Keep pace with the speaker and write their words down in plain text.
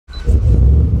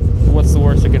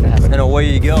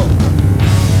away you go.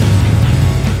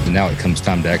 And now it comes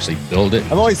time to actually build it.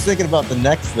 I'm always thinking about the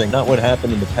next thing, not what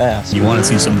happened in the past. You want to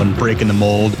see someone breaking the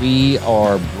mold. We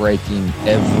are breaking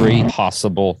every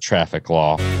possible traffic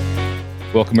law.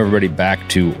 Welcome everybody back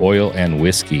to Oil and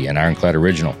Whiskey, an Ironclad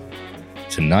original.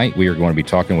 Tonight we are going to be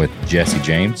talking with Jesse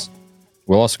James.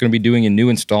 We're also going to be doing a new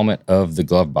installment of The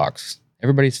Glove Box,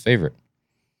 everybody's favorite.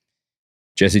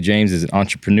 Jesse James is an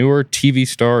entrepreneur, TV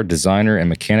star, designer, and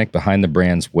mechanic behind the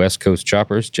brands West Coast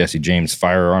Choppers, Jesse James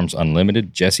Firearms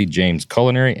Unlimited, Jesse James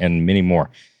Culinary, and many more.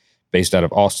 Based out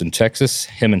of Austin, Texas,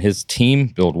 him and his team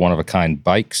build one-of-a-kind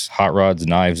bikes, hot rods,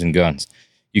 knives, and guns.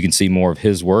 You can see more of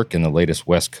his work in the latest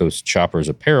West Coast Choppers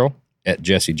apparel at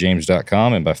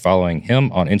jessejames.com and by following him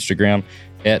on Instagram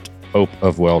at Hope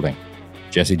of Welding.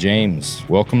 Jesse James,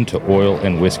 welcome to Oil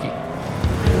and Whiskey.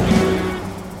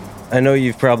 I know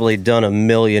you've probably done a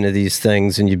million of these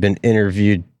things and you've been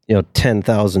interviewed,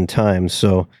 10,000 times.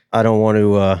 So I don't want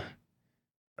to,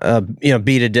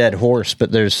 beat a dead horse,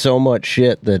 but there's so much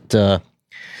shit that,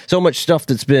 so much stuff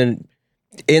that's been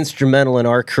instrumental in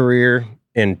our career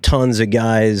and tons of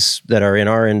guys that are in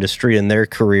our industry and their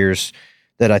careers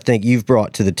that I think you've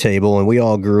brought to the table. And we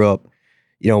all grew up,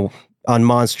 on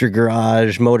Monster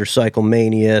Garage, Motorcycle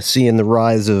Mania, seeing the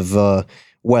rise of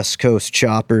West Coast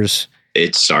Choppers.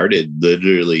 It started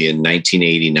literally in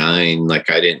 1989.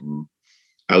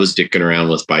 I was dicking around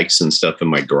with bikes and stuff in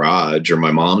my garage or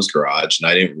my mom's garage. And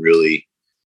I didn't really,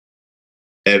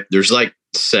 there's like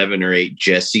 7 or 8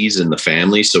 Jessies in the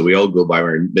family. So we all go by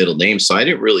our middle name. So I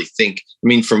didn't really think,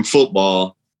 from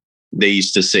football, they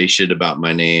used to say shit about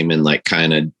my name and like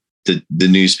kind of the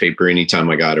newspaper. Anytime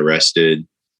I got arrested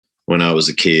when I was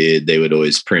a kid, they would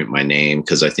always print my name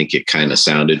because I think it kind of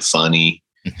sounded funny.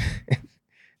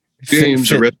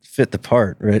 Fit the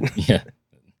part, right? Yeah.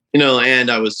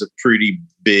 And I was a pretty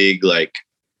big, like,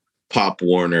 Pop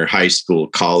Warner high school,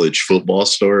 college football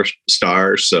star.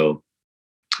 So,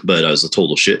 but I was a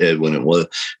total shithead when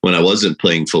I wasn't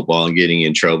playing football and getting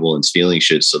in trouble and stealing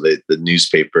shit. So the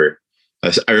newspaper,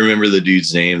 I remember the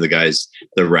dude's name,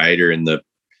 the writer in the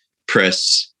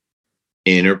Press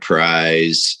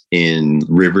Enterprise in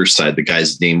Riverside. The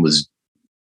guy's name was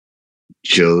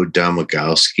Joe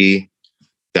Domagowski.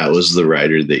 That was the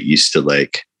writer that used to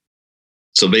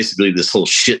so basically this whole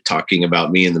shit talking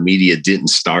about me in the media didn't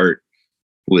start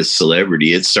with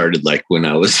celebrity. It started when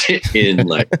I was in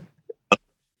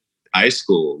high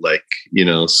school, but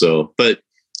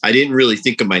I didn't really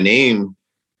think of my name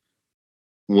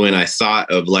when I thought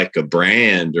of a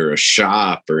brand or a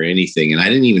shop or anything. And I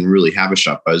didn't even really have a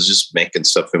shop. I was just making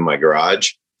stuff in my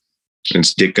garage and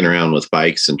sticking around with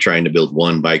bikes and trying to build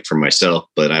one bike for myself.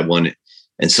 But I wanted,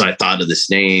 and so I thought of this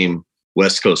name,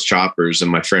 West Coast Choppers, and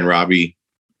my friend Robbie,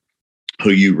 who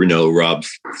you know, Rob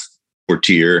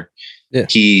Fortier, yeah.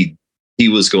 He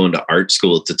was going to art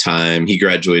school at the time. He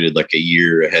graduated a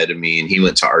year ahead of me, and he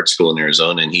went to art school in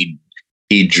Arizona, and he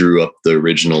drew up the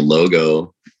original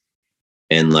logo.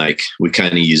 And we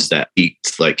kind of used that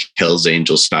peaked Hell's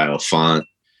Angel style font.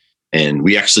 And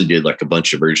we actually did a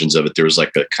bunch of versions of it. There was a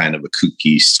kind of a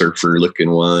kooky surfer looking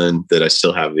one that I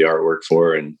still have the artwork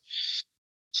for. And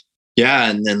yeah.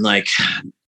 And then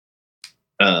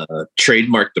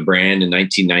trademarked the brand in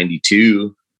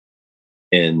 1992.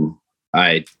 And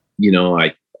I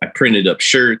printed up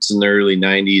shirts in the early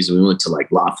 90s. We went to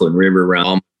Laughlin River around.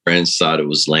 All my friends thought it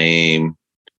was lame.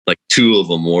 2 of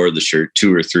them wore the shirt,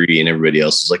 2 or 3, and everybody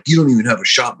else was like, "You don't even have a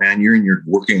shop, man. You're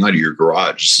working out of your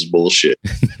garage. This is bullshit."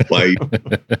 Why?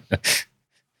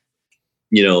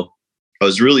 I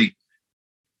was really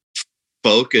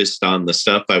focused on the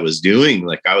stuff I was doing.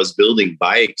 I was building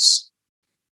bikes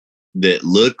that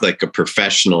looked like a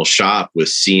professional shop with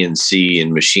CNC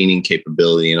and machining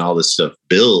capability and all this stuff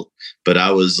built. But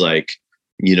I was a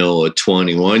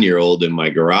 21-year-old in my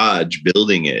garage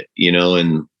building it,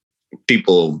 and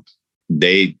people,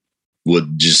 they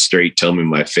would just straight tell me in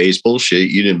my face, "Bullshit,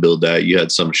 you didn't build that. You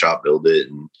had some shop build it."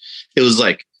 And it was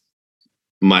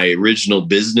my original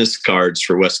business cards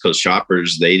for West Coast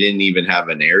Choppers, they didn't even have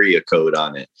an area code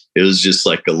on it. It was just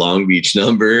a Long Beach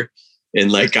number.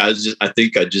 And I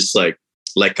think a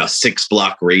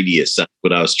 6-block radius. That's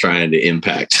what I was trying to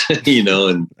impact,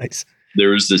 and nice.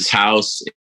 There was this house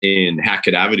in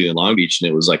Hackett Avenue in Long Beach, and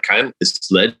it was it's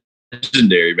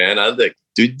legendary, man. I was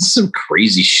dude, this is some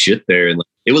crazy shit there. And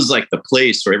it was the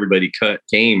place where everybody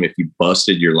came if you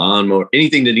busted your lawnmower,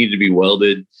 anything that needed to be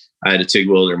welded. I had a TIG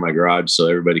welder in my garage, so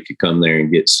everybody could come there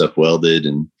and get stuff welded.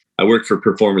 And I worked for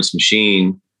Performance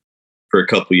Machine for a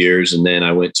couple years, and then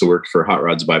I went to work for Hot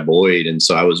Rods by Boyd. And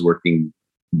so I was working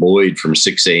Boyd from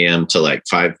 6 a.m. to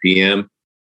 5 p.m.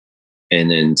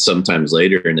 and then sometimes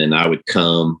later. And then I would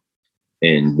come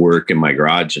and work in my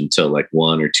garage until like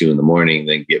 1 or 2 in the morning,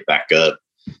 then get back up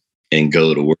and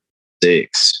go to work at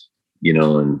 6,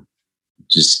 and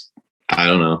just, I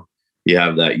don't know. You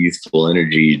have that youthful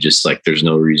energy, just like there's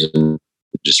no reason to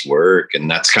just work. And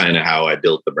that's kind of how I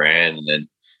built the brand. And then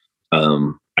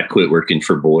I quit working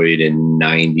for Boyd in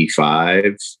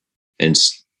 95 and,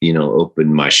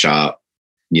 opened my shop,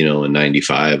 in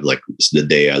 95. Like the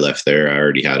day I left there, I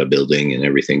already had a building and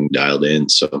everything dialed in.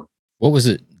 So what was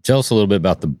it? Tell us a little bit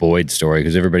about the Boyd story,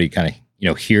 because everybody kind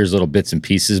of, hears little bits and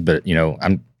pieces, but,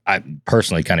 I'm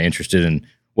personally kind of interested in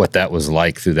what that was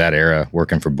like through that era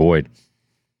working for Boyd.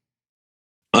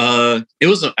 It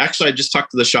was actually, I just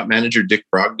talked to the shop manager, Dick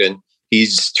Brogdon.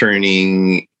 He's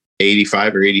turning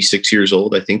 85 or 86 years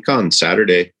old, I think, on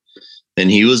Saturday.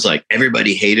 And he was like,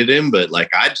 everybody hated him, but like,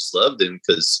 I just loved him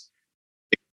because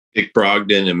Dick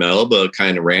Brogdon and Melba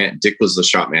kind of ran. Dick was the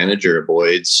shop manager at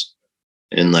Boyd's.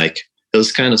 And like, it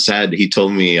was kind of sad. He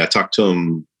told me, I talked to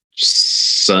him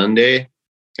Sunday.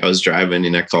 I was driving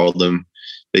and I called him,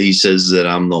 but he says that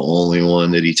I'm the only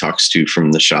one that he talks to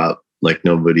from the shop. Like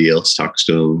nobody else talks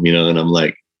to him, and I'm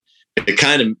like,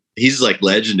 he's like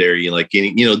legendary. Like,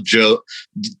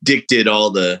 Dick did all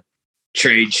the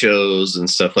trade shows and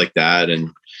stuff like that.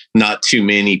 And not too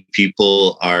many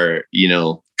people are,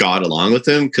 got along with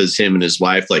him because him and his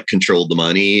wife like controlled the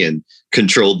money and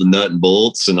controlled the nut and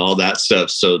bolts and all that stuff.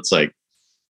 So it's like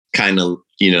kind of,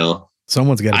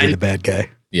 someone's got to be the bad guy.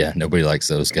 Yeah. Nobody likes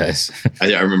those guys.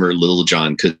 I remember Little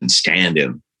John couldn't stand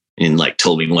him. And like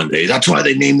told me one day, that's why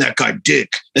they named that guy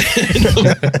Dick.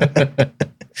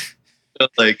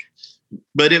 Like,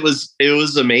 but it was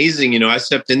amazing. I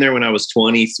stepped in there when I was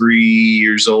 23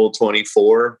 years old,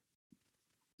 24.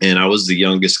 And I was the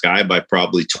youngest guy by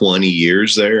probably 20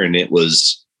 years there. And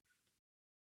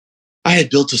I had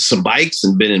built some bikes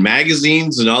and been in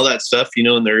magazines and all that stuff, in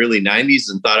the early 90s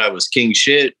and thought I was king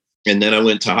shit. And then I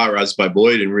went to Hot Rods by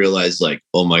Boyd and realized like,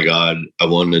 oh my God, I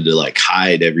wanted to like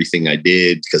hide everything I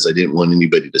did because I didn't want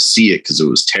anybody to see it because it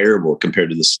was terrible compared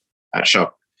to this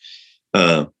shop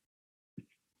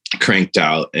cranked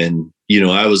out. And,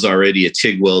 I was already a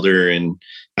TIG welder and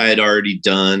I had already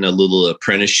done a little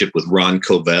apprenticeship with Ron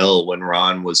Covell when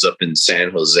Ron was up in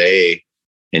San Jose,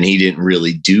 and he didn't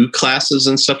really do classes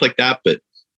and stuff like that. But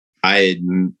I had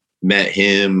met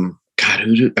him. God,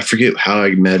 I forget how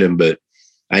I met him, but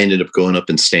I ended up going up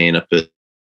and staying up at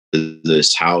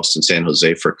this house in San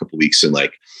Jose for a couple of weeks and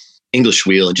like English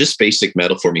wheel and just basic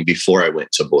metal forming before I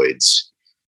went to Boyd's.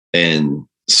 And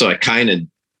so I kind of,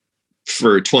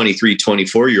 for a 23,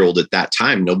 24-year-old at that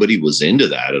time, nobody was into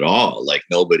that at all. Like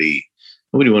nobody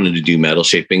wanted to do metal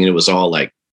shaping. And it was all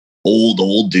like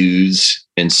old dudes.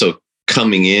 And so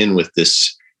coming in with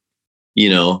this,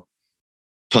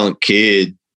 punk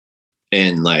kid,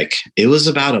 and like, it was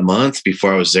about a month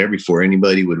before I was there before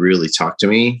anybody would really talk to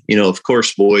me. Of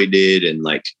course, Boyd did. And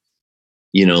like,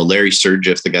 Larry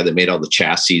Surgeff, the guy that made all the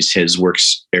chassis, his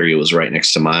works area was right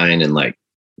next to mine. And like,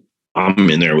 I'm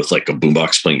in there with like a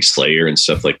boombox playing Slayer and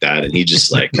stuff like that. And he just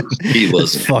like, he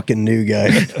was fucking new guy.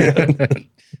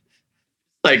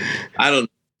 Like, I don't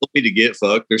know, me to get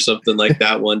fucked or something like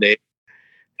that one day.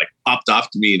 Like popped off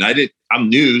to me and I'm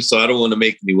new, so I don't want to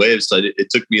make any waves. So it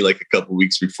took me like a couple of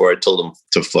weeks before I told him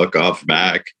to fuck off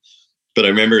back. But I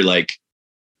remember like,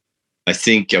 I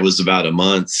think I was about a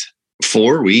month,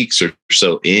 4 weeks or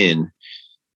so in.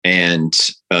 And,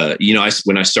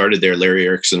 when I started there, Larry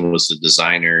Erickson was the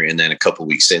designer. And then a couple of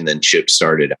weeks in, then Chip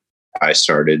started, I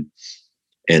started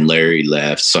and Larry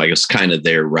left. So I was kind of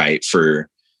there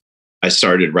I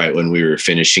started right when we were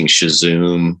finishing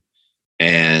Shazoom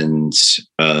and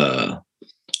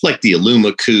like the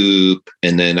Illuma Coupe.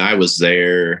 And then I was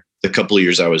there, the couple of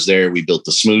years I was there, we built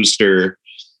the Smooster,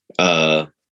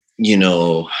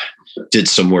 did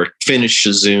some work, finished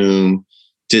Shazoom,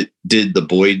 did the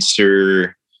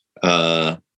Boydster,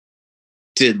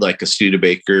 did like a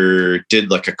Studebaker,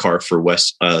 did like a car for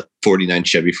 49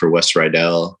 Chevy for Wes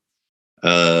Rydell,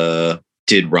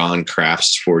 did Ron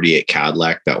Kraft's 48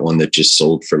 Cadillac, that one that just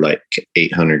sold for like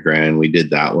 $800,000. We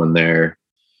did that one there.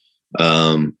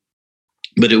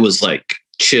 But it was like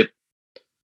Chip,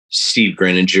 Steve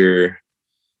Greninger,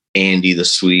 Andy the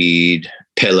Swede,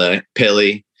 Pele,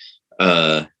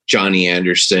 Johnny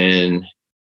Anderson,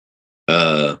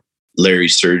 Larry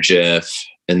Surgeff,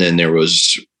 and then there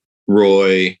was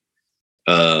Roy,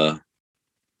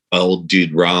 old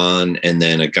dude Ron, and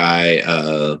then a guy,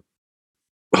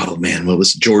 what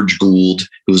was George Gould,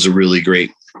 who was a really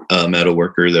great metal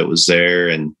worker that was there,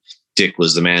 and Dick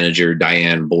was the manager.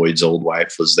 Diane Boyd's old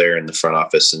wife was there in the front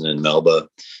office, and then Melba.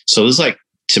 So it was like,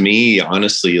 to me,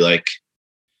 honestly, like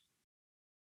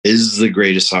is the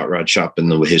greatest hot rod shop in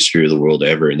the history of the world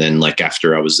ever. And then like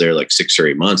after I was there like 6 or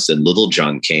 8 months, then Little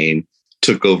John came,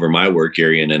 took over my work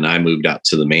area, and then I moved out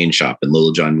to the main shop, and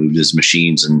Little John moved his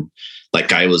machines. And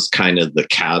like I was kind of the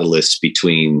catalyst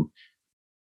between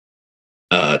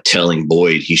telling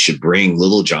Boyd he should bring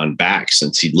Little John back,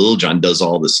 since Little John does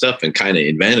all this stuff and kind of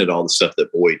invented all the stuff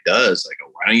that Boyd does. Like,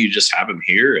 why don't you just have him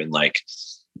here? And like,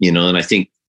 you know, and I think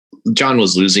John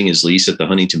was losing his lease at the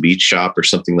Huntington Beach shop or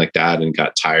something like that, and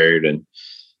got tired and,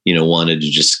 you know, wanted to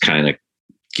just kind of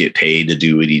get paid to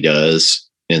do what he does.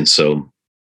 And so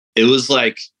it was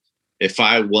like, if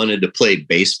I wanted to play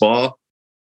baseball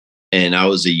and I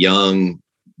was a young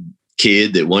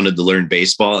kid that wanted to learn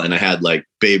baseball, and I had like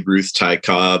Babe Ruth, Ty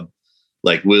Cobb,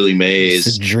 like Willie Mays,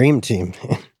 it's a dream team.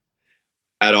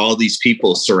 had all these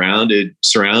people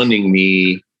surrounding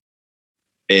me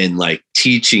and like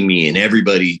teaching me, and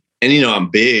everybody, and you know, I'm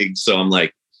big, so I'm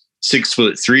like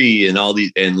 6'3" and all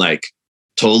these, and like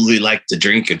totally like to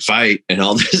drink and fight and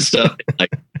all this stuff.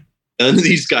 Like none of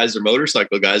these guys are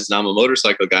motorcycle guys, and I'm a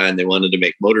motorcycle guy, and they wanted to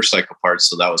make motorcycle parts,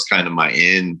 so that was kind of my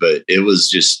end. But it was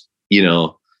just, you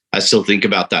know, I still think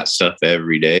about that stuff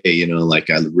every day, you know, like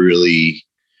I really,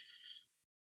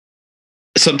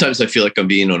 sometimes I feel like I'm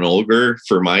being an ogre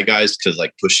for my guys, because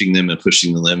like pushing them and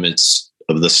pushing the limits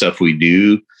of the stuff we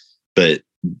do. But,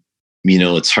 you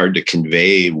know, it's hard to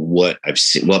convey what I've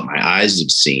seen, what my eyes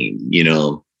have seen, you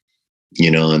know,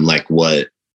 and like what,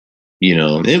 you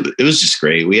know, it was just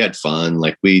great. We had fun.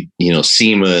 Like we, you know,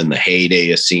 SEMA in the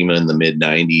heyday of SEMA in the mid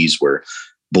 90s, where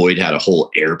Boyd had a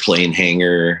whole airplane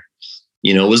hangar.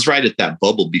 You know, it was right at that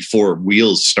bubble before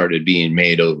wheels started being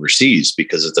made overseas,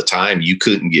 because at the time you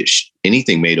couldn't get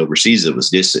anything made overseas. It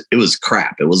was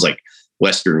crap. It was like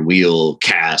Western wheel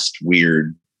cast,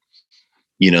 weird,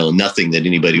 you know, nothing that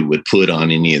anybody would put on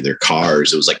any of their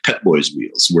cars. It was like Pep Boys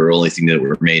wheels were the only thing that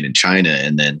were made in China.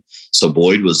 And then, so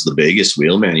Boyd was the biggest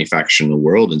wheel manufacturer in the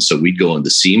world. And so we'd go into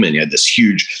SEMA, and you had this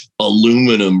huge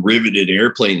aluminum riveted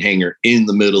airplane hangar in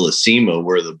the middle of SEMA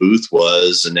where the booth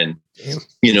was. And then,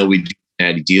 you know, we'd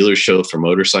at a dealer show for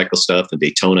motorcycle stuff in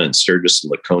Daytona and Sturgis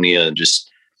and Laconia, and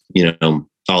just, you know,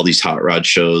 all these hot rod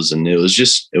shows. And it was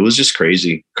just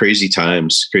crazy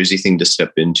times, crazy thing to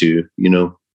step into, you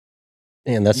know.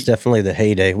 And that's definitely the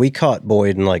heyday. We caught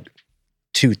Boyd in like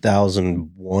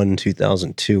 2001,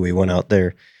 2002. We went out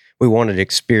there. We wanted to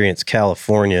experience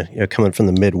California, you know, coming from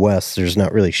the Midwest. There's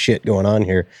not really shit going on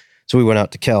here. So we went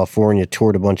out to California,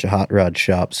 toured a bunch of hot rod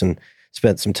shops, and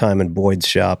spent some time in Boyd's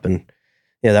shop. And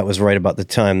yeah, that was right about the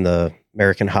time the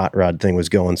American hot rod thing was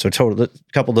going. So a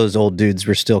couple of those old dudes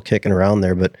were still kicking around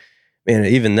there. But man,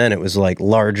 even then it was like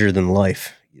larger than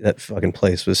life. That fucking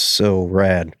place was so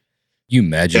rad. You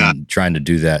imagine trying to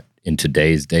do that in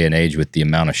today's day and age with the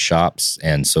amount of shops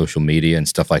and social media and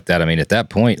stuff like that. I mean, at that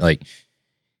point, like,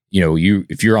 you know,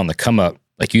 if you're on the come up,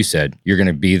 like you said, you're going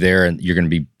to be there, and you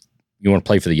want to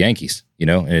play for the Yankees, you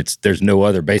know, and there's no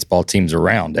other baseball teams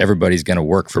around. Everybody's going to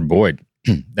work for Boyd.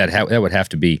 That would have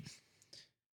to be,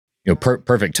 you know,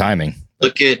 perfect timing.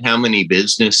 Look at how many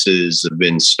businesses have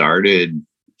been started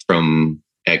from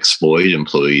ex-Boyd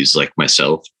employees like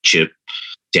myself, Chip,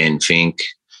 Dan Fink,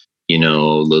 you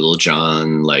know, Little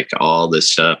John, like all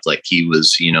this stuff. Like he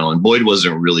was, you know, and Boyd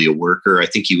wasn't really a worker. I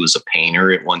think he was a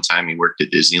painter at one time. He worked at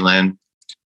Disneyland,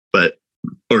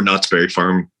 or Knott's Berry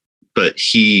Farm. But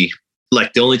he,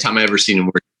 like, the only time I ever seen him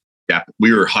work,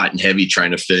 we were hot and heavy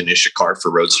trying to finish a car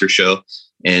for Roadster Show.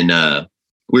 And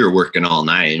we were working all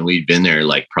night, and we'd been there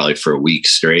like probably for a week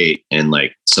straight. And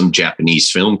like some Japanese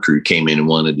film crew came in and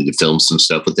wanted to film some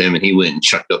stuff with him. And he went and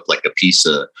chucked up like a piece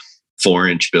of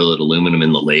 4-inch billet aluminum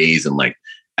in the lathe, and like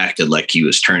acted like he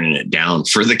was turning it down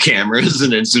for the cameras.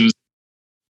 And it's the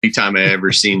only time I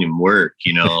ever seen him work,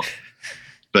 you know.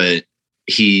 But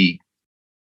he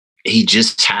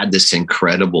just had this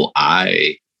incredible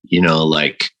eye, you know,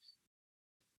 like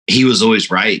he was always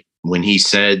right when he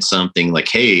said something like,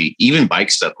 hey, even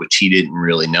bike stuff, which he didn't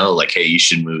really know, like, hey, you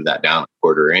should move that down a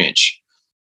 1/4 inch.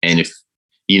 And if,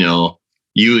 you know,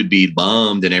 you would be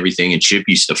bummed and everything, and Chip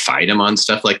used to fight him on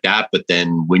stuff like that. But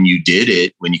then when you did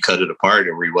it, when you cut it apart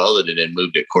and rewelded it and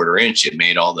moved it 1/4 inch, it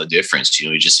made all the difference. You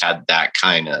know, he just had that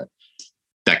kind of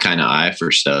eye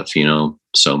for stuff, you know.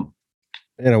 So,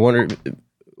 and I wonder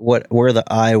where the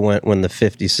eye went when the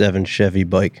 57 Chevy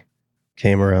bike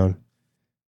came around.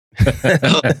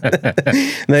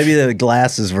 Maybe the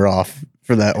glasses were off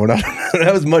for that one.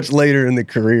 That was much later in the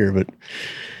career, but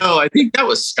no, I think that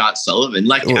was Scott Sullivan.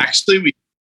 Like, actually,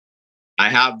 I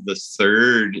have the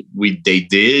third. They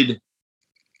did.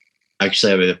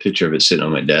 Actually, I have a picture of it sitting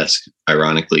on my desk,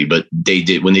 ironically. But they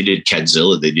did, when they did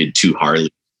Cadzilla, they did 2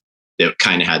 Harley. They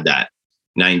kind of had that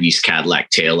 90s Cadillac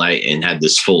taillight and had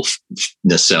this full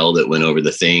nacelle that went over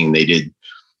the thing. They did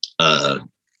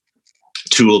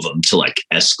 2 of them to like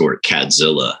escort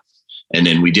Cadzilla. And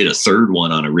then we did a 3rd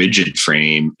one on a rigid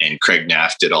frame, and Craig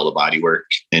Naft did all the body work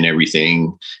and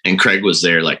everything. And Craig was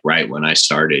there like right when I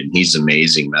started. He's an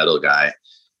amazing metal guy.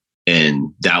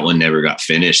 And that one never got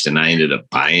finished, and I ended up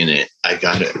buying it. I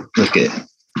got it. Look at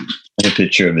a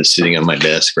picture of it sitting on my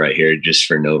desk right here just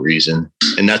for no reason.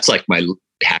 And that's like my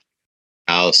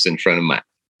house in front of my,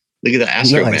 look at the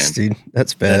Astro van. Dude.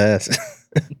 That's badass.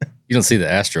 You don't see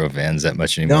the Astro vans that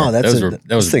much anymore. No,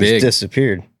 that was big.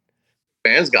 Disappeared.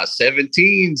 Fans got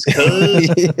 17s.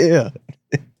 Cuz. Yeah.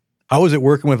 How was it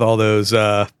working with all those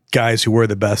guys who were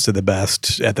the best of the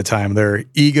best at the time? Their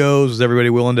egos, was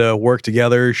everybody willing to work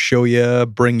together, show you,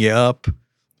 bring you up? Was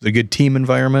it a good team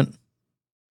environment?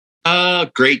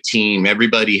 Great team.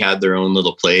 Everybody had their own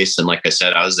little place. And like I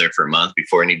said, I was there for a month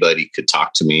before anybody could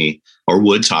talk to me or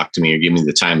would talk to me or give me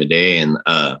the time of day. And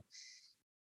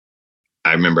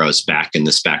I remember I was back in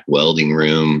this back welding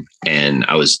room, and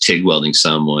I was TIG welding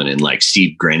someone, and like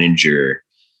Steve Greninger,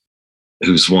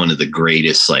 who's one of the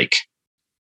greatest, like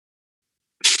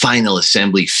final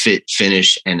assembly, fit,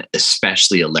 finish, and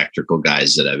especially electrical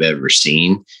guys that I've ever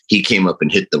seen. He came up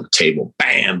and hit the table,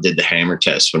 bam, did the hammer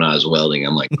test when I was welding.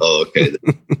 I'm like, oh, okay.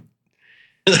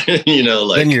 You know,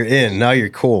 like then you're in, now you're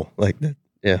cool. Like that.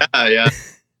 Yeah. Yeah.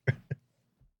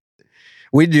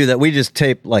 We do that. We just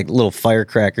tape like little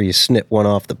firecracker. You snip one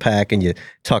off the pack and you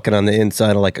tuck it on the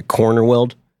inside of like a corner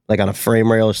weld, like on a frame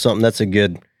rail or something. That's a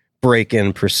good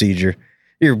break-in procedure.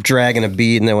 You're dragging a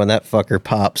bead, and then when that fucker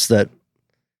pops, that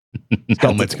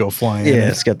helmets go flying. Yeah,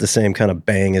 it's got the same kind of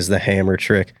bang as the hammer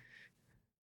trick.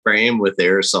 Frame with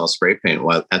aerosol spray paint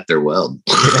while at their weld.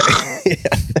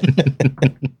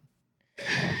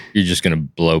 You're just going to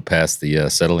blow past the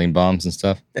acetylene bombs and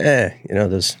stuff? Yeah, you know,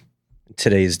 those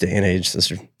today's day and age,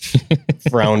 those are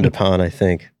frowned upon, I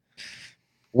think.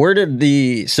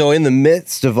 So in the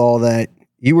midst of all that,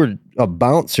 you were a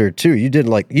bouncer too.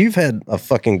 You've had a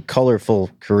fucking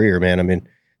colorful career, man. I mean,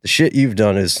 the shit you've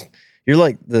done you're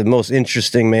like the most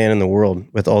interesting man in the world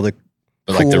with all the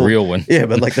But cool, like the real one. Yeah,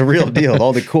 but like the real deal,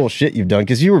 all the cool shit you've done.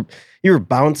 Cause you were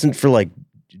bouncing for like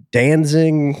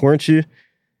Danzig, weren't you?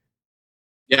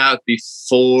 Yeah,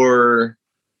 before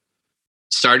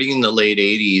starting in the late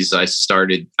 80s, I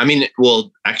started,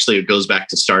 actually it goes back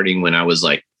to starting when I was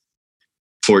like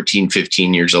 14,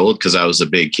 15 years old, because I was a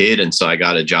big kid. And so I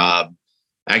got a job.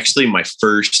 Actually, my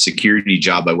first security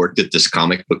job, I worked at this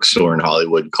comic book store in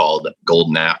Hollywood called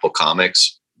Golden Apple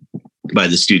Comics by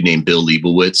this dude named Bill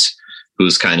Leibowitz, who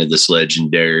was kind of this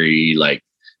legendary, like,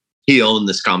 he owned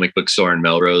this comic book store in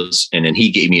Melrose. And then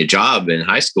he gave me a job in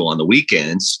high school on the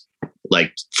weekends,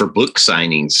 like for book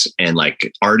signings and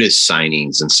like artist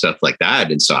signings and stuff like that.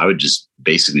 And so I would just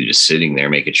basically just sitting there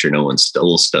making sure no one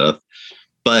stole stuff.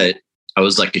 But I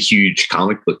was like a huge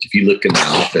comic book. If you look in my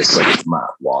office, like my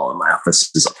wall in my office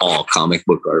is all comic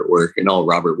book artwork and all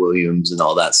Robert Williams and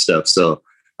all that stuff. So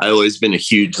I've always been a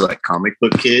huge like comic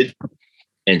book kid.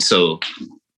 And so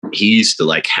he used to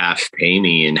like half pay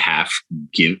me and half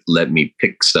let me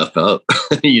pick stuff up,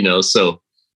 you know? So,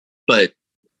 but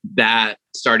that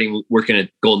starting working at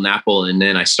Golden Apple. And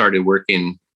then I started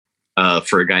working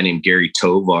for a guy named Gary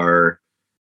Tovar,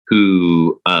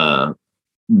 who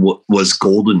was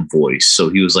Golden Voice. So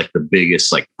he was like the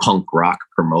biggest like punk rock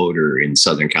promoter in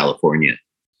Southern California.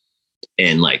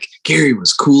 And like Gary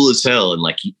was cool as hell. And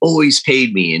like he always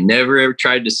paid me and never ever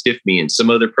tried to stiff me. And some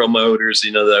other promoters,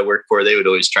 you know, that I worked for, they would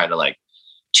always try to like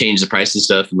change the price and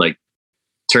stuff. And like,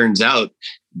 turns out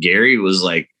Gary was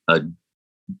like a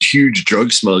huge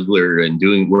drug smuggler and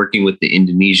working with the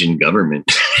Indonesian government.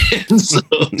 And so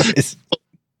Nice.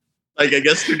 like, I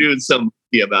guess they're doing something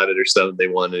about it or something. They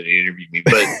wanted to interview me,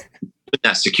 but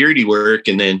that security work.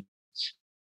 And then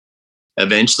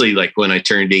eventually, like when I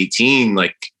turned 18,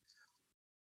 like,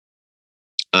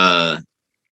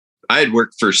 I had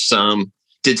worked for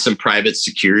did some private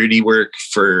security work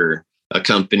for a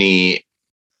company.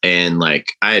 And like,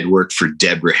 I had worked for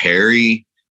Deborah Harry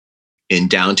in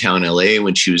downtown LA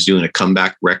when she was doing a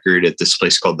comeback record at this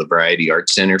place called the Variety Art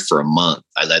Center for a month.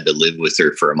 I had to live with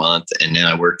her for a month. And then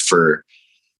I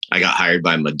got hired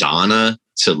by Madonna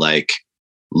to like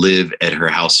live at her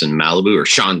house in Malibu, or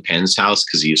Sean Penn's house,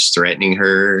 because he was threatening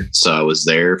her. So I was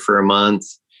there for a month.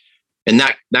 And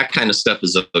that kind of stuff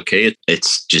is okay.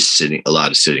 It's just a lot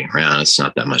of sitting around. It's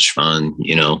not that much fun,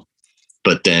 you know.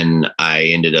 But then I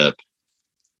ended up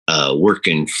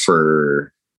working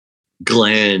for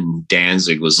Glenn.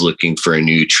 Danzig was looking for a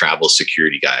new travel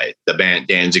security guy. The band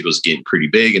Danzig was getting pretty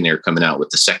big, and they were coming out with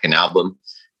the second album.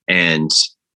 And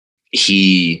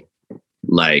he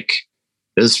like,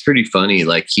 it was pretty funny.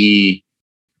 Like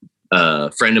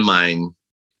a friend of mine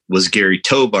was Gary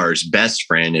Tobar's best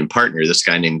friend and partner, this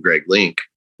guy named Greg Link.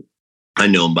 I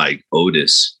know him by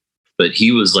Otis, but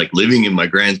he was like living in my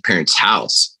grandparents'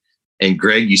 house. And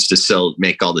Greg used to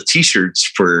make all the t-shirts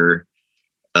for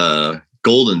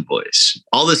Golden Boys.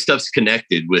 All this stuff's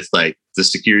connected with like the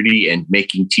security and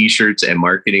making t-shirts and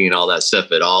marketing and all that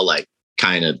stuff. It all like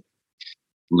kind of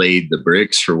laid the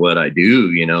bricks for what I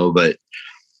do, you know. But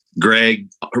Greg,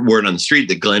 word on the street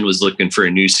that Glenn was looking for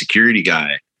a new security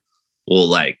guy. Well,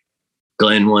 like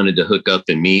Glenn wanted to hook up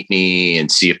and meet me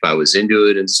and see if I was into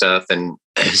it and stuff. And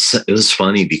it was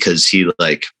funny because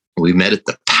we met at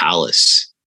the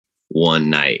Palace one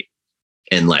night,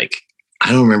 and like,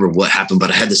 I don't remember what happened, but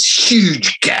I had this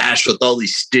huge gash with all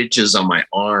these stitches on my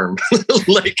arm.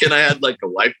 And I had like a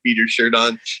wife beater shirt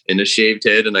on and a shaved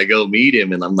head, and I go meet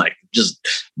him and I'm like just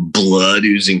blood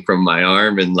oozing from my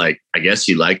arm. And like, I guess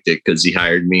he liked it because he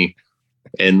hired me.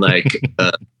 And like,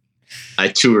 I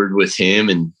toured with him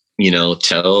and, you know,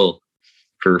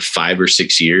 for 5 or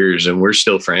 6 years, and we're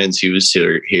still friends. He was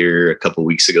here a couple of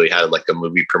weeks ago. He had like a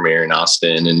movie premiere in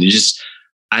Austin, and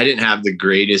I didn't have the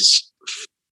greatest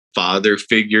father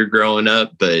figure growing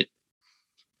up, but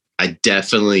I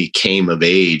definitely came of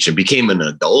age and became an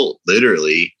adult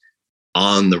literally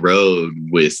on the road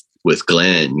with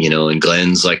Glenn, you know. And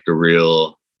Glenn's like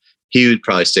he would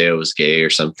probably say I was gay or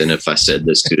something if I said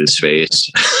this to his face.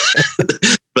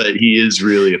 But he is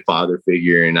really a father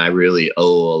figure, and I really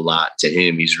owe a lot to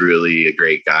him. He's really a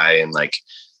great guy. And like,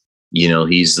 you know,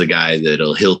 he's the guy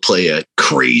he'll play a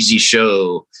crazy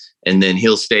show, and then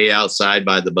he'll stay outside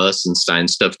by the bus and sign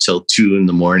stuff till 2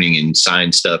 a.m. and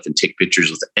sign stuff and take pictures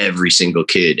with every single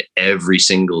kid every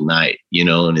single night, you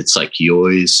know. And it's like, he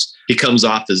comes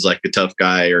off as like a tough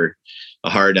guy or a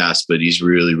hard ass, but he's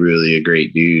really, really a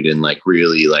great dude. And like,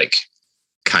 really like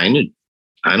kind of,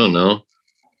 I don't know.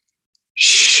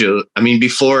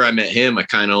 Before I met him, I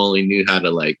kind of only knew how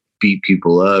to like beat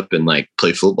people up and like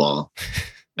play football.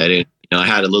 I didn't, you know, I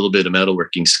had a little bit of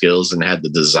metalworking skills and had the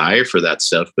desire for that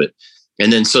stuff.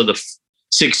 And then so the 5,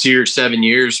 6, 7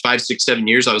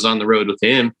 years I was on the road with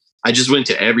him, I just went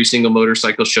to every single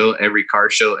motorcycle show, every car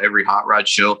show, every hot rod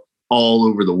show all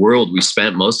over the world. We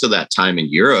spent most of that time in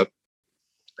Europe.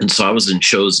 And so I was in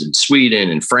shows in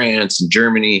Sweden and France and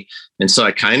Germany. And so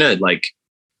I kind of like,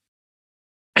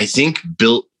 I think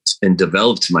built and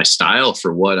developed my style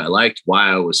for what I liked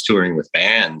while I was touring with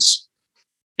bands.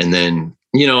 And then,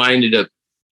 you know, I ended up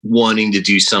wanting to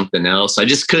do something else. I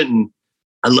just couldn't.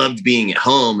 I loved being at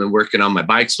home and working on my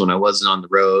bikes when I wasn't on the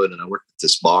road. And I worked at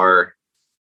this bar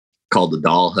called the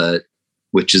Doll Hut,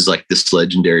 which is like this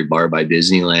legendary bar by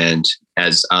Disneyland.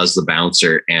 As I was the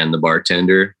bouncer and the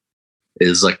bartender, it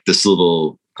was like this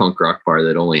little punk rock bar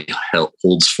that only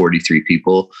holds 43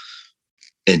 people.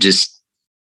 And just,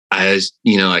 I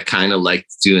kind of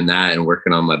liked doing that and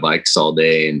working on my bikes all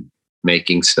day and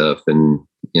making stuff. And,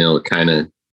 you know, kind of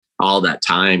all that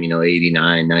time, you know,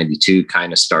 89, 92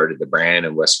 kind of started the brand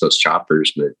of West Coast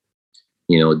Choppers. But,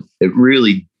 you know, it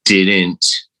really didn't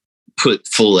put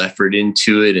full effort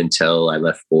into it until I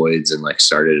left Boyd's and like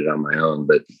started it on my own.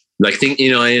 But I think,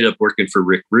 you know, I ended up working for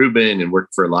Rick Rubin and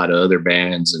worked for a lot of other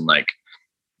bands and like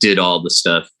did all the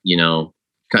stuff, you know,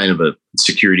 kind of a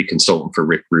security consultant for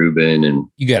Rick Rubin. And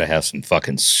you got to have some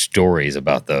fucking stories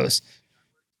about those.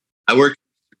 I worked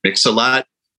Mix a lot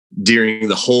during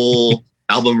the whole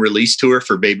album release tour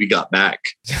for Baby Got Back.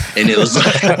 And it was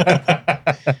like,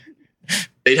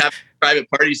 they'd have private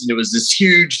parties and it was this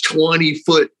huge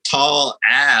 20-foot tall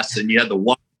ass. And you had to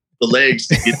walk the legs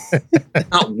to get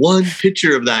not one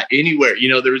picture of that anywhere. You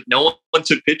know, there was no one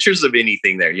took pictures of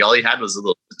anything there. All you had was a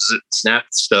little snap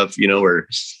stuff, you know, where,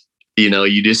 you know,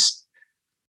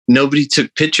 nobody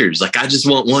took pictures. Like, I just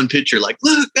want one picture. Like,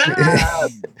 look,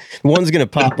 one's going to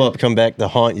pop up, come back to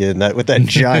haunt you with that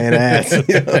giant ass.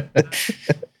 You know?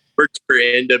 Worked for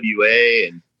NWA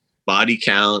and Body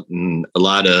Count and a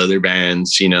lot of other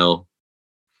bands, you know,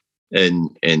 and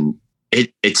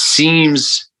it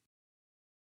seems,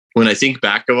 when I think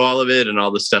back of all of it and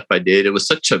all the stuff I did, it was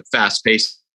such a fast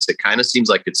pace. It kind of seems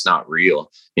like it's not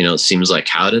real. You know, it seems like,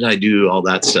 how did I do all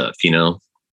that stuff? You know,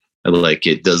 like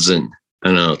it doesn't, I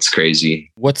don't know. It's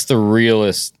crazy. What's the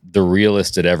realest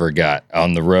it ever got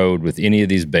on the road with any of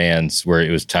these bands where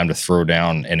it was time to throw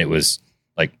down? And it was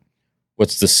like,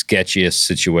 what's the sketchiest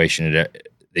situation that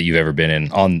you've ever been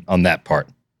in on that part,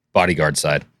 bodyguard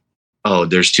side? Oh,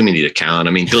 there's too many to count.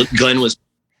 I mean, Glenn was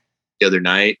the other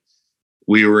night.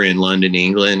 We were in London,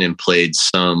 England, and played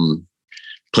some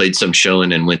show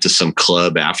and then went to some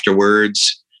club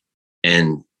afterwards.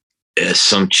 And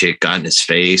some chick got in his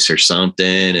face or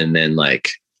something. And then like,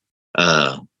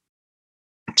 I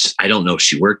don't know if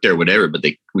she worked there or whatever, but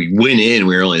we went in,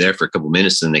 we were only there for a couple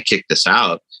minutes and they kicked us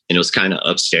out, and it was kind of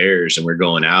upstairs and we're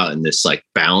going out, and this like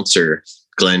bouncer,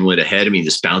 Glenn went ahead of me.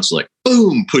 This bouncer like,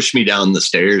 boom, pushed me down the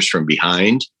stairs from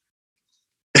behind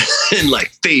and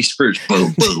like face first,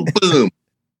 boom, boom, boom.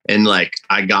 And like,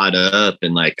 I got up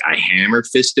and like, I hammer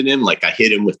fisted him. Like I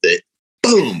hit him with it,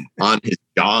 boom, on his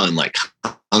jaw, and like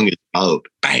hung his jaw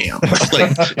open, bam.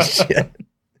 Like,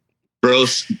 both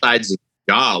sides of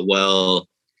the jaw. Well,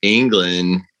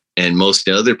 England and most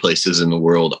other places in the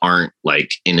world aren't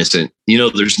like innocent. You know,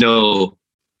 there's no,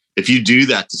 if you do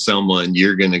that to someone,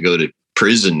 you're going to go to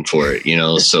prison for it, you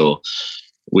know? So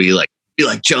we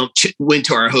jumped, went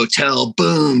to our hotel,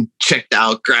 boom, checked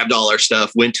out, grabbed all our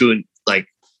stuff, went to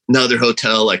another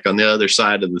hotel, like on the other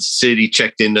side of the city,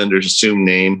 checked in under assumed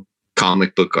name,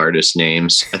 comic book artist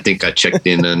names. I think I checked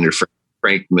in under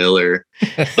Frank Miller.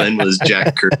 Glenn was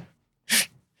Jack Kirby.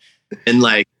 And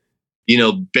like, you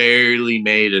know, barely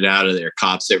made it out of there.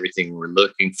 Cops, everything were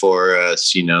looking for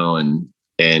us, you know, and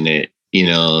it, you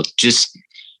know, just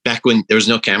back when there was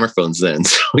no camera phones then,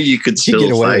 so you could still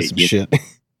get away fight. with some shit.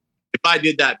 If I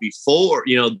did that before,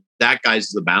 you know, that guy's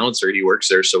the bouncer, he works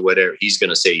there, so whatever, he's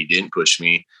going to say he didn't push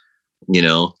me, you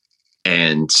know,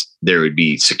 and there would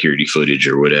be security footage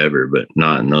or whatever, but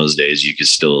not in those days. You could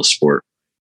still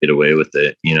get away with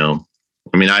it, you know.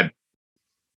 I mean, I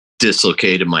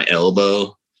dislocated my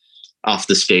elbow off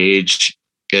the stage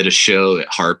at a show at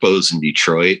Harpo's in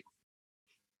Detroit.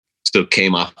 So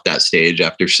came off that stage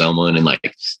after someone and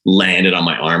like landed on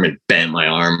my arm and bent my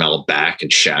arm out back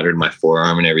and shattered my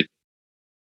forearm and everything.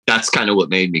 That's kind of what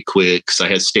made me quit, because I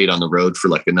had stayed on the road for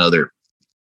like another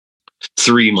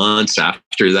 3 months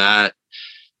after that,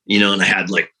 you know, and I had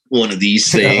like one of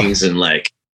these things and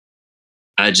like,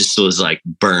 I just was like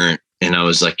burnt, and I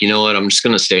was like, you know what, I'm just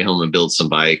going to stay home and build some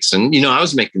bikes. And, you know, I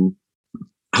was making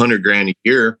 $100,000 a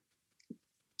year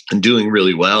and doing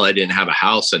really well. I didn't have a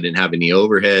house. I didn't have any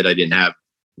overhead. I didn't have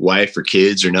wife or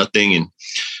kids or nothing. And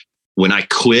when I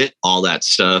quit all that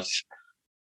stuff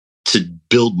to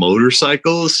build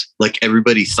motorcycles, like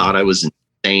everybody thought I was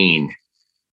insane,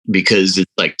 because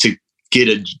it's like to get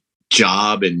a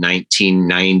job in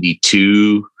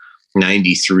 1992,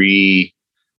 93,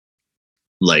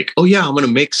 like, oh yeah, I'm going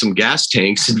to make some gas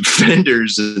tanks and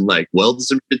fenders and like weld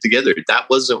some shit together. That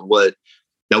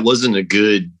wasn't a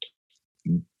good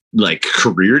like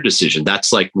career decision.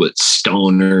 That's like what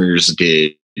stoners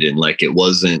did. And like, it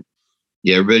wasn't,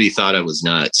 yeah, everybody thought I was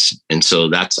nuts. And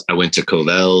so I went to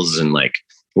Covell's and like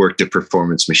worked at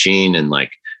Performance Machine and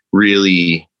like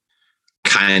really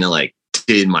kind of like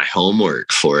did my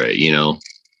homework for it, you know.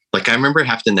 Like I remember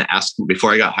having to ask,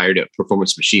 before I got hired at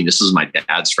Performance Machine, this was my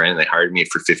dad's friend, and they hired me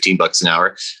for $15 an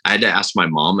hour. I had to ask my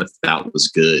mom if that was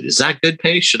good. Is that good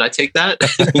pay? Should I take that?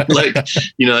 Like,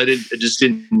 you know, I just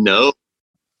didn't know.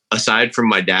 Aside from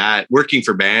my dad working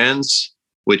for bands,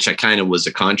 which I kind of was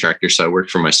a contractor, so I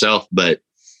worked for myself, but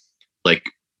like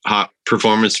Hot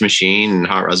Performance Machine and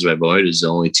Hot Rods by Boyd is the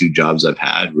only 2 jobs I've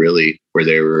had really where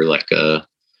they were like a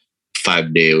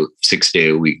 6-day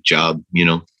a week job, you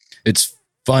know. It's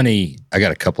funny. I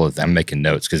got a couple of, I'm making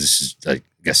notes because this is, I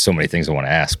guess, so many things I want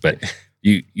to ask, but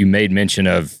you made mention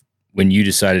of when you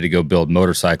decided to go build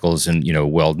motorcycles and, you know,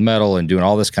 weld metal and doing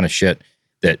all this kind of shit,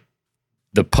 that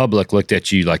the public looked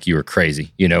at you like you were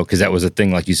crazy, you know, because that was a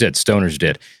thing, like you said, stoners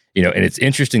did, you know. And it's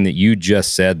interesting that you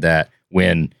just said that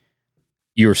when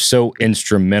you're so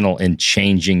instrumental in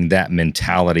changing that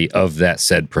mentality of that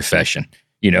said profession,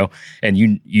 you know, and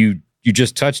you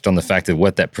just touched on the fact of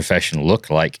what that profession looked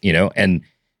like, you know, and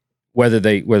whether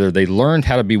they learned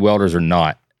how to be welders or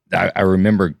not. I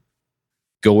remember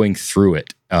going through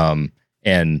it,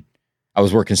 and I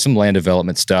was working some land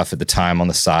development stuff at the time on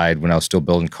the side when I was still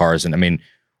building cars. And I mean,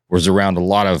 was around a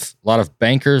lot of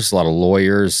bankers, a lot of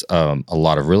lawyers, a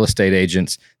lot of real estate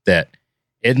agents that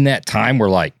in that time were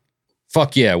like,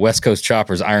 fuck yeah, West Coast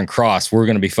Choppers, Iron Cross, we're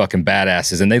going to be fucking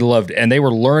badasses. And they loved, and they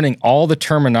were learning all the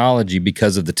terminology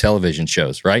because of the television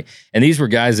shows, right? And these were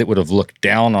guys that would have looked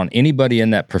down on anybody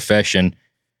in that profession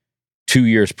 2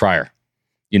 years prior,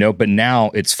 you know, but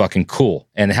now it's fucking cool.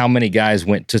 And how many guys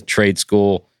went to trade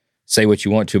school? Say what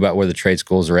you want to about where the trade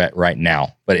schools are at right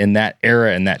now. But in that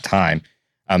era, in that time,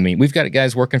 I mean, we've got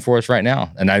guys working for us right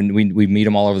now. And we meet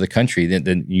them all over the country.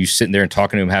 Then you sitting there and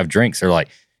talking to them, have drinks. They're like,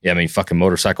 yeah, I mean, fucking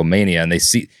motorcycle mania. And they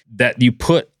see that you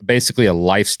put basically a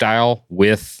lifestyle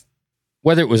with,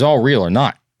 whether it was all real or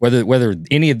not, whether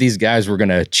any of these guys were going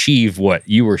to achieve what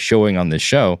you were showing on this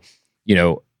show, you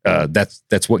know,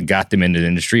 That's what got them into the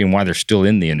industry and why they're still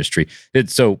in the industry.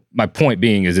 So my point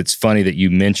being is it's funny that you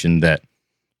mentioned that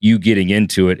you getting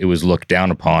into it, it was looked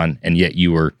down upon, and yet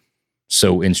you were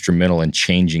so instrumental in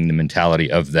changing the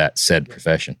mentality of that said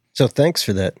profession. So thanks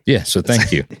for that. Yeah. So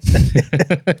thank you.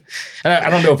 And I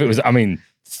don't know if it was,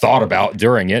 thought about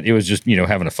during it. It was just,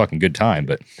 having a fucking good time,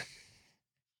 but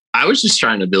I was just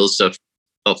trying to build stuff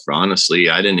up, honestly.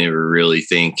 I didn't ever really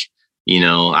think,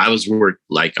 I was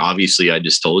obviously I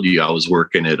just told you I was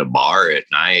working at a bar at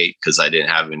night because I didn't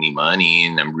have any money.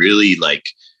 And I'm really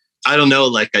I don't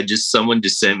know, someone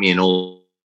just sent me an old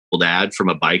ad from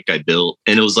a bike I built.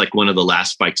 And it was like one of the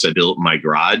last bikes I built in my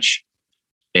garage.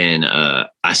 And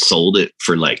I sold it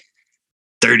for like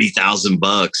 $30,000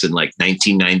 in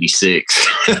 1996.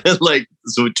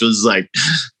 Which was that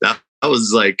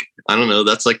was I don't know,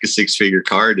 that's like a 6-figure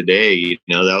car today.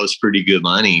 That was pretty good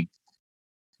money.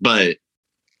 But,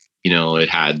 it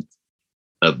had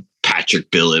a Patrick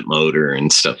Billet motor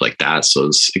and stuff like that. So it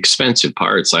was expensive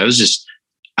parts. I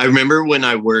remember when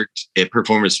I worked at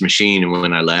Performance Machine and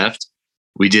when I left,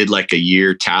 we did like a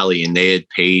year tally and they had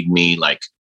paid me like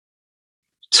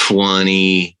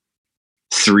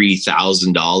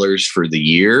 $23,000 for the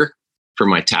year for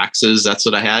my taxes. That's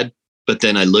what I had. But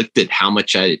then I looked at how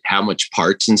much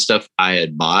parts and stuff I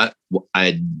had bought. I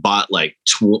had bought like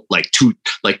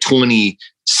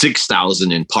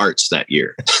 26,000 in parts that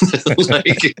year.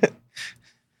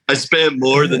 I spent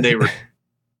more than they were,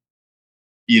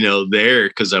 there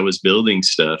because I was building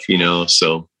stuff,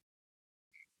 so.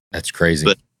 That's crazy.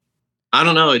 But I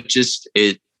don't know. I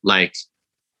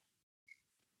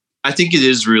think it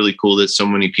is really cool that so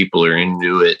many people are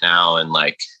into it now. And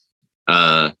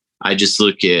I just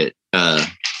look at,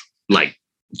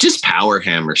 just power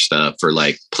hammer stuff or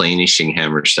like planishing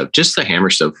hammer stuff, just the hammer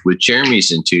stuff with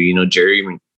Jeremy's into,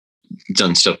 Jeremy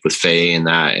done stuff with Faye and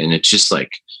that. And it's just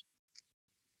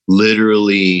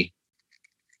literally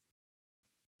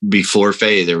before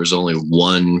Faye, there was only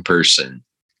one person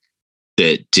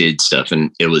that did stuff.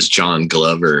 And it was John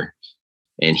Glover.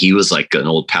 And he was like an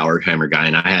old power hammer guy.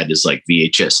 And I had his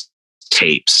VHS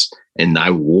tapes and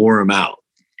I wore them out,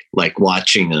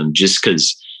 watching them just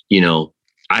cause,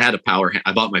 I had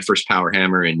I bought my first power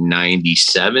hammer in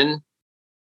 97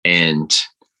 and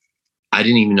I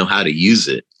didn't even know how to use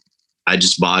it. I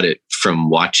just bought it from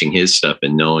watching his stuff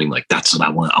and knowing that's what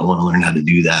I want. I want to learn how to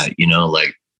do that,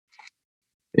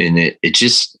 and it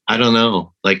just, I don't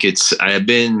know. I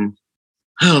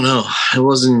don't know.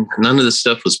 None of the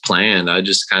stuff was planned. I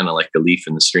just kind of like a leaf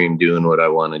in the stream doing what I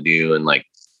want to do and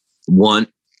want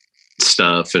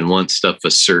stuff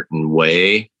a certain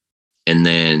way and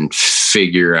then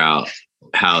figure out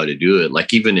how to do it.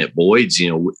 Even at Boyd's,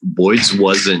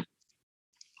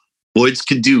 Boyd's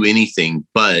could do anything,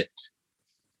 but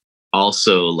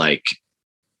also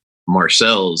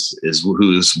Marcel's is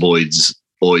who's Boyd's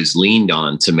always leaned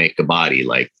on to make a body.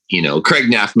 Craig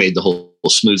Naff made the whole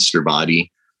Smoothster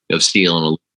body of steel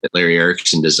and Larry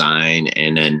Erickson design.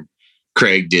 And then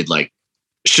Craig did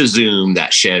Shazoom,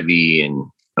 that Chevy and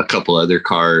a couple other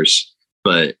cars.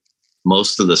 But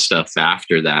most of the stuff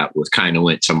after that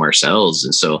went to Marcel's.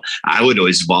 And so I would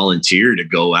always volunteer to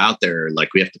go out there.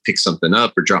 We have to pick something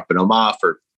up or dropping them off,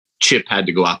 or Chip had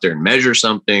to go out there and measure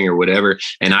something or whatever.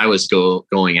 And I was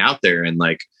going out there and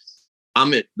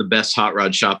I'm at the best hot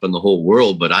rod shop in the whole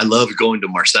world, but I love going to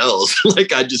Marcel's.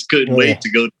 I just couldn't wait to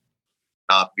go to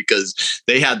the shop because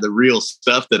they had the real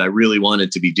stuff that I really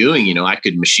wanted to be doing. I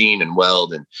could machine and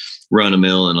weld and run a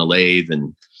mill and a lathe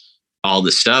and all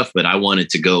this stuff, but I wanted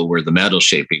to go where the metal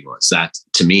shaping was. That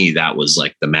to me, that was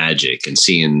the magic, and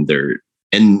seeing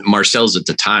and Marcel's at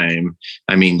the time.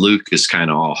 Luke is kind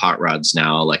of all hot rods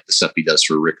now, the stuff he does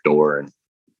for Rick Dorr,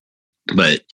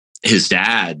 but his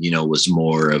dad, was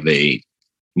more of a,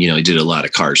 he did a lot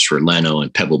of cars for Leno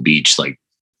and Pebble Beach,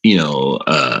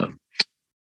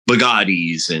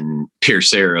 Bugattis and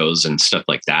Pierceros and stuff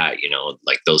like that,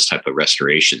 those type of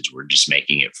restorations were just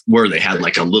making it where they had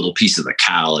a little piece of the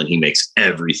cowl and he makes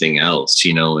everything else,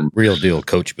 and real deal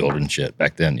coach building shit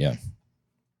back then. Yeah.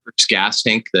 First gas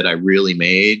tank that I really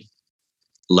made,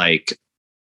 I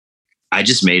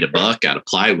just made a buck out of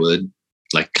plywood,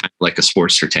 kind of like a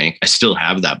Sportster tank. I still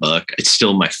have that buck. It's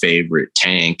still my favorite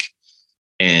tank.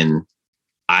 And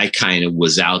I kind of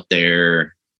was out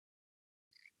there.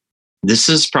 This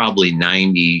is probably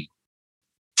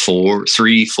 94,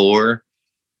 3, 4.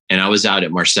 And I was out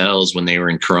at Marcel's when they were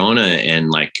in Corona,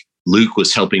 and Luke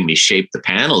was helping me shape the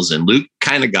panels, and Luke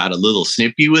kind of got a little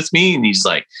snippy with me. And he's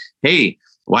like, "Hey,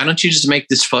 why don't you just make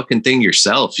this fucking thing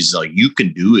yourself?" He's like, "You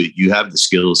can do it. You have the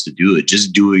skills to do it.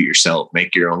 Just do it yourself.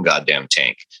 Make your own goddamn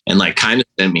tank." And kind of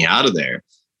sent me out of there.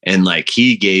 And like,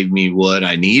 he gave me what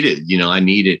I needed, I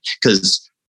needed, because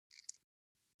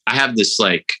I have this,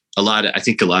 like, I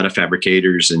think a lot of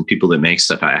fabricators and people that make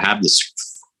stuff, I have this,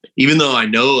 even though I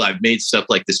know I've made stuff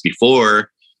like this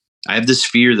before, I have this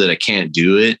fear that I can't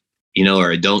do it,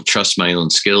 or I don't trust my own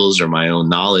skills or my own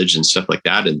knowledge and stuff like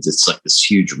that. And it's like this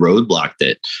huge roadblock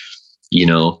that,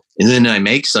 and then I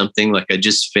make something, like I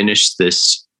just finished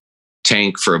this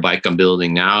tank for a bike I'm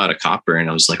building now out of copper. And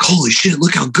I was like, holy shit,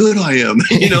 look how good I am.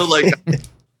 Like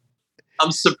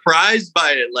I'm surprised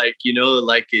by it. Like,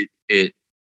 like it,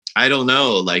 I don't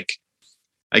know. Like,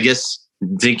 I guess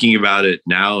thinking about it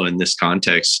now in this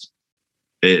context,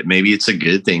 maybe it's a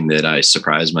good thing that I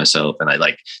surprised myself, and I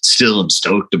like still am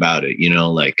stoked about it,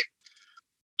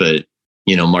 but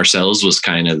Marcel's was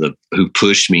kind of who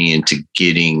pushed me into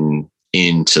getting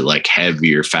into like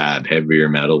heavier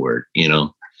metalwork,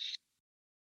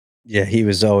 Yeah, he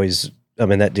was always,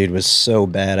 that dude was so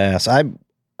badass.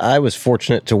 I was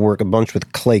fortunate to work a bunch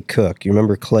with Clay Cook. You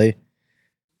remember Clay?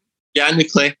 Yeah, I knew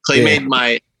Clay. Clay made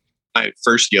my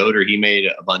first Yoder. He made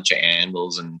a bunch of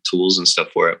anvils and tools and stuff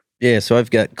for it. Yeah, so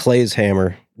I've got Clay's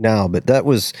hammer now, but that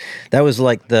was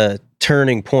like the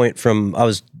turning point from, I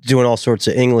was doing all sorts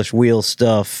of English wheel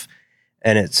stuff,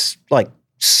 and it's like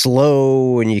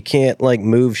slow and you can't like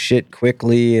move shit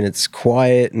quickly and it's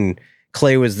quiet, and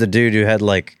Clay was the dude who had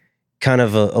like kind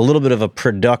of a little bit of a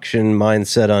production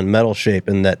mindset on metal shape,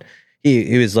 and that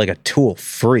he was like a tool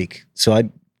freak. So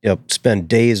I'd spend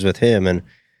days with him, and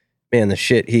man, the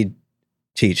shit he'd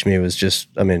teach me was just,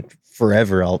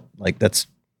 forever. That's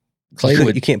Clay.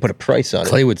 You can't put a price on it.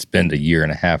 Clay would spend a year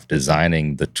and a half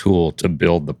designing the tool to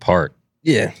build the part.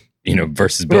 Yeah.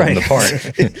 Versus building the part.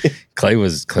 Clay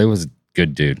was a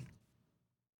good dude.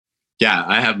 Yeah,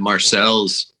 I have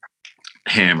Marcel's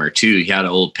hammer too. He had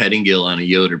an old Pettingill on a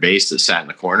Yoder base that sat in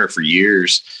the corner for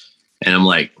years. And I'm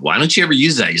like, why don't you ever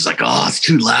use that? He's like, oh, it's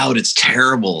too loud. It's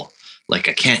terrible. Like,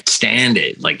 I can't stand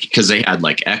it. Like, because they had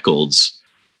like Eccles,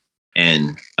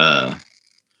 and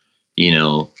he's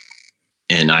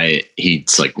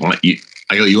like,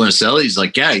 I go, you want to sell it? He's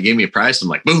like, yeah. He gave me a price. I'm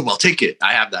like, boom, I'll take it.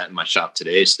 I have that in my shop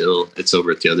today. Still, it's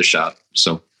over at the other shop.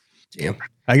 So, damn.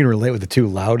 I can relate with the too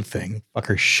loud thing.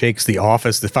 Fucker shakes the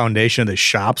office, the foundation of the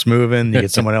shop's moving. You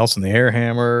get someone else in the air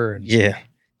hammer. And yeah.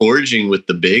 Forging with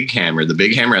the big hammer. The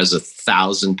big hammer has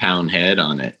 1,000-pound head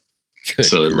on it. Good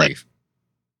so grief. Like,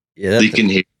 yeah, you can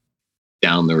hit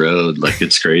down the road. Like,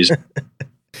 it's crazy.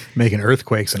 Making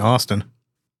earthquakes in Austin.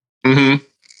 Mm-hmm.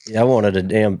 Yeah, I wanted a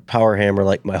damn power hammer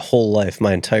like my whole life,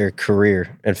 my entire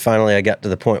career. And finally I got to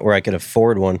the point where I could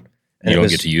afford one. And you don't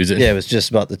get to use it? Yeah, it was just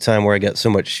about the time where I got so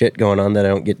much shit going on that I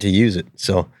don't get to use it.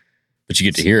 So, but you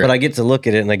get to hear it. But I get to look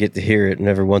at it and I get to hear it, and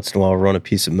every once in a while run a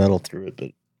piece of metal through it.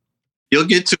 But you'll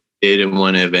get to it and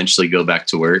want to eventually go back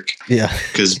to work. Yeah.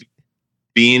 Because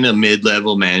being a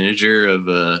mid-level manager of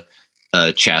a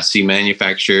chassis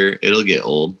manufacturer, it'll get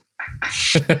old.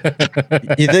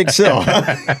 You think so?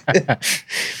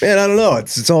 Man, I don't know.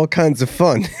 It's all kinds of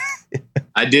fun.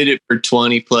 I did it for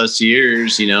 20 plus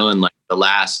years, and like the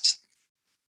last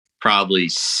probably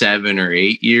 7 or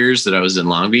 8 years that I was in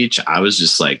Long Beach, I was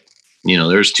just like,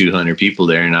 there's 200 people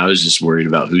there, and I was just worried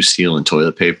about who's stealing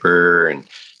toilet paper and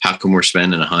how come we're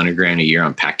spending $100,000 a year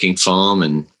on packing foam,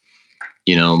 and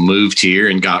moved here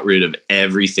and got rid of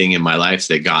everything in my life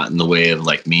that got in the way of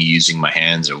like me using my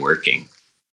hands and working.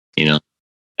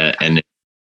 And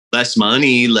less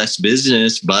money, less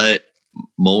business, but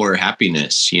more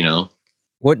happiness,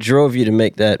 What drove you to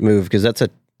make that move? Because that's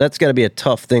got to be a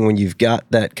tough thing when you've got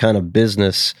that kind of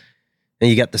business and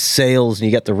you got the sales and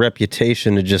you got the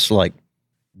reputation to just like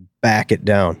back it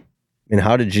down.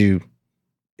 How did you?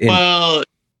 Well,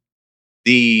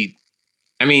 it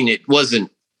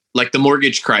wasn't like the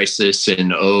mortgage crisis in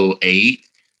 2008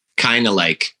 kind of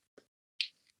like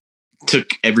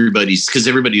took because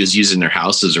everybody was using their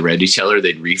house as a ready teller.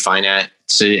 They'd refinance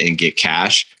it and get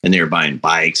cash, and they were buying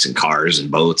bikes and cars and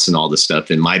boats and all this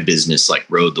stuff. And my business like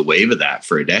rode the wave of that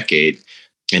for a decade.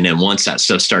 And then once that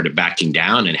stuff started backing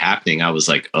down and happening, I was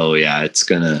like, oh yeah, it's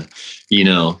gonna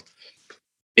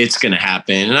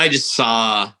happen. And I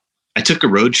took a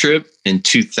road trip in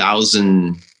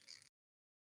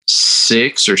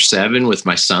 2006 or 7 with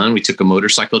my son. We took a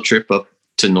motorcycle trip up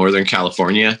to Northern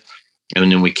California. And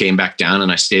then we came back down,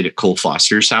 and I stayed at Cole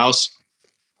Foster's house.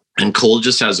 And Cole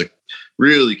just has a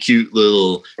really cute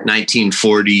little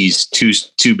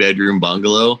 1940s two-bedroom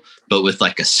bungalow, but with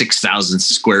like a 6,000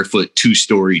 square foot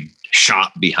 2-story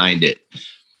shop behind it.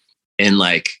 And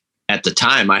like at the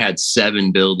time, I had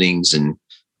 7 buildings and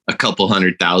a couple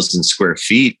 100,000 square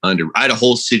feet I had a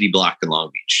whole city block in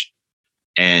Long Beach.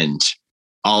 And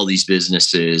all these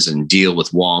businesses and deal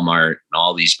with Walmart and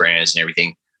all these brands and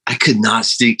everything. I could not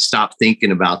stop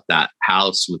thinking about that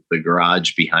house with the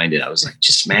garage behind it. I was like,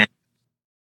 just, man,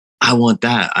 I want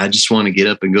that. I just want to get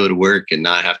up and go to work and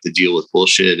not have to deal with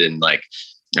bullshit. And like,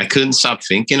 I couldn't stop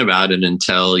thinking about it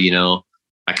until, you know,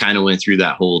 I kind of went through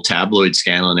that whole tabloid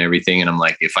scandal and everything. And I'm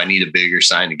like, if I need a bigger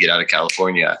sign to get out of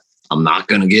California, I'm not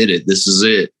going to get it. This is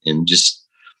it. And just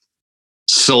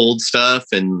sold stuff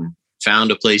and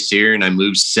found a place here. And I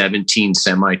moved 17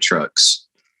 semi trucks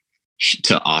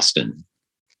to Austin.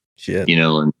 Shit. You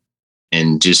know,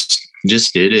 and just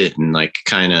did it. And like,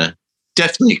 kind of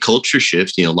definitely a culture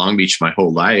shift, you know, Long Beach my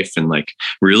whole life. And like,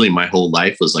 really my whole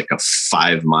life was like a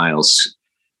 5 miles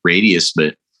radius,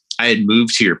 but I had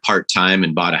moved here part-time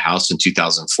and bought a house in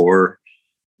 2004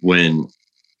 when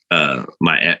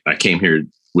I came here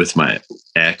with my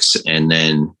ex, and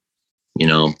then, you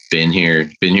know, been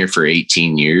here for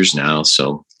 18 years now.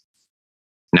 So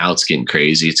now it's getting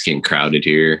crazy. It's getting crowded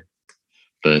here,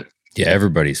 but yeah,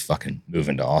 everybody's fucking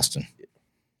moving to Austin.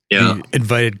 Yeah. You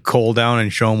invited Cole down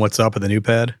and show him what's up at the new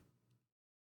pad.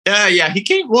 Yeah. He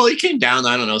came down,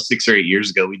 I don't know, 6 or 8 years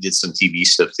ago. We did some TV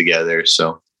stuff together.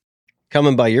 So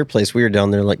Coming by your place, we were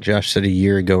down there, like Josh said, a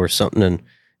year ago or something. And,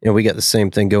 you know, we got the same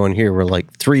thing going here. We're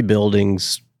like 3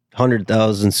 buildings,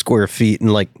 100,000 square feet.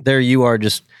 And like, there you are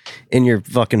just in your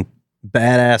fucking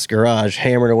badass garage,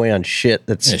 hammering away on shit.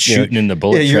 That's shooting in the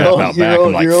bullet trap out back.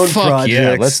 I'm like, fuck projects.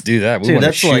 Yeah, let's do that. Dude,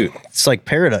 that's shoot. Like, it's like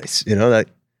paradise, you know, that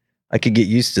I could get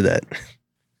used to that.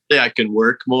 Yeah, I can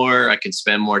work more. I can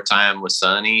spend more time with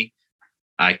Sonny.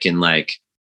 I can like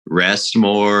rest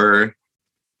more,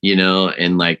 you know,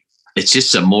 and like, it's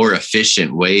just a more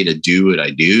efficient way to do what I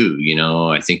do. You know,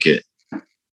 I think it,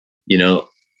 you know,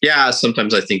 yeah,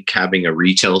 sometimes I think having a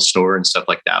retail store and stuff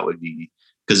like that would be,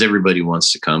 because everybody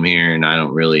wants to come here. And I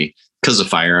don't really, because of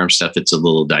firearm stuff, it's a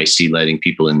little dicey letting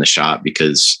people in the shop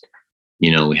because,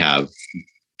 you know, we have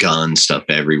gun stuff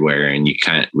everywhere and you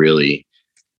can't really,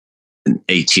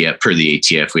 ATF, per the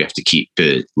ATF, we have to keep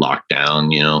it locked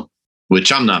down, you know,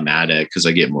 which I'm not mad at because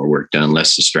I get more work done,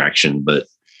 less distraction. But,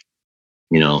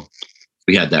 you know,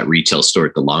 we had that retail store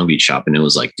at the Long Beach shop and it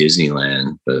was like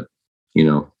Disneyland, but, you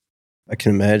know. I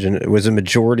can imagine. It was a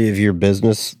majority of your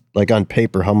business, like on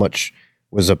paper, how much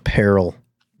was apparel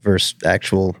versus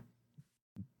actual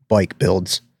bike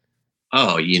builds?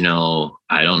 Oh, you know,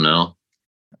 I don't know.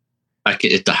 At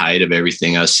the height of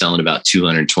everything, I was selling about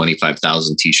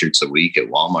 225,000 t-shirts a week at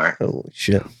Walmart. Holy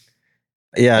shit.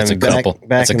 Yeah, that's I mean,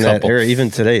 back in that era,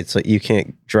 even today, it's like you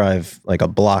can't drive like a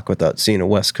block without seeing a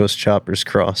West Coast Choppers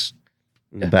cross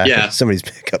in the back of somebody's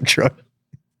pickup truck.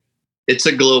 It's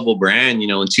a global brand. You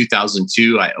know, in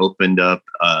 2002, I opened up,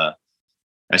 I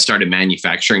started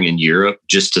manufacturing in Europe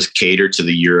just to cater to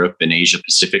the Europe and Asia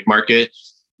Pacific market.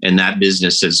 And that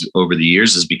business has, over the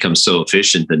years, has become so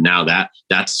efficient that now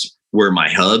that's where my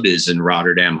hub is in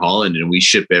Rotterdam, Holland. And we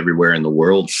ship everywhere in the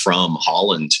world from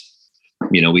Holland.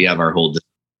 You know, we have our whole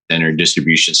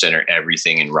distribution center,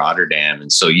 everything in Rotterdam.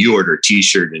 And so you order a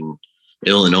t-shirt in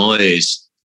Illinois,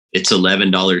 it's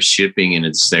 $11 shipping and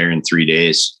it's there in 3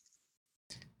 days.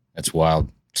 That's wild.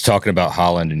 Just talking about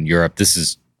Holland and Europe, this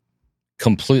is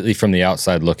completely from the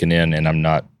outside looking in, and I'm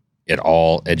not at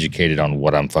all educated on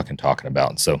what I'm fucking talking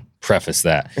about. So preface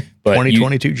that. But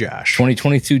 2022 Josh.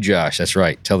 2022 Josh, that's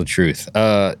right. Tell the truth.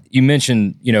 You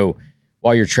mentioned, you know,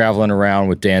 while you're traveling around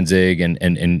with Danzig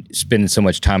and spending so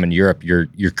much time in Europe,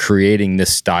 you're creating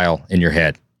this style in your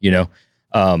head, you know?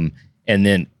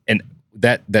 And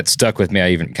that stuck with me. I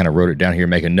even kind of wrote it down here,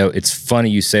 make a note. It's funny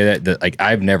you say that like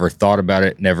I've never thought about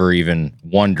it, never even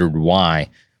wondered why.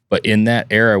 But in that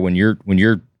era, when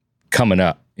you're coming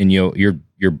up and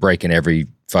you're breaking every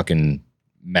fucking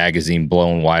magazine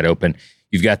blown wide open,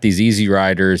 you've got these Easy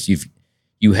Riders,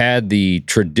 you had the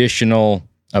traditional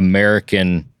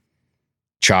American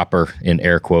chopper in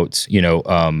air quotes, you know,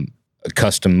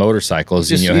 custom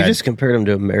motorcycles. You and just compared them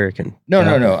to American. No.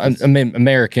 I mean,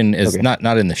 American is okay.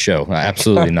 not in the show.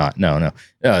 Absolutely not. No.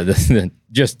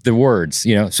 Just the words,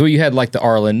 you know. So you had like the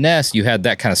Arlen Ness, you had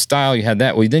that kind of style, you had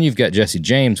that. Well, then you've got Jesse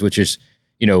James, which is,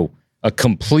 you know, a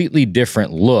completely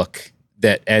different look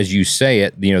that, as you say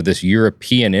it, you know, this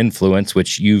European influence,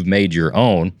 which you've made your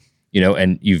own, you know,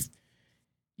 and you've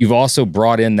also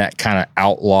brought in that kind of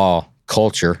outlaw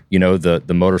culture, you know,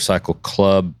 the motorcycle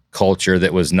club culture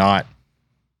that was not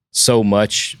so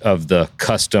much of the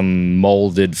custom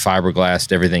molded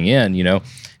fiberglassed everything in, you know.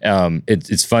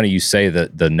 It's funny you say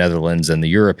that the Netherlands and the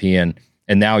European,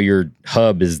 and now your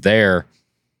hub is there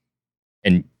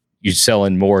and you're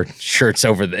selling more shirts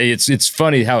over there. It's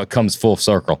funny how it comes full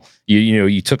circle. You know,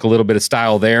 you took a little bit of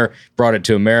style there, brought it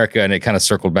to America, and it kind of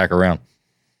circled back around.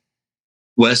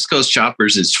 West Coast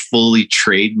Choppers is fully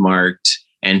trademarked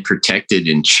and protected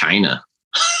in China.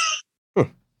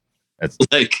 That's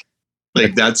like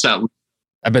that's how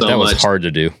I bet so that was much. hard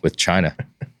to do with China.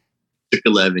 Took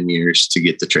 11 years to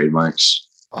get the trademarks.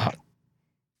 Wow.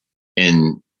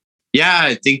 And yeah,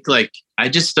 I think like I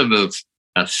just am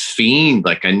a fiend.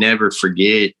 Like I never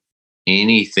forget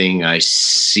anything I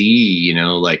see, you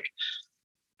know, like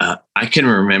I can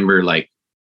remember like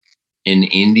an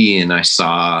Indian I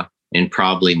saw in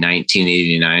probably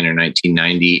 1989 or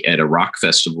 1990 at a rock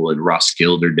festival in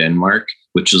Roskilde, Denmark,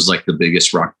 which was like the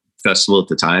biggest rock festival at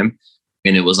the time.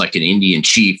 And it was like an Indian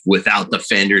chief without the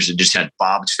fenders. It just had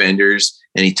bobbed fenders.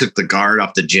 And he took the guard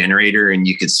off the generator and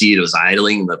you could see it was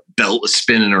idling. The belt was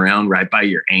spinning around right by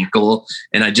your ankle.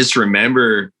 And I just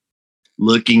remember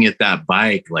looking at that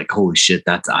bike like, holy shit,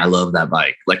 I love that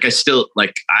bike. Like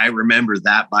I remember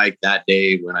that bike that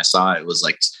day when I saw it, it was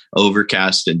like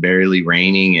overcast and barely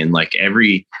raining. And like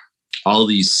all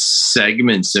these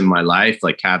segments in my life,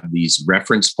 like have these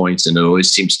reference points, and it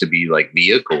always seems to be like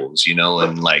vehicles, you know,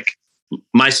 and like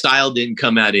my style didn't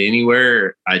come out of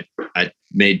anywhere. I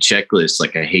made checklists.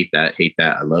 Like I hate that,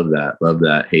 I love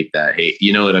that, hate that, hate,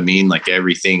 you know what I mean? Like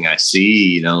everything I see,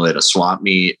 you know, at a swap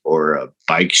meet or a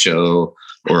bike show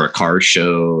or a car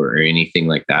show or anything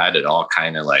like that, it all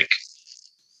kind of like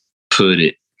put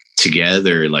it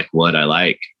together, like what I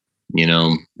like, you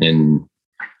know, and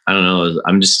I don't know.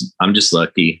 I'm just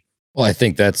lucky. Well, I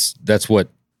think that's what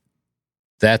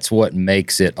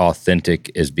makes it authentic,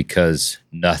 is because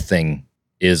nothing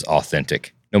is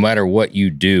authentic. No matter what you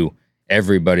do,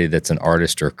 everybody that's an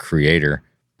artist or creator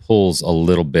pulls a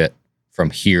little bit from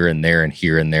here and there and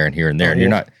here and there and here and there. Oh, and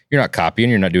yeah. you're not copying,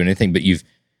 you're not doing anything, but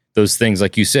those things,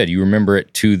 like you said, you remember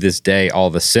it to this day, all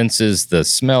the senses, the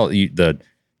smell,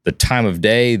 the time of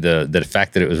day, the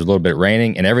fact that it was a little bit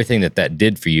raining, and everything that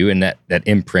did for you, and that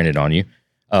imprinted on you.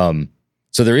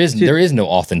 So there is no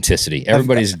authenticity.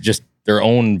 Everybody's just their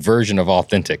own version of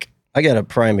authentic. I got a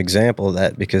prime example of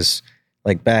that because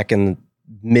like back in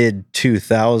mid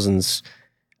 2000s,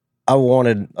 I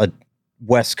wanted a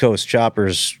West Coast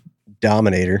Choppers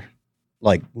Dominator,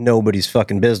 like nobody's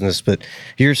fucking business, but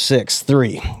you're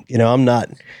 6'3", you know, I'm not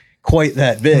quite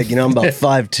that big, you know, I'm about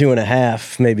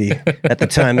 5'2.5", maybe at the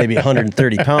time, maybe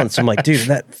 130 pounds. So I'm like, dude,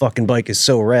 that fucking bike is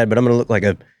so rad, but I'm going to look like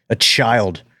a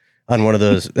child on one of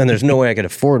those. And there's no way I could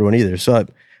afford one either. So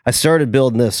I started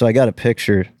building this. So I got a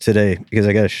picture today because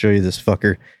I got to show you this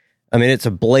fucker. I mean, it's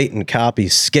a blatant copy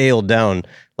scaled down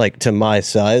like to my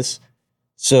size.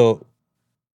 So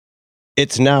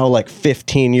it's now like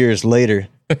 15 years later,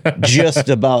 just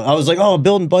about. I was like, oh,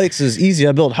 building bikes is easy.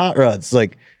 I build hot rods.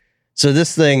 Like, so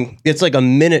this thing, it's like a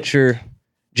miniature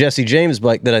Jesse James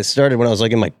bike that I started when I was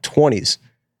like in my 20s,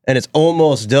 and it's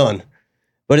almost done.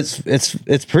 But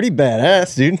it's pretty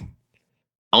badass, dude.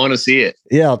 I want to see it.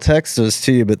 Yeah, I'll text those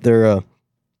to you, but they're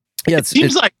yeah, It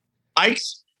seems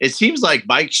like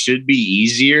bikes should be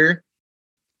easier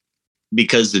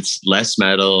because it's less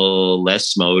metal,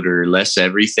 less motor, less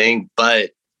everything.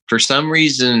 But for some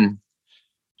reason,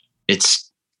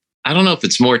 I don't know if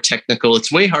it's more technical.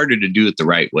 It's way harder to do it the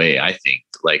right way, I think.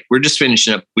 Like we're just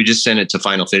finishing up. We just sent it to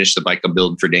Final Finish, the bike I'm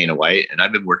building for Dana White. And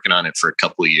I've been working on it for a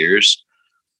couple of years.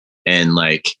 And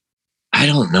like, I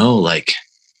don't know, like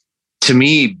to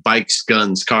me, bikes,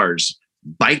 guns, cars,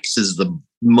 bikes is the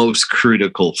most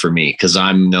critical for me because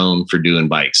I'm known for doing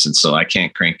bikes. And so I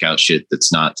can't crank out shit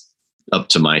that's not up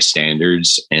to my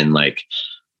standards. And like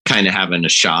kind of having a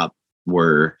shop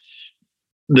where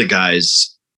the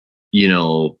guys, you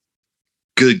know,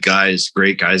 good guys,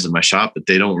 great guys in my shop, but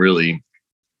they don't really,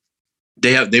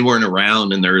 they weren't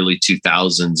around in the early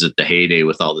 2000s at the heyday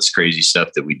with all this crazy stuff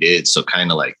that we did. So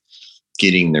kind of like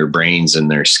getting their brains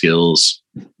and their skills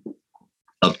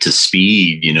up to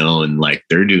speed, you know, and like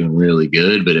they're doing really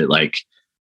good, but it like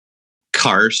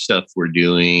car stuff we're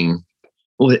doing,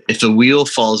 well, if a wheel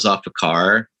falls off a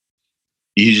car,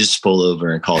 you just pull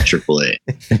over and call AAA.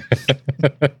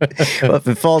 Well, if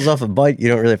it falls off a bike, you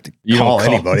don't really have to call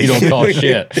anybody. You don't call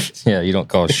shit. Yeah, you don't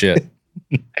call shit.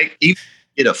 If you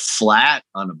get a flat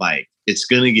on a bike, it's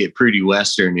going to get pretty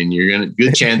Western, and you're going to,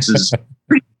 good chances,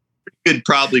 pretty good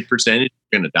probably percentage,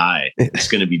 you're going to die. It's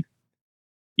going to be,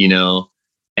 you know,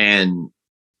 and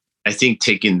I think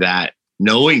taking that,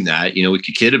 knowing that, you know, we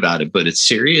could kid about it, but it's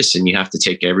serious and you have to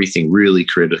take everything really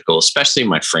critical, especially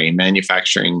my frame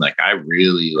manufacturing. Like I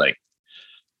really like,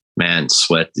 man,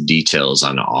 sweat the details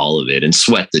on all of it and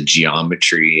sweat the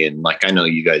geometry. And like, I know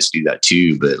you guys do that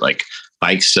too, but like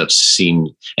bike stuff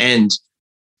and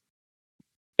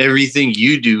everything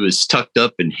you do is tucked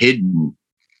up and hidden.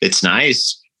 It's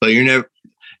nice, but you're never,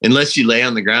 unless you lay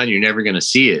on the ground, you're never going to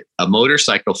see it. A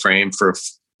motorcycle frame for a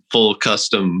full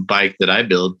custom bike that I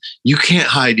build, you can't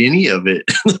hide any of it.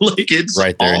 Like it's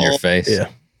right there in your face. Yeah.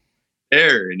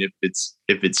 There. And if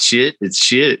it's shit, it's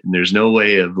shit. And there's no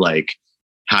way of like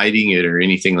hiding it or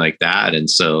anything like that. And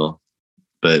so,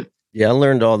 but yeah, I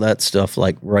learned all that stuff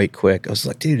like right quick. I was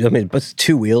like, dude, I mean, but it's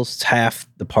 2 wheels, it's half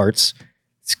the parts.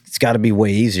 It's got to be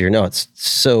way easier. No, it's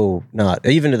so not.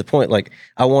 Even to the point, like,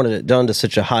 I wanted it done to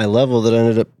such a high level that I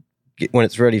ended up, when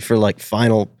it's ready for like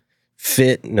final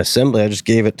fit and assembly, I just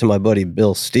gave it to my buddy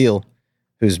Bill Steele,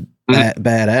 who's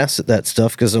badass at that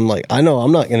stuff. Cause I'm like, I know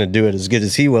I'm not going to do it as good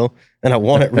as he will. And I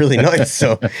want it really nice.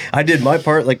 So I did my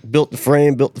part, like built the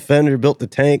frame, built the fender, built the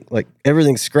tank, like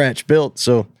everything's scratch built.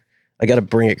 So I got to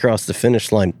bring it across the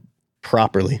finish line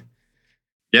properly.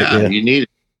 Yeah, you need it.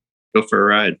 Go for a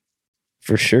ride.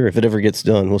 For sure. If it ever gets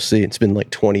done, we'll see. It's been like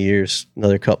 20 years,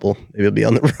 another couple, maybe it'll be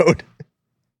on the road.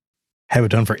 Have it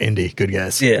done for Indy. Good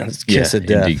guys. Yeah. It's kiss of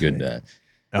death. Indy good.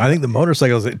 I think the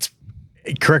motorcycles,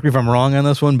 correct me if I'm wrong on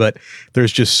this one, but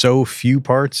there's just so few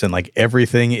parts and like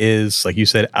everything is, like you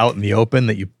said, out in the open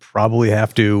that you probably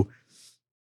have to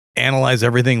analyze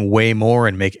everything way more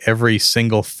and make every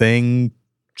single thing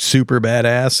super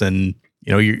badass. And,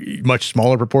 you know, you're much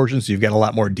smaller proportions. So you've got a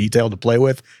lot more detail to play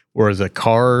with. Whereas a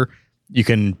car, you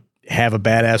can have a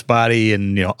badass body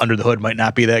and, you know, under the hood might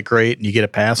not be that great and you get a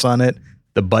pass on it.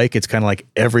 The bike, it's kind of like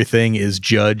everything is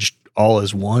judged all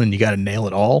as one and you got to nail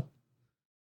it all.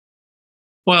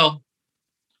 Well,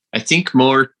 I think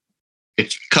more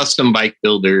if custom bike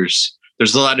builders,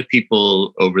 there's a lot of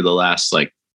people over the last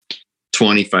like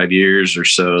 25 years or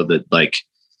so that like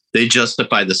they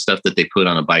justify the stuff that they put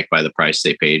on a bike by the price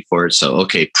they paid for it. So,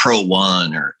 okay, Pro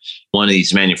One or one of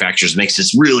these manufacturers makes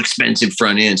this real expensive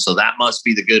front end. So that must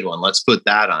be the good one. Let's put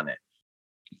that on it.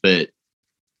 But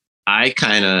I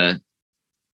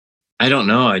don't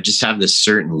know. I just have this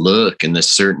certain look and this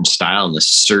certain style and this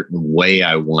certain way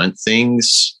I want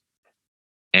things.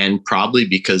 And probably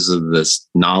because of this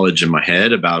knowledge in my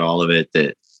head about all of it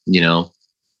that, you know,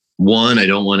 one, I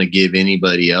don't want to give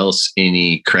anybody else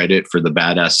any credit for the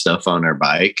badass stuff on our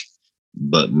bike,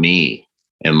 but me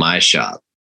and my shop.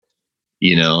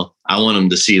 You know, I want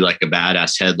them to see like a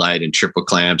badass headlight and triple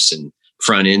clamps and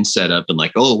front end setup and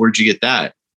like, oh, where'd you get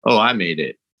that? Oh, I made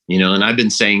it. You know, and I've been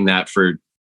saying that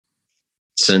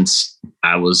since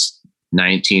I was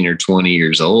 19 or 20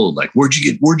 years old. Like, where'd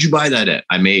you buy that at?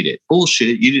 I made it.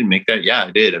 Bullshit. You didn't make that? Yeah,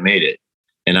 I did. I made it.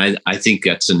 And I think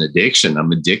that's an addiction.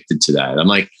 I'm addicted to that. I'm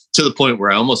like to the point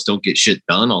where I almost don't get shit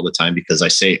done all the time because I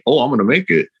say, oh, I'm going to make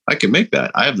it. I can make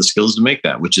that. I have the skills to make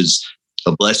that, which is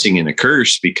a blessing and a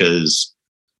curse because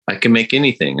I can make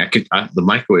anything. The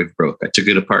microwave broke. I took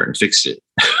it apart and fixed it.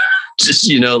 Just,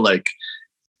 you know, like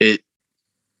it,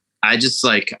 I just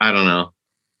like, I don't know,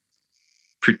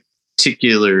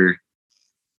 particular.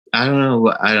 I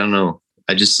don't know.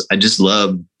 I just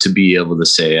love to be able to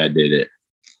say I did it.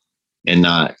 And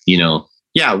not, you know,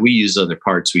 yeah, we use other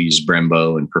parts. We use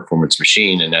Brembo and Performance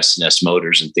Machine and S&S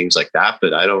motors and things like that.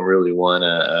 But I don't really want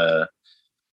to,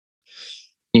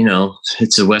 you know,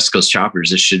 it's a West Coast Choppers.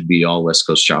 This should be all West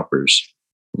Coast Choppers.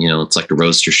 You know, it's like a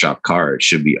roadster shop car. It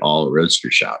should be all a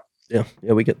roadster shop. Yeah.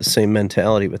 Yeah. We get the same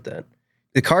mentality with that.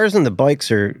 The cars and the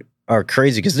bikes are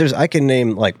crazy because I could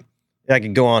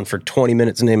go on for 20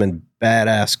 minutes naming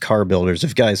badass car builders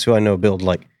of guys who I know build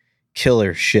like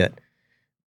killer shit.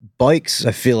 Bikes,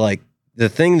 I feel like the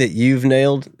thing that you've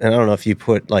nailed, and I don't know if you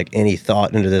put like any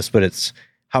thought into this, but it's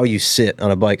how you sit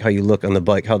on a bike, how you look on the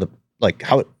bike, how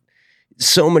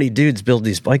so many dudes build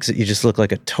these bikes that you just look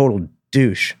like a total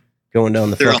douche going down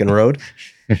the fucking road.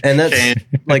 And that's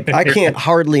like, I can't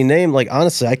hardly name, like,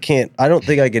 honestly, I don't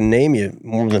think I can name you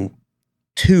more than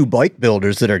 2 bike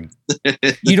builders that are.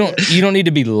 You don't need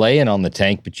to be laying on the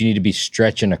tank, but you need to be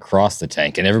stretching across the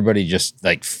tank, and everybody just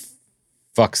like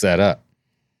fucks that up.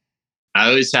 I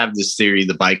always have this theory,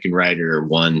 the bike and rider are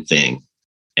one thing,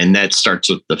 and that starts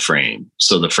with the frame.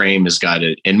 So the frame has got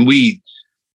it. And what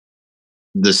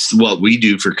we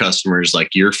do for customers,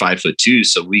 like you're 5'2",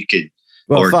 so we could.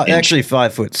 Well, actually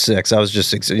 5'6". I was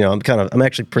just, you know, I'm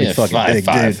actually pretty fucking big,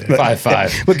 dude.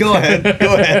 5'5". But go ahead.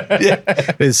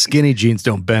 Yeah. His skinny jeans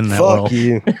don't bend that Fuck well.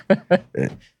 You.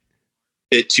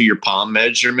 It to your palm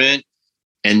measurement,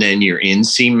 and then your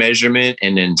inseam measurement,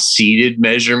 and then seated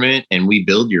measurement. And we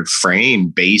build your frame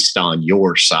based on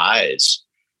your size.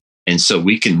 And so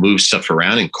we can move stuff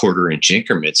around in 1/4 inch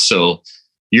increments. So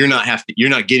you're not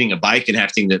getting a bike and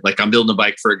having to, like, I'm building a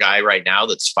bike for a guy right now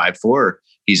that's 5'4".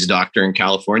 He's a doctor in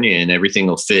California and everything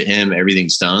will fit him.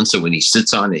 Everything's done. So when he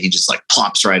sits on it, he just like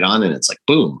plops right on and it's like,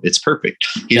 boom, it's perfect.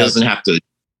 He doesn't have to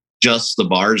adjust the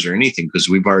bars or anything because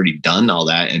we've already done all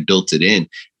that and built it in.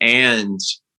 And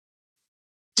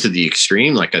to the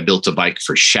extreme, like I built a bike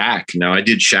for Shaq. Now I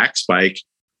did Shaq's bike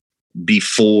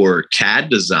before CAD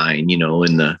design, you know,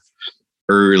 in the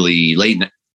late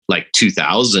like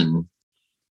 2000.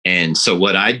 And so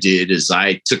what I did is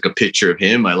I took a picture of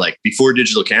him. I like, before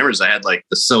digital cameras, I had like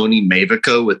the Sony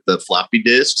Mavica with the floppy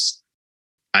disks.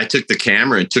 I took the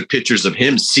camera and took pictures of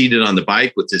him seated on the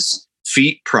bike with his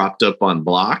feet propped up on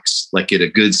blocks, like at a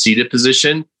good seated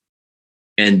position.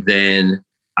 And then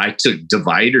I took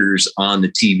dividers on the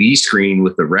TV screen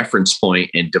with the reference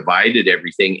point and divided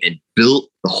everything and built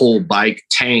the whole bike,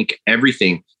 tank,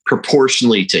 everything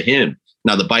proportionally to him.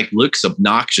 Now the bike looks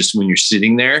obnoxious when you're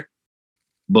sitting there,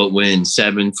 but when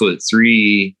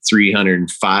 7'3",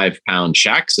 305-pound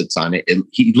Shaq sits on it,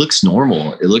 he looks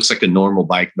normal. It looks like a normal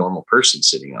bike, normal person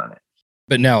sitting on it.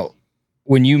 But now,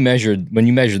 when you measured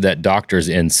that doctor's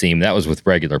inseam, that was with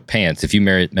regular pants. If you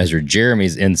measured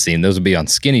Jeremy's inseam, those would be on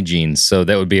skinny jeans. So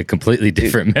that would be a completely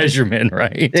different measurement,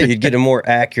 right? Yeah, you'd get a more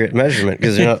accurate measurement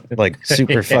because you're not like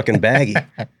super fucking baggy.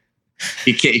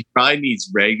 He probably needs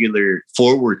regular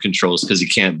forward controls because he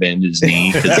can't bend his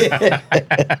knee.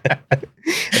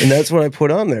 And that's what I put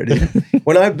on there, dude.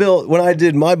 When I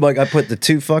did my bike, I put the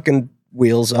 2 fucking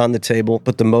wheels on the table,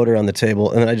 put the motor on the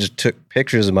table, and then I just took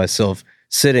pictures of myself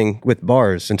sitting with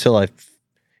bars until it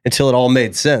all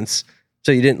made sense.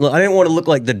 So I didn't want to look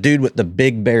like the dude with the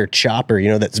big bear chopper, you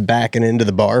know, that's backing into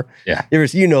the bar. Yeah.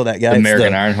 You know that guy. The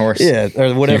American Iron Horse. Yeah,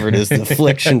 or whatever it is, the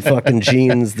Fliction fucking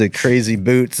jeans, the crazy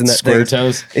boots and that square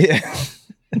toes. Yeah.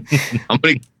 I'm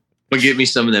gonna get me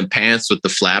some of them pants with the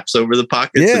flaps over the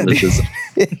pockets Yeah.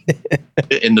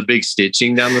 and the big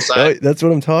stitching down the Oh, side. that's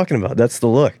what I'm talking about. That's the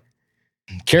look.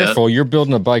 Careful, you're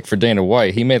building a bike for Dana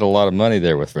White. He made a lot of money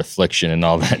there with Reflection and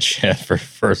all that shit for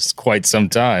quite some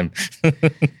time.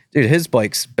 Dude, his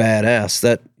bike's badass.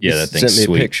 That thing's sent me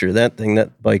sweet. a picture.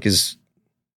 That bike is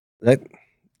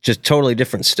just totally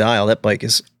different style. That bike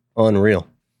is unreal.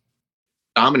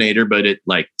 Dominator, but it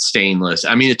like stainless.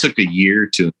 I mean, it took a year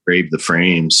to engrave the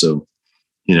frame. So,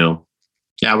 you know,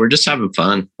 yeah, we're just having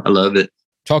fun. I love it.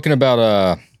 Talking about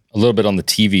a little bit on the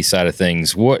TV side of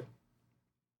things, what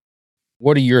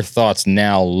are your thoughts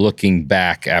now looking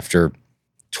back after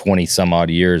 20 some odd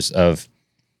years of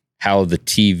how the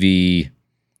TV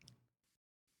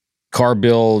car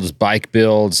builds, bike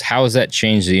builds, how has that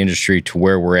changed the industry to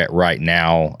where we're at right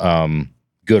now,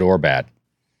 good or bad?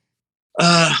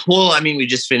 Well, I mean, we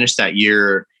just finished that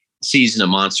season of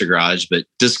Monster Garage, but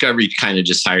Discovery kind of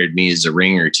just hired me as a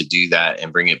ringer to do that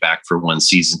and bring it back for one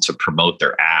season to promote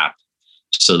their app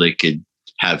so they could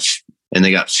have, and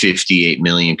they got 58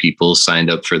 million people signed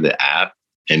up for the app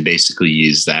and basically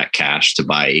use that cash to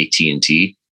buy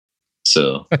AT&T.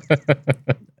 So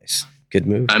Nice. Good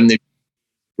move. I'm the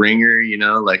ringer, you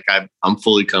know, like I'm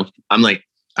fully comfortable. I'm like,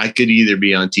 I could either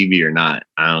be on TV or not.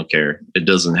 I don't care. It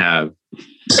doesn't have.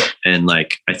 And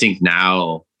like, I think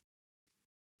now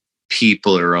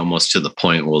people are almost to the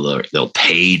point where they'll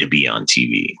pay to be on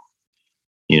TV.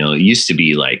 You know, it used to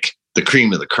be like the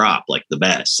cream of the crop, like the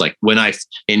best. Like in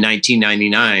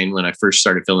 1999, when I first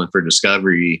started filming for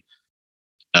Discovery,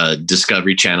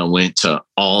 Discovery Channel went to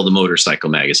all the motorcycle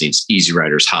magazines, Easy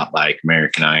Riders, Hot Bike,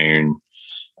 American Iron,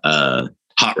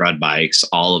 Hot Rod Bikes,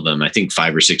 all of them. I think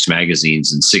 5 or 6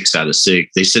 magazines, and 6 out of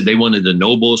 6, they said they wanted a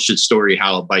no bullshit story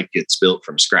how a bike gets built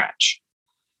from scratch.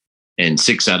 And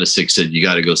 6 out of 6 said, you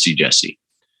got to go see Jesse.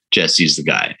 Jesse's the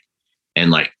guy. And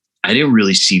like, I didn't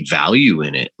really see value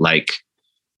in it. Like,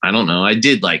 I don't know. I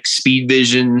did like Speed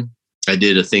Vision. I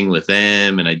did a thing with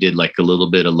them, and I did like a little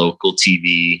bit of local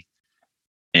TV.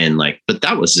 And like, but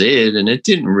that was it. And it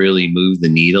didn't really move the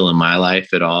needle in my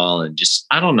life at all. And just,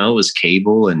 I don't know, it was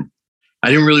cable, and I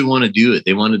didn't really want to do it.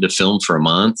 They wanted to film for a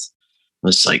month. I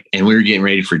was like, and we were getting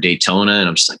ready for Daytona, and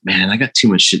I'm just like, man, I got too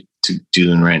much shit to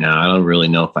doing right now. I don't really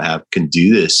know if I can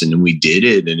do this. And then we did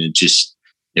it, and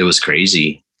it was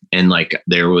crazy. And like,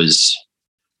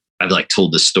 I've like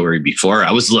told this story before.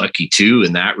 I was lucky too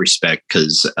in that respect,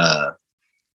 because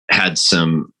had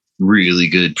some really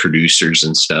good producers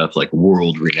and stuff, like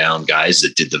world renowned guys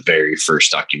that did the very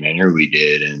first documentary we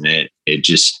did. And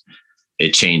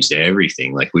it changed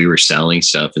everything. Like, we were selling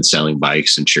stuff and selling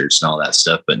bikes and shirts and all that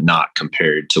stuff, but not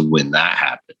compared to when that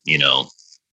happened, you know.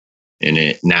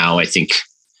 And now I think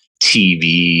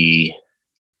TV,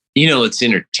 you know, it's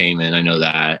entertainment. I know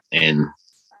that. And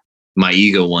my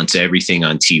ego wants everything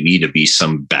on TV to be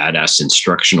some badass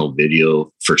instructional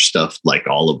video for stuff like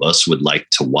all of us would like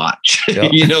to watch.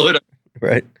 Yep. You know what I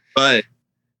mean? Right. But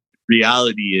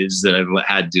reality is that I've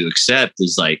had to accept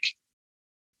is like,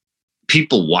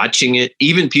 people watching it,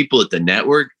 even people at the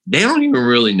network, they don't even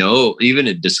really know, even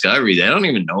at Discovery, they don't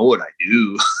even know what I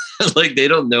do. Like, they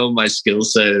don't know my skill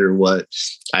set or what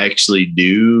I actually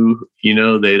do. You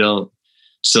know, they don't.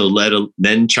 So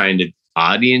then trying to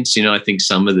audience, you know, I think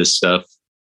some of the stuff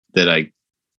that I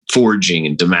forging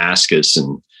and Damascus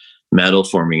and metal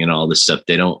forming and all this stuff,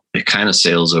 it kind of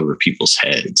sails over people's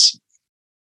heads,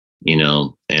 you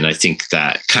know? And I think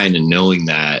that kind of knowing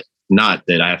that, not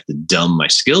that I have to dumb my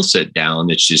skill set down.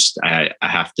 It's just, I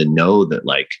have to know that,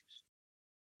 like,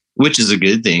 which is a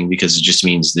good thing, because it just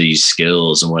means these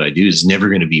skills and what I do is never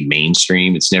going to be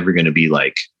mainstream. It's never going to be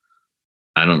like,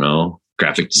 I don't know,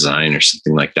 graphic design or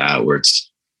something like that, where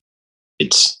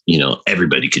it's, you know,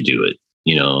 everybody could do it,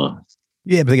 you know?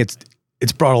 Yeah, but I think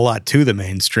it's brought a lot to the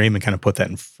mainstream and kind of put that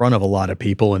in front of a lot of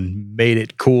people and made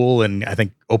it cool. And I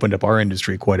think opened up our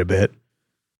industry quite a bit.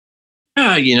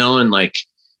 Yeah, you know, and like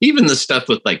even the stuff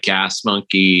with like Gas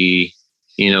Monkey,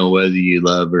 you know, whether you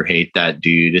love or hate that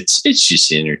dude, it's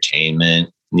just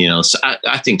entertainment, you know? So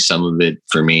I think some of it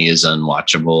for me is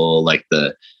unwatchable, like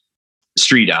the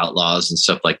Street Outlaws and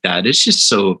stuff like that. It's just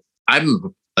so,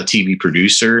 I'm a TV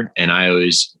producer and I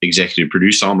always executive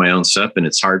produce all my own stuff. And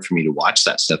it's hard for me to watch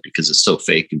that stuff because it's so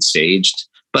fake and staged.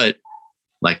 But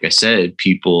like I said,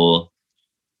 people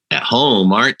at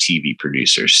home aren't TV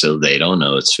producers, so they don't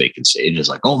know it's fake and staged. It's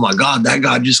like, oh my God, that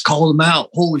guy just called him out.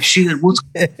 Holy shit.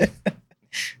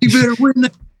 You better win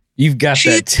that. You've got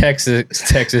that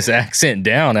Texas accent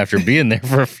down after being there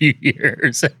for a few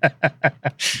years.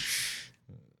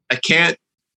 I can't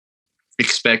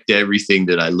expect everything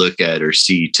that I look at or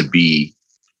see to be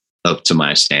up to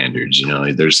my standards. You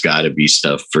know, there's got to be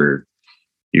stuff for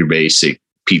your basic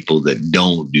people that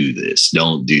don't do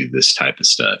this type of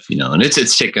stuff, you know, and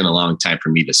it's taken a long time for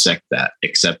me to accept that.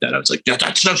 I was like,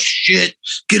 that stuff shit,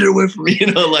 get it away from me. You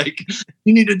know, like,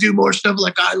 you need to do more stuff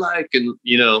like I like. And,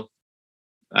 you know,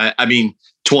 I mean,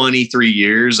 23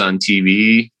 years on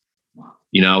TV,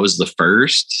 you know, I was the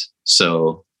first.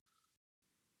 So,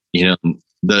 you know,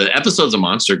 the episodes of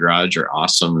Monster Garage are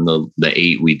awesome. The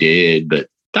 8 we did, but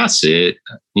that's it.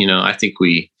 You know, I think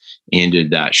we ended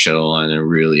that show on a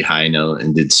really high note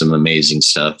and did some amazing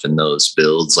stuff in those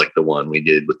builds, like the one we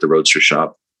did with the Roadster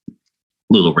Shop,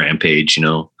 little Rampage, you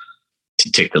know, to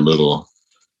take a little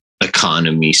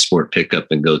economy sport pickup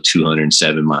and go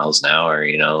 207 miles an hour.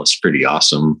 You know, it's pretty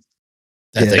awesome.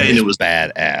 That thing was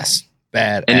badass.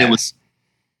 And it was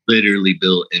literally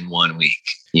built in 1 week,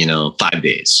 you know, 5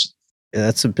 days. Yeah,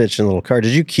 that's a bitchin' little car.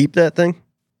 Did you keep that thing?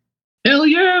 Hell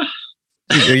yeah.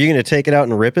 Are you going to take it out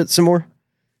and rip it some more?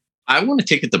 I want to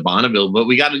take it to Bonneville, but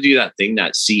we got to do that thing,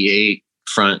 that C8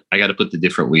 front. I got to put the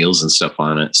different wheels and stuff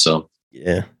on it. So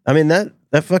yeah, I mean that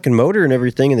fucking motor and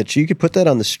everything, and that you could put that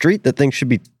on the street. That thing should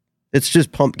be. It's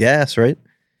just pump gas, right?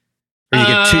 Or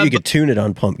you could tune it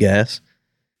on pump gas.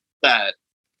 That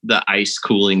the ice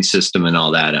cooling system and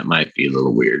all that, it might be a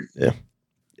little weird. Yeah,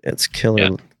 it's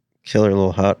killer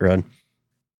little hot rod.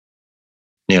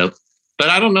 Yeah, but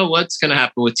I don't know what's going to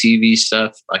happen with TV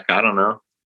stuff. Like, I don't know.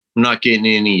 I'm not getting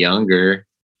any younger,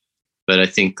 but I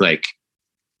think like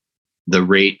the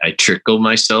rate I trickle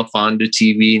myself onto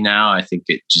TV now, I think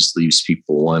it just leaves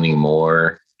people wanting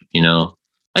more, you know.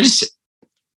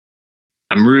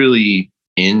 I'm really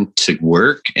into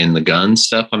work, and the gun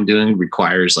stuff I'm doing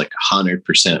requires like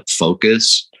 100%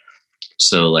 focus.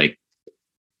 So like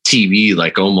TV,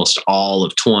 like almost all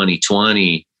of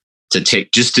 2020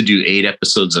 to do 8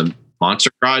 episodes of Monster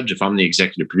Garage. If I'm the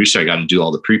executive producer, I got to do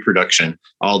all the pre-production,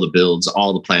 all the builds,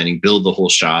 all the planning, build the whole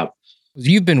shop.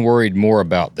 You've been worried more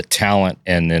about the talent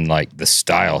and then like the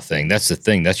style thing. That's the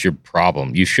thing. That's your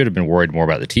problem. You should have been worried more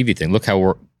about the TV thing. Look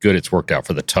how good it's worked out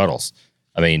for the Tuttles.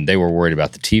 I mean, they were worried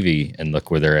about the TV, and look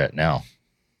where they're at now.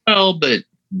 Oh, but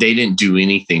they didn't do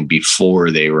anything before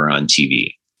they were on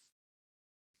TV.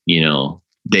 You know,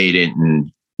 they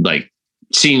didn't, like,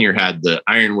 Senior had the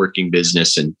ironworking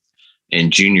business and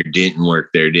Junior didn't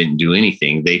work there, didn't do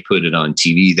anything. They put it on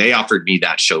TV. They offered me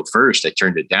that show first. I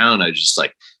turned it down. I was just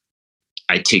like,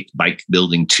 I take bike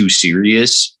building too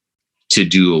serious to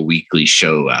do a weekly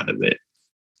show out of it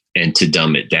and to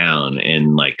dumb it down.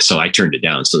 And like, so I turned it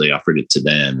down. So they offered it to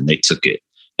them and they took it.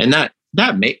 And that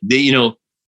made, you know,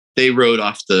 they rode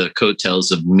off the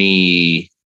coattails of me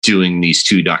doing these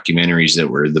 2 documentaries that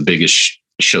were the biggest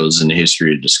shows in the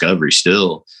history of Discovery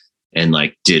still, and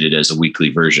like did it as a weekly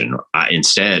version.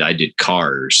 Instead, I did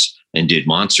Cars and did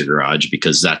Monster Garage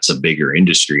because that's a bigger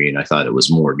industry. And I thought it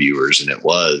was more viewers, and it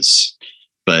was.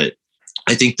 But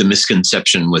I think the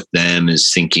misconception with them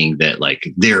is thinking that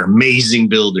like they're amazing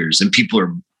builders, and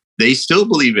they still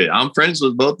believe it. I'm friends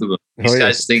with both of them. These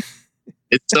guys think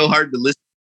it's so hard to listen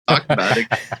talk about it.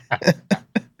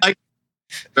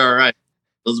 All right,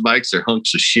 those bikes are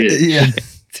hunks of shit. Yeah.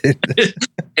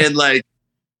 And like,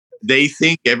 they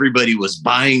think everybody was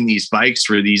buying these bikes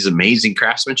for these amazing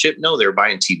craftsmanship. No, they're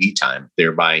buying TV time.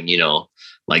 They're buying,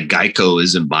 like Geico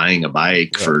isn't buying a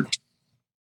bike for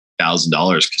 $1,000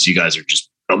 because you guys are just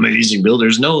amazing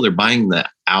builders. No, they're buying the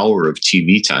hour of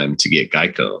TV time to get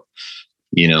Geico,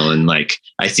 and like,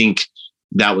 I think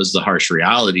that was the harsh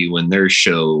reality when their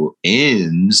show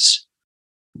ends.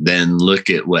 Then look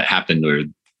at what happened to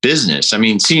business. I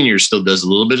mean, Senior still does a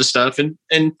little bit of stuff, and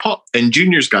Paul and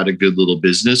Junior's got a good little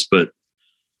business, but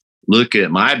look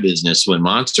at my business when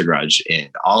Monster Garage and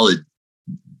all it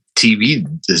TV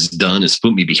has done is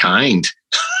put me behind.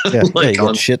 Yeah, like you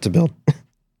got shit to build.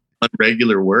 On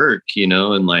regular work,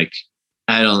 and like,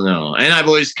 I don't know. And I've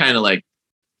always kind of like,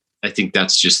 I think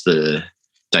that's just the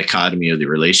dichotomy of the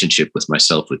relationship with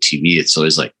myself with TV. It's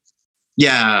always like,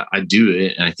 yeah, I do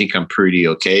it, and I think I'm pretty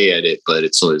okay at it, but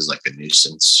it's always like a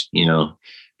nuisance,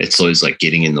 It's always like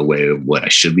getting in the way of what I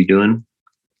should be doing.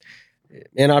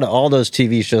 And out of all those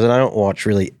TV shows, and I don't watch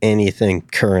really anything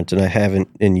current, and I haven't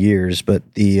in years,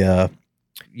 but the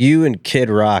you and Kid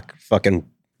Rock fucking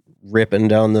ripping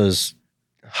down those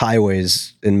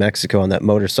highways in Mexico on that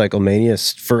Motorcycle Mania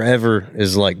forever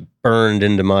is like burned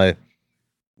into my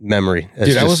memory.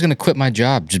 Dude, I was going to quit my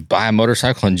job, just buy a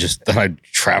motorcycle and just thought I'd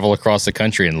travel across the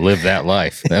country and live that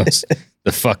life. That was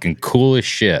the fucking coolest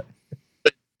shit.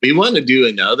 We want to do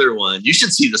another one. You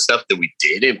should see the stuff that we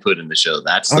didn't put in the show.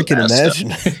 That's the I can best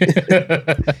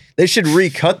imagine. They should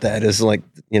recut that as like,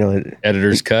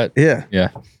 Editor's cut. Yeah. Yeah.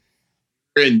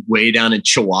 We're way down in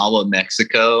Chihuahua,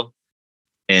 Mexico.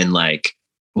 And like,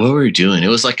 what were we doing? It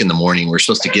was like in the morning. We're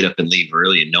supposed to get up and leave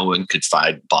early, and no one could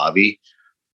find Bobby.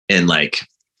 And like,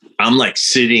 I'm like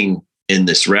sitting in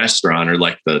this restaurant, or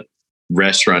like the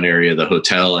restaurant area of the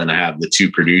hotel, and I have the two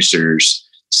producers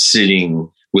sitting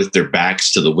with their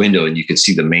backs to the window, and you can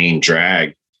see the main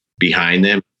drag behind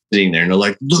them sitting there, and they're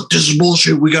like, look, this is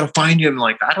bullshit. We got to find him. I'm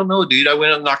like, I don't know, dude. I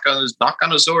went and knock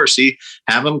on his door, see,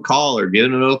 have him call or get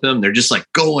him open. They're just like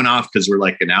going off because we're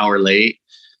like an hour late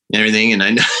and everything. And I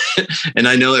know, and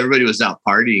I know everybody was out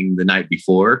partying the night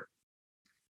before.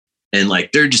 And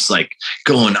like, they're just like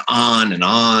going on and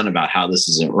on about how this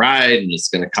isn't right, and it's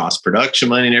going to cost production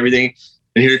money and everything.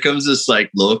 And here comes this like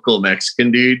local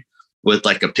Mexican dude with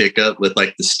like a pickup with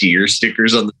like the steer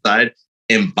stickers on the side.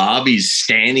 And Bobby's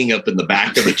standing up in the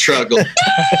back of the truck.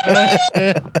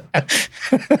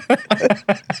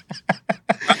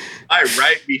 I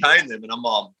right behind them, and I'm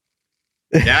all,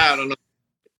 yeah, I don't know.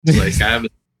 It's like, I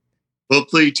haven't,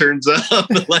 hopefully he turns up.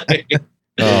 Like,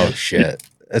 oh shit.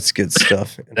 That's good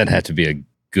stuff. That had to be a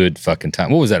good fucking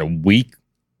time. What was that? A week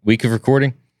of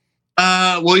recording?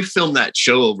 Well, we filmed that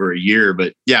show over a year,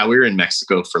 but yeah, we were in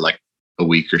Mexico for like a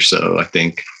week or so, I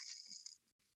think.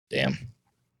 Damn.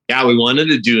 Yeah, we wanted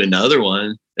to do another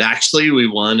one. Actually, we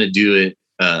want to do it.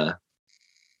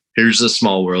 Here's a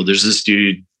small world. There's this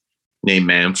dude named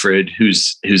Manfred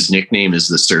whose nickname is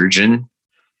the Surgeon.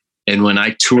 And when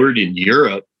I toured in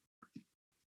Europe,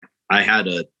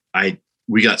 the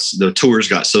tours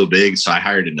got so big, so I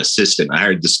hired an assistant. I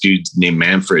hired this dude named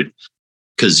Manfred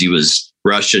because he was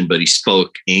Russian, but he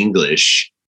spoke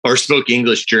English,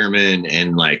 German,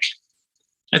 and like,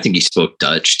 I think he spoke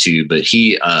Dutch too. But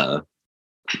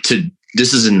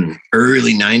this is in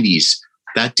early 90s.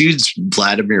 That dude's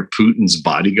Vladimir Putin's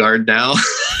bodyguard now.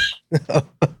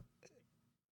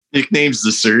 Nickname's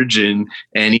the Surgeon,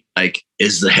 and he like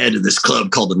is the head of this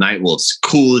club called the Night Wolves.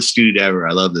 Coolest dude ever.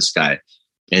 I love this guy.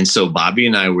 And so Bobby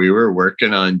and I, we were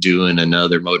working on doing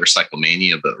another Motorcycle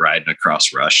Mania, but riding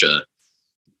across Russia.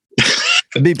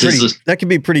 That could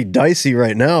be pretty dicey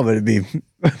right now, but it'd be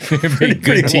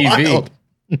good TV. Wild.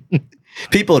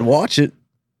 People would watch it.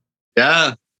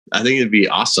 Yeah, I think it'd be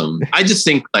awesome. I just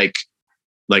think like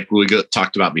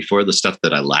talked about before, the stuff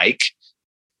that I like.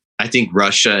 I think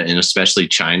Russia, and especially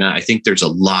China, I think there's a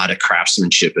lot of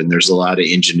craftsmanship, and there's a lot of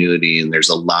ingenuity, and there's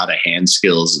a lot of hand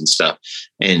skills and stuff.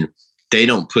 And they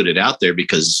don't put it out there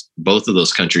because both of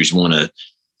those countries want to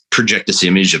project this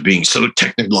image of being so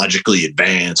technologically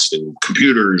advanced and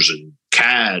computers and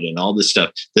CAD and all this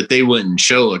stuff that they wouldn't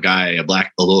show a guy, a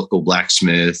local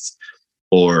blacksmith,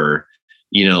 or,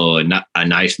 a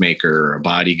knife maker or a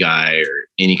body guy or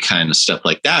any kind of stuff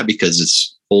like that, because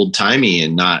it's old timey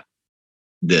and not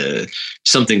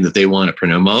something that they want to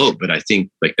promote. But I think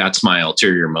like that's my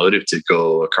ulterior motive to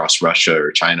go across Russia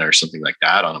or China or something like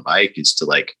that on a bike, is to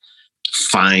like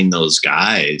find those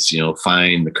guys,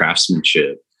 find the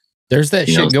craftsmanship. There's that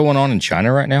shit going on in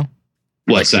China right now.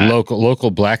 What's like that?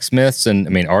 Local blacksmiths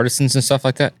and artisans and stuff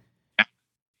like that.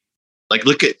 Like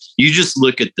just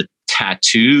look at the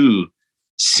tattoo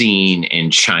scene in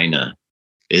China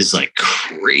is like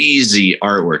crazy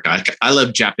artwork. I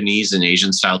love Japanese and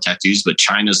Asian style tattoos, but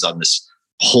China's on this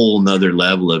whole nother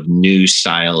level of new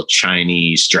style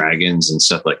Chinese dragons and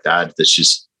stuff like that. That's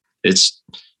just, it's,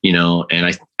 you know,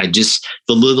 and I just,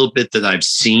 the little bit that I've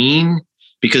seen,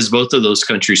 because both of those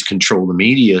countries control the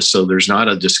media. So there's not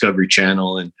a Discovery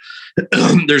Channel and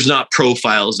there's not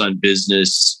profiles on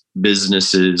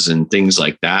businesses and things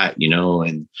like that, you know.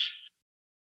 And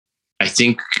I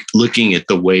think looking at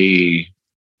the way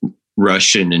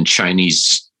Russian and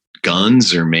Chinese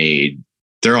guns are made,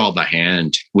 they're all by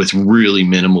hand with really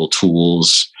minimal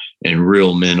tools and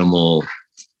real minimal,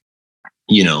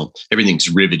 you know, everything's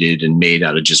riveted and made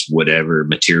out of just whatever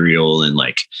material. And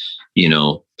like, you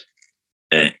know,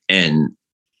 and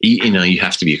you know, you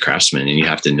have to be a craftsman and you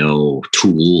have to know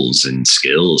tools and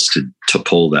skills to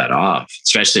pull that off,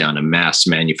 especially on a mass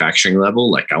manufacturing level.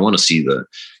 Like I want to see the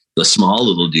small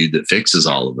little dude that fixes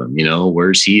all of them, you know,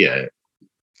 where's he at?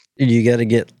 You got to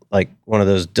get like one of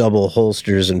those double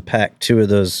holsters and pack 2 of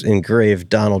those engraved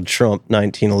Donald Trump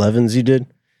 1911s you did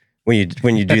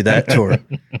when you do that tour.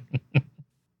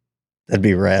 That'd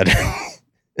be rad.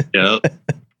 Yeah.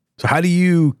 So how do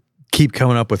you keep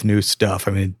coming up with new stuff?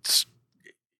 I mean, it's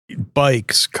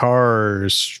bikes,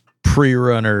 cars,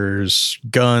 pre-runners,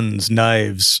 guns,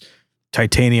 knives,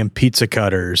 titanium pizza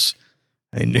cutters.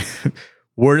 And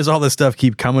where does all this stuff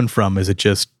keep coming from? Is it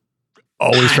just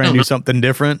always trying to do something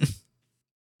different? I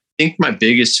think my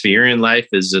biggest fear in life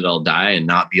is that I'll die and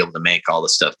not be able to make all the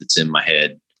stuff that's in my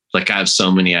head. Like I have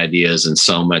so many ideas and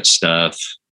so much stuff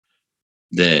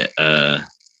that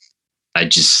I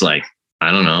just like,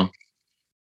 I don't know,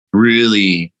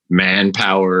 really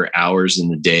manpower, hours in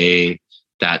the day,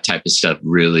 that type of stuff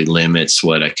really limits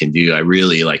what I can do. I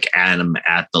really like am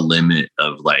at the limit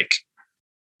of like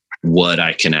what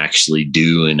I can actually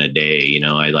do in a day. You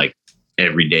know, I like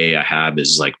every day I have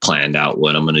is like planned out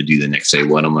what I'm going to do the next day,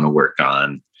 what I'm going to work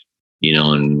on, you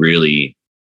know, and really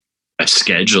I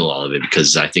schedule all of it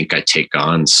because I think I take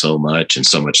on so much and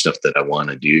so much stuff that I want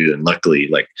to do. And luckily,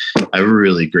 like I have a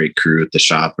really great crew at the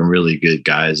shop and really good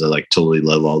guys. I like totally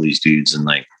love all these dudes. And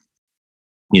like,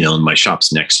 you know, my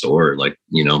shop's next door, like,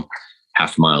 you know,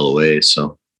 half a mile away.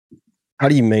 So how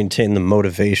do you maintain the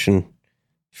motivation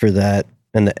for that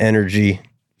and the energy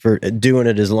for doing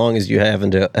it as long as you have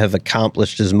and to have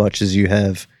accomplished as much as you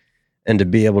have and to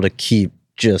be able to keep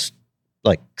just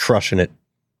like crushing it,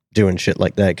 doing shit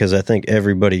like that? Because I think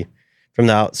everybody from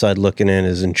the outside looking in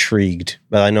is intrigued,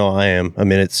 but I know I am. I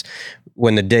mean, it's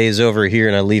when the day is over here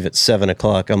and I leave at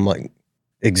 7:00, I'm like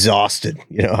exhausted.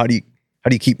 You know, how do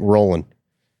you keep rolling?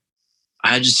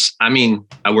 I mean,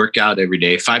 I work out every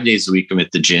day, 5 days a week. I'm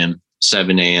at the gym,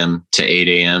 7 a.m. to 8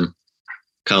 a.m.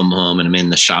 Come home and I'm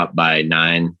in the shop by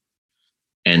 9.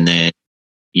 And then,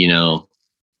 you know,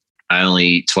 I only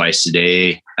eat twice a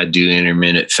day. I do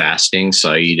intermittent fasting.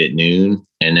 So I eat at noon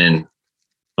and then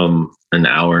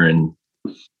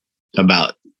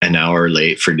about an hour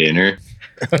late for dinner.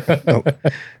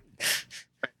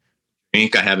 I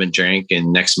haven't drank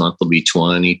and next month will be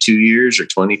 22 years or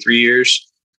 23 years.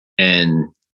 And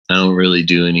I don't really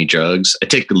do any drugs. I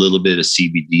take a little bit of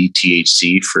CBD,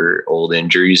 THC for old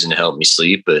injuries and to help me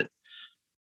sleep, but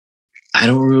I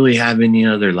don't really have any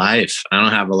other life. I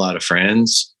don't have a lot of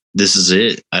friends. This is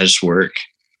it. I just work,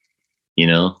 you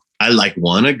know, I like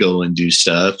want to go and do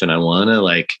stuff and I want to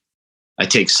like, I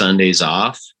take Sundays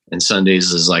off and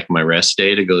Sundays is like my rest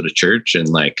day to go to church and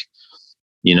like,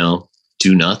 you know,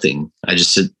 do nothing. I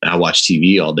just sit, I watch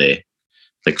TV all day,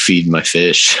 like feed my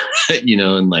fish, you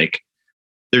know, and like,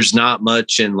 there's not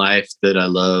much in life that I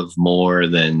love more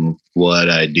than what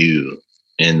I do.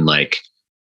 And like,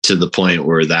 to the point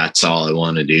where that's all I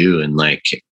want to do. And like,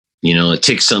 you know, it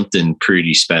takes something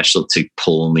pretty special to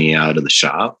pull me out of the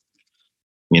shop.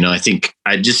 You know, I think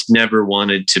I just never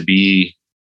wanted to be,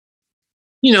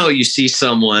 you know, you see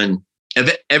someone,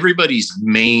 everybody's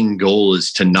main goal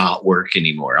is to not work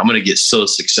anymore. I'm going to get so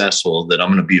successful that I'm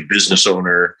going to be a business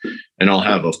owner and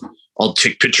I'll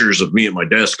take pictures of me at my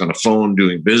desk on a phone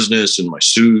doing business in my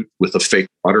suit with a fake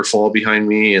waterfall behind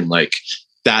me. And like,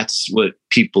 that's what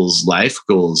people's life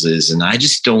goals is. And I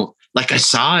just don't like, I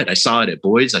saw it at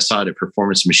Boyd's. I saw it at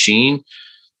Performance Machine.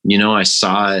 You know, I've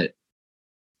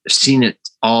seen it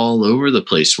all over the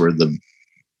place where the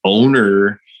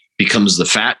owner becomes the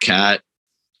fat cat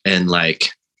and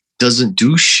like doesn't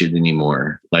do shit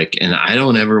anymore. Like, and I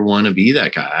don't ever want to be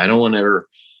that guy. I want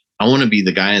to be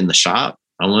the guy in the shop.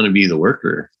 I want to be the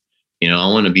worker. You know, I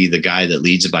want to be the guy that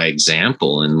leads by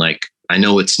example. And like, I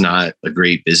know it's not a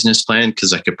great business plan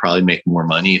because I could probably make more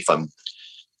money if I'm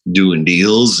doing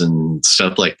deals and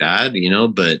stuff like that,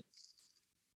 but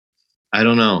I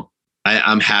don't know.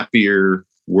 I'm happier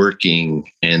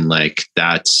working, and like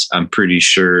I'm pretty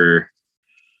sure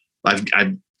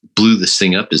I blew this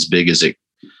thing up as big as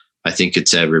I think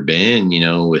it's ever been,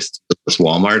 with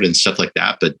Walmart and stuff like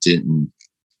that, but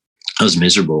I was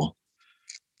miserable,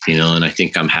 and I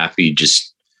think I'm happy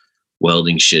just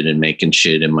welding shit and making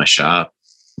shit in my shop,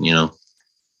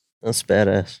 That's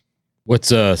badass. What's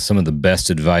some of the best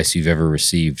advice you've ever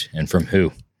received, and from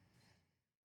who?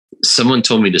 Someone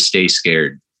told me to stay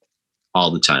scared all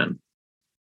the time.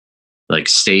 Like,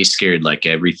 stay scared, like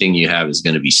everything you have is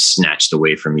going to be snatched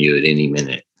away from you at any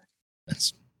minute.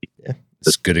 That's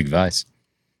good advice.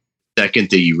 Second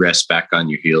that you rest back on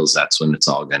your heels, that's when it's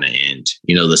all going to end.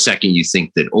 The second you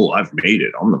think that, oh, I've made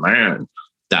it, I'm the man,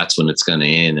 that's when it's going to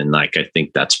end. And like, I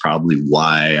think that's probably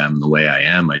why I'm the way I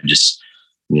am. I just,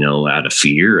 out of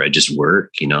fear, I just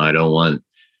work. I don't want,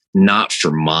 not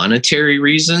for monetary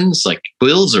reasons. Like,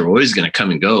 bills are always going to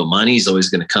come and go. Money's always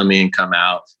going to come in, come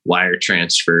out, wire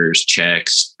transfers,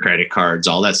 checks, credit cards,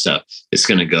 all that stuff. It's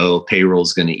going to go.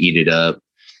 Payroll's going to eat it up.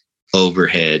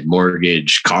 Overhead,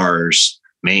 mortgage, cars,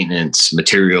 maintenance,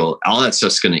 material, all that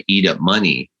stuff's going to eat up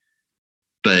money.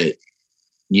 But,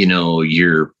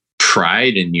 your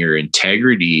pride and your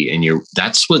integrity and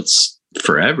that's what's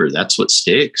forever. That's what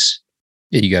sticks.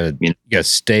 Yeah, you gotta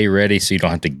stay ready so you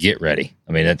don't have to get ready.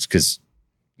 I mean, that's because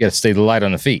you gotta stay light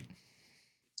on the feet.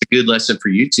 A good lesson for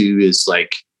you too is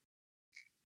like,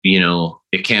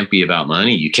 it can't be about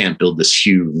money. You can't build this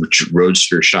huge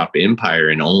roadster shop empire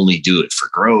and only do it for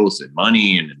growth and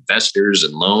money and investors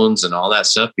and loans and all that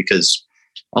stuff, because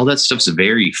all that stuff's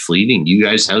very fleeting. You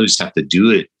guys always have to do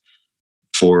it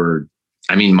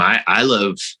I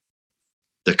love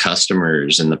the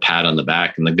customers and the pat on the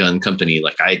back and the gun company.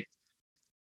 Like, I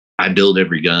build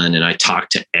every gun and I talk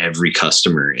to every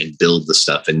customer and build the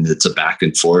stuff, and it's a back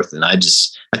and forth. And I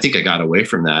think I got away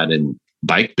from that in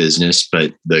bike business,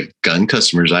 but the gun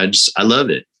customers, I love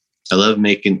it. I love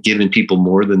giving people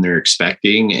more than they're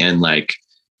expecting, and like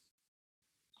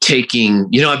taking,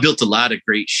 I built a lot of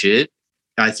great shit,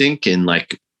 I think. And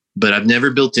like, but I've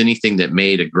never built anything that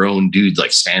made a grown dude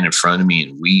like stand in front of me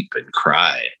and weep and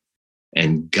cry.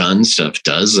 And gun stuff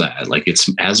does that. Like, it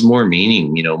has more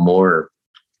meaning,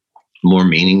 more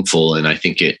meaningful. And I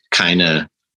think it kind of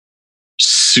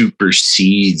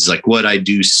supersedes, like, what I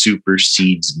do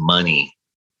supersedes money,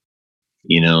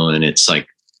 and it's like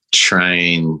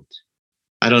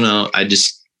I don't know.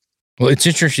 Well, it's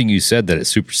interesting you said that it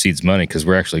supersedes money, because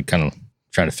we're actually kind of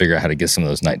trying to figure out how to get some of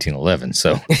those 1911.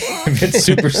 So if it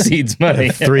supersedes money,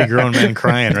 3 grown men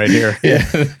crying right here.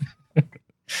 Yeah.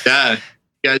 Yeah.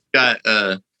 You guys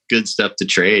got good stuff to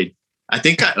trade. I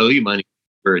think I owe you money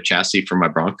for a chassis for my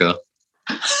Bronco.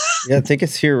 Yeah, I think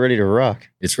it's here ready to rock.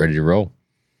 It's ready to roll.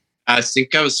 I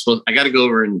think I got to go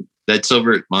over, and that's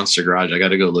over at Monster Garage. I got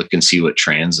to go look and see what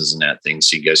trans is in that thing,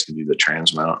 so you guys can do the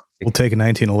trans mount. We'll take a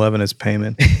 1911 as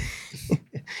payment.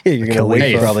 Yeah, you're going to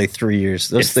wait probably 3 years.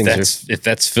 Those things if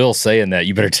that's Phil saying that,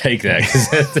 you better take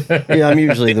that. Yeah, I'm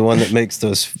usually the one that makes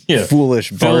those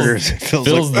foolish barters.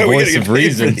 Phil's the voice of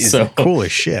reason. So cool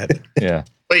as shit. Yeah.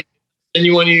 Wait,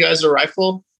 anyone of you guys a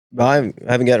rifle? I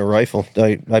haven't got a rifle.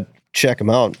 I check them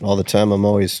out all the time. I'm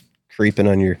always creeping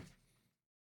on your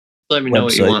Let me know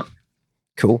what you want.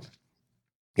 Cool.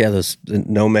 Yeah, the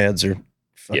Nomads are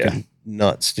fucking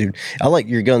nuts, dude. I like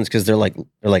your guns because they're like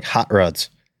hot rods.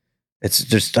 It's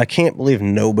just, I can't believe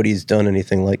nobody's done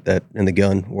anything like that in the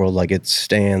gun world. Like, it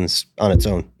stands on its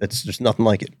own. There's nothing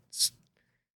like it.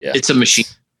 It's a machine.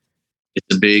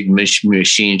 It's a big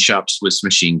machine shop Swiss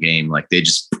machine game. Like, they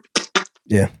just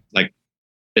like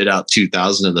fit out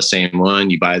 2,000 of the same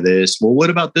one. You buy this. Well, what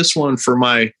about this one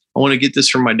I want to get this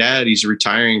from my dad. He's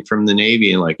retiring from the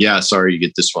Navy. And like, yeah, sorry, you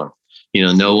get this one.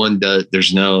 No one does.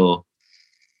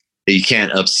 You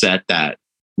can't upset that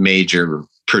major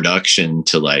production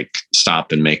to like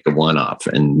stop and make a one-off.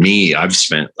 And me, I've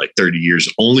spent like 30 years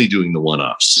only doing the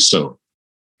one-offs. So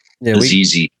it's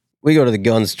easy. We go to the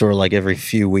gun store like every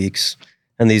few weeks,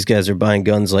 and these guys are buying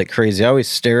guns like crazy. I always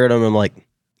stare at them. I'm like,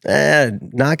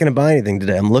 not going to buy anything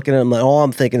today. I'm looking at them. Like, all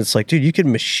I'm thinking, it's like, dude, you could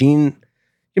machine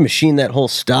that whole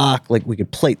stock. Like, we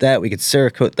could plate that. We could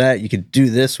Cerakote that. You could do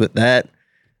this with that.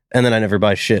 And then I never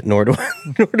buy shit, nor do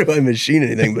I machine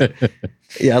anything. But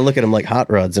yeah, I look at them like hot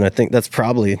rods, and I think that's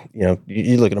probably,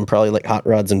 you look at them probably like hot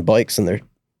rods and bikes, and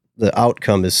the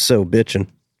outcome is so bitching.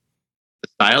 The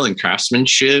style and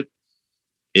craftsmanship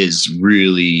is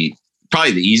really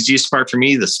probably the easiest part for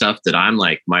me. The stuff that I'm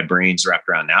like, my brain's wrapped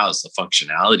around now is the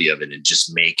functionality of it and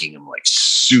just making them like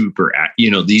super,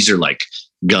 these are like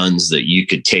guns that you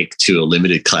could take to a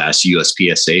limited class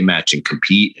USPSA match and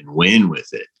compete and win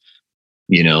with it,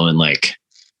 and like,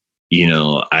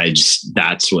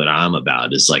 that's what I'm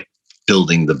about, is like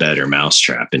building the better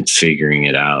mousetrap and figuring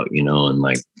it out, and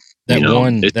like that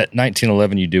that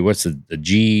 1911 you do, what's the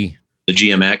GMX, the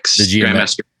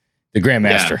Grandmaster, the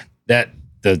Grandmaster, that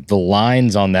the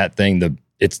lines on that thing,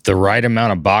 it's the right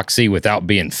amount of boxy without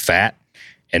being fat.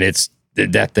 And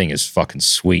that thing is fucking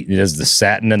sweet. It has the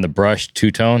satin and the brushed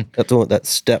two-tone. That's the one, that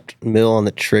stepped mill on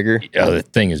the trigger. Yeah, the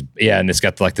thing is, and it's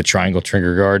got like the triangle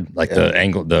trigger guard, like the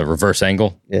angle, the reverse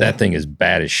angle. Yeah. That thing is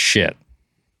bad as shit.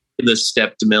 The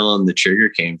stepped mill on the trigger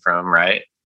came from, right?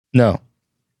 No.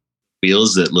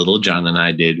 Wheels that Little John and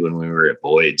I did when we were at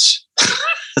Boyd's.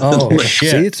 Oh,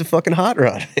 shit. See, it's a fucking hot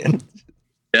rod, man.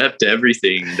 Stepped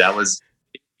everything. There was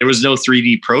no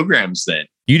 3D programs then.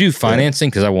 You do financing?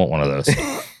 Because I want one of those.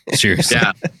 Seriously.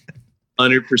 Yeah.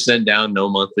 100% down, no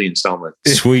monthly installment.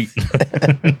 Sweet.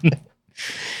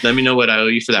 Let me know what I owe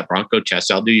you for that Bronco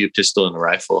chassis. I'll do you a pistol and a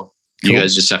rifle. Cool. You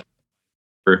guys just have to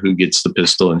for who gets the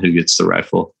pistol and who gets the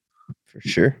rifle. For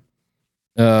sure.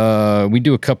 We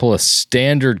do a couple of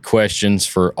standard questions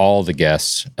for all the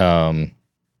guests.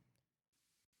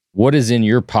 What is in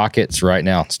your pockets right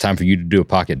now? It's time for you to do a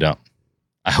pocket dump.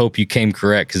 I hope you came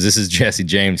correct, because this is Jesse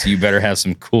James. You better have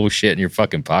some cool shit in your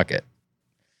fucking pocket.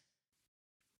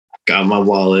 Got my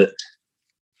wallet.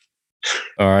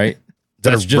 All right.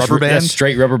 That's just rubber band? That's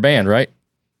straight rubber band, right?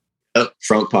 Yep,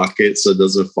 front pocket so it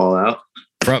doesn't fall out.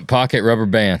 Front pocket rubber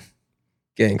band.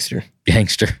 Gangster.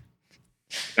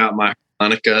 Got my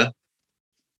Hanukkah.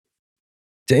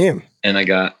 Damn. And I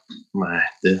got my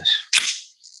this.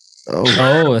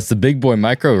 Oh, that's the big boy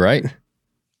micro, right?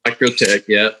 Microtech,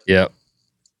 yeah. Yep.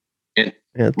 And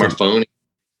my phone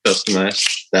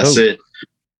customized. That's it. I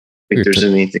think there's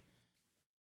anything.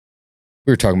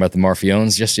 We were talking about the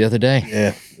Marfiones just the other day.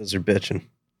 Yeah, those are bitching.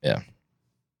 Yeah.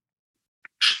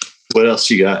 What else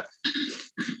you got?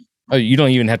 Oh, you don't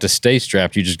even have to stay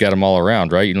strapped. You just got them all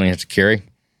around, right? You don't even have to carry.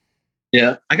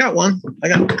 Yeah, I got one. I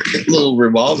got a little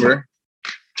revolver,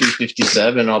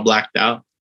 357, all blacked out.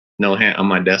 No hand on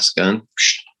my desk gun.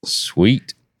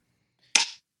 Sweet.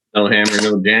 No hammer,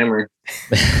 no jammer.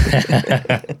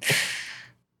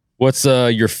 What's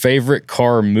your favorite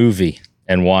car movie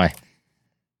and why?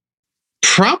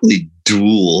 Probably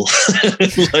Duel.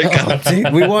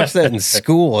 Dude, we watched that in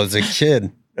school as a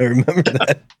kid. I remember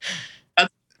that. That's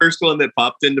the first one that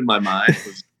popped into my mind.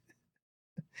 Was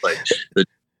like the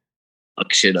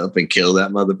fuck shit up and kill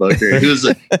that motherfucker. It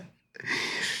was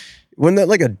wasn't that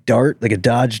like a Dart, like a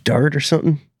Dodge Dart or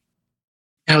something?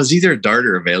 It was either a Dart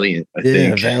or a Valiant, I think.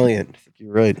 Yeah, Valiant. I think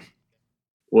you're right.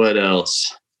 What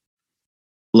else?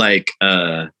 Like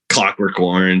Clockwork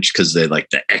Orange, because they like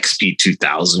the XP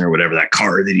 2000 or whatever, that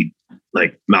car that he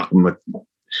like Malcolm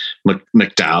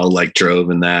McDowell like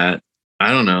drove in that.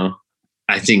 I don't know.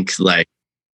 I think like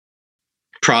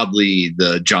probably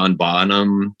the John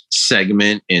Bonham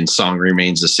segment in Song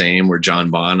Remains the Same, where John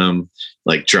Bonham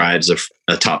like drives a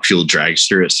Top Fuel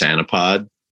dragster at Santa Pod.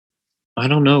 I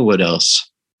don't know what else.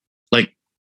 Like,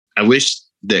 I wish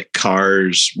that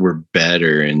cars were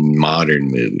better in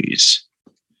modern movies.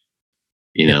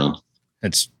 You know,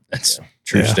 that's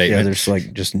true statement. Yeah, there's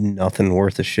like just nothing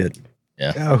worth a shit.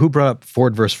 Yeah. Who brought up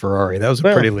Ford versus Ferrari? That was a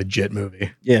pretty legit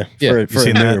movie. Yeah. For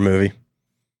a newer movie.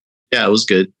 Yeah, it was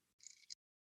good.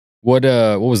 What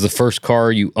was the first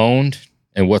car you owned,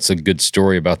 and what's a good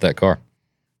story about that car?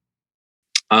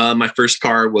 My first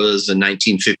car was a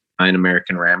 1959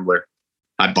 American Rambler.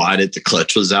 I bought it. The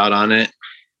clutch was out on it,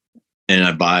 and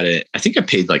I bought it. I think I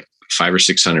paid like $500 or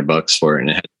 $600 for it,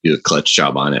 and it had to do a clutch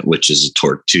job on it, which is a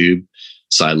torque tube.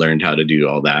 So I learned how to do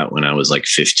all that when I was like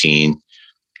 15.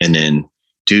 And then,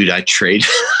 dude, I traded.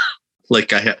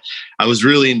 Like I was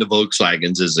really into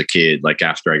Volkswagens as a kid. Like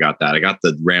after I got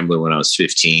the Rambler when I was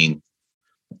 15.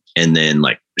 And then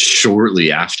like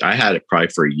shortly after, I had it probably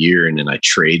for a year, and then I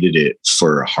traded it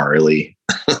for a Harley,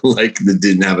 like that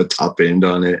didn't have a top end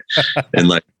on it, and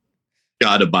like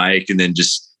got a bike. And then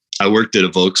I worked at a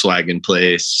Volkswagen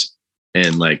place,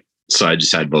 and like, so I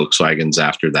just had Volkswagens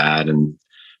after that, and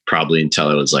probably until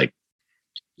I was like,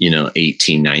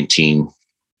 18, 19,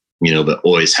 but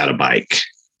always had a bike.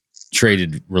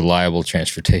 Traded reliable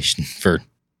transportation for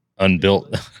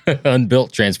unbuilt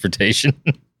transportation.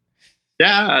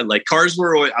 Yeah, like cars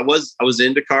were always, I was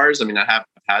into cars. I mean, I have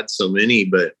had so many,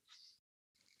 but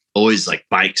always like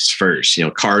bikes first.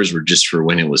 Cars were just for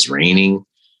when it was raining.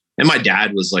 And my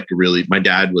dad was like my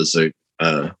dad was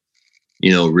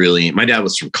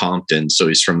from Compton, so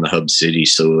he's from the Hub City.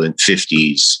 So in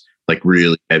 50s, like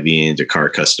really heavy into car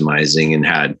customizing, and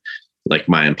had Like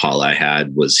my Impala I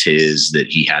had was his that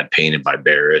he had painted by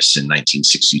Barris in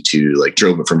 1962. Like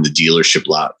drove it from the dealership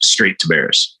lot straight to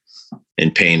Barris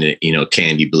and painted it,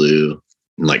 candy blue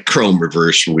and like chrome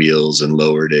reverse wheels and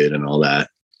lowered it and all that.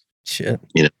 Shit.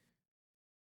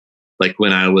 Like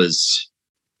when I was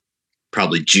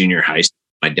probably junior high school,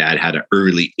 my dad had an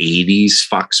early 80s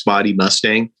Fox body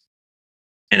Mustang.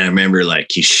 And I remember like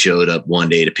he showed up one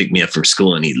day to pick me up from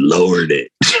school and he lowered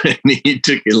it. And he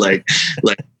took it like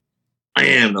I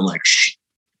am. And I'm like,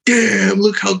 damn,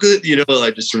 look how good,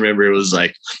 I just remember it was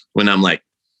like when I'm like,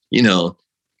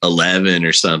 11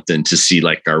 or something to see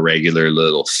like our regular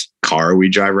little car we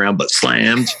drive around, but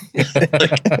slammed.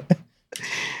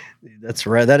 That's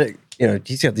right.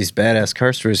 He's got these badass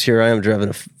car stories. Here I am driving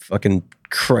a fucking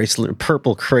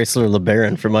purple Chrysler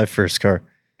LeBaron for my first car.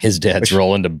 His dad's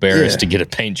rolling to Barris to get a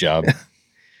paint job.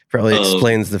 Probably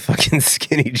explains the fucking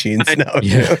skinny jeans now.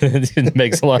 Yeah, it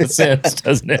makes a lot of sense,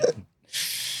 doesn't it?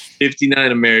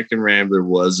 59 American Rambler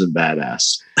wasn't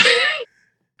badass.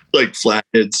 Like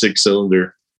flathead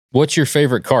 6-cylinder. What's your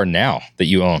favorite car now that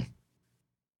you own?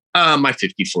 My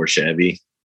 54 Chevy.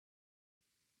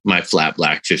 My flat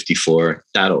black 54.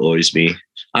 That'll always be.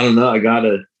 I don't know. I got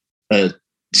a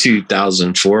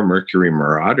 2004 Mercury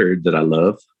Marauder that I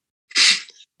love.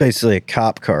 Basically a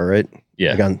cop car, right?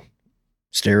 Yeah. Like on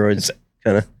steroids,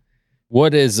 kind of.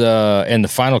 What is, and the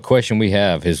final question we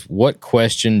have is, what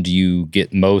question do you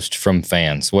get most from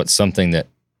fans? What's something that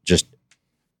just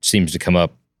seems to come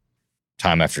up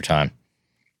time after time?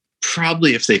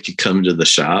 Probably if they could come to the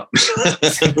shop.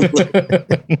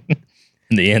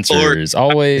 The answer is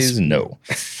always no.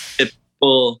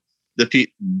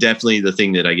 Definitely the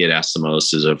thing that I get asked the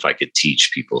most is if I could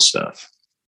teach people stuff,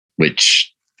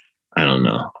 which I don't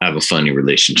know. I have a funny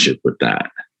relationship with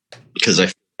that because I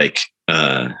feel like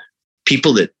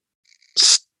people that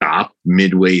stop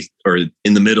midway or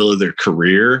in the middle of their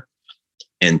career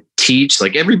and teach,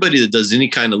 like everybody that does any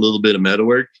kind of little bit of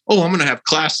metalwork, I'm going to have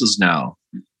classes now.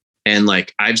 And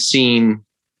like I've seen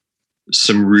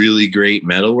some really great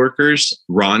metalworkers,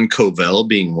 Ron Covell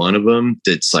being one of them,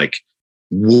 that's like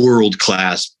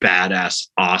world-class, badass,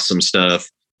 awesome stuff.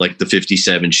 Like the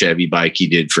 57 Chevy bike he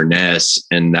did for Ness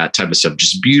and that type of stuff,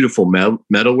 just beautiful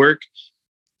metalwork.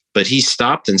 But he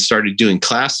stopped and started doing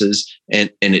classes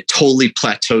and it totally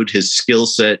plateaued his skill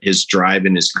set, his drive,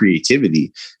 and his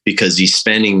creativity because he's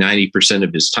spending 90%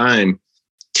 of his time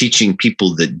teaching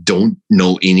people that don't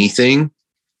know anything.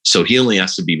 So he only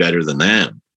has to be better than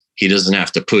them. He doesn't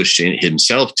have to push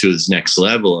himself to his next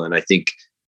level. And I think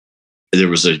there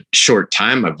was a short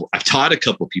time I've taught a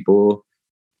couple people.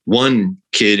 One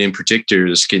kid in particular,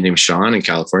 this kid named Sean in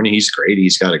California, he's great.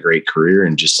 He's got a great career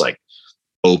and just like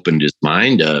opened his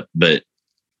mind up. But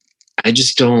I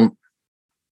just don't,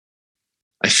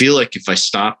 I feel like if I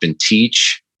stop and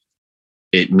teach,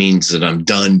 it means that I'm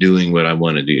done doing what I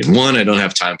want to do. And one, I don't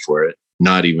have time for it,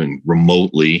 not even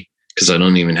remotely, because I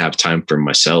don't even have time for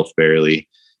myself barely.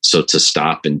 So to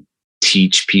stop and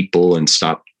teach people and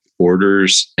stop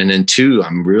orders. And then two,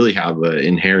 I'm really have an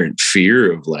inherent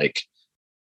fear of like,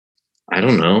 I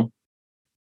don't know,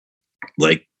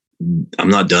 like I'm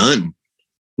not done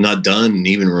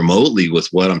even remotely with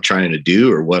what I'm trying to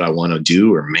do or what I want to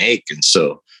do or make. And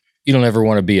so you don't ever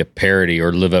want to be a parody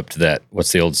or live up to that.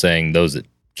 What's the old saying? Those that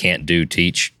can't do,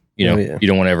 teach, you know, You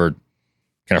don't want to ever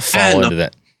kind of fall into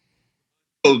that.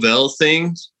 Covell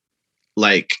thing.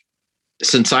 Like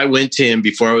since I went to him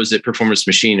before I was at Performance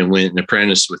Machine and went and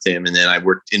apprenticed with him. And then I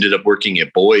ended up working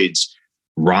at Boyd's.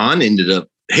 Ron ended up,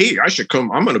 hey, I should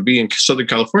come. I'm going to be in Southern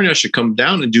California. I should come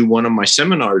down and do one of my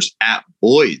seminars at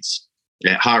Boyd's,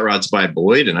 at Hot Rods by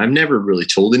Boyd. And I've never really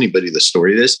told anybody the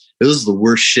story of this. It was the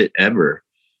worst shit ever.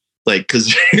 Like,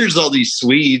 because here's all these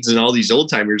Swedes and all these old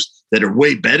timers that are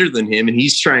way better than him. And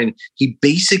he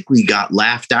basically got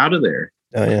laughed out of there.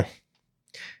 Oh, yeah.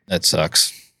 That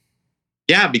sucks.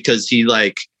 Yeah, because he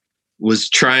like was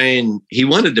he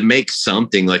wanted to make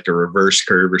something like a reverse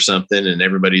curve or something. And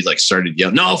everybody like started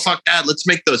yelling, no, fuck that. Let's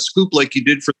make the scoop like you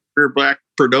did for the Black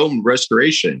Prud'homme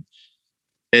restoration.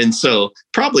 And so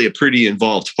probably a pretty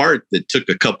involved part that took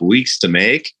a couple weeks to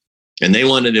make. And they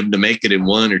wanted him to make it in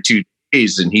 1 or 2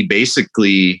 days. And he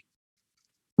basically,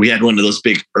 we had one of those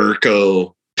big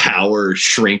Erco power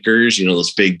shrinkers, you know,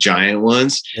 those big giant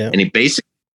ones. Yeah. And he basically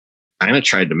kind of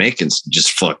tried to make and just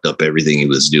fucked up everything he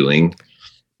was doing.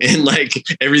 And like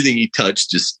everything he touched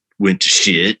just went to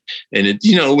shit. And it,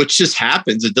 you know, which just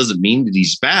happens. It doesn't mean that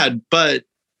he's bad, but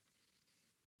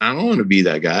I don't want to be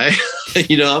that guy.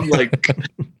 You know, I'm like,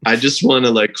 I just want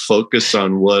to like focus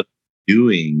on what I'm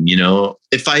doing, you know.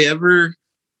 If I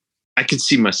could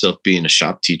see myself being a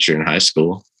shop teacher in high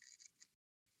school,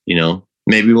 you know,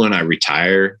 maybe when I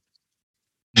retire.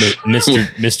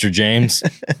 Mr. James.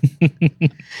 I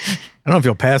don't know if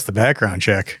you'll pass the background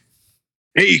check.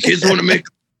 Hey, you kids want to make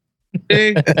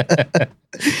a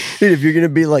Dude, if you're gonna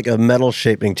be like a metal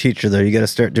shaping teacher, though, you got to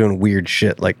start doing weird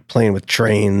shit like playing with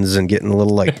trains and getting a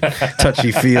little like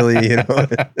touchy feely. You know.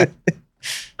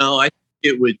 No, I think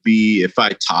it would be if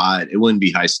I taught. It wouldn't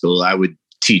be high school. I would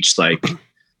teach like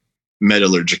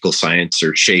metallurgical science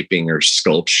or shaping or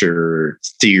sculpture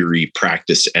theory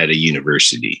practice at a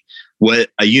university. What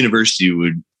a university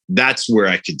would. That's where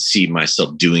I could see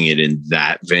myself doing it in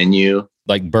that venue,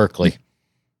 like Berkeley.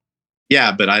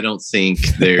 Yeah, but I don't think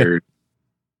they're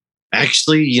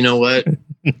actually, you know what?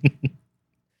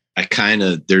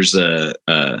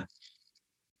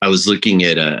 I was looking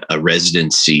at a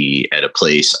residency at a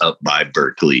place up by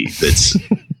Berkeley that's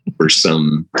for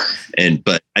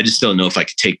but I just don't know if I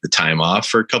could take the time off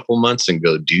for a couple months and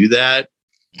go do that.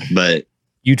 But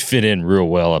you'd fit in real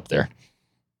well up there.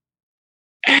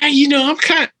 I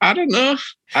don't know.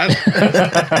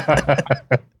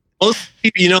 Most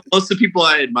of the people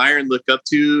I admire and look up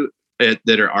to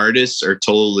that are artists are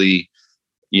totally,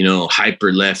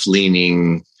 hyper left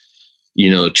leaning,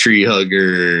 tree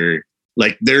hugger.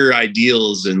 Like their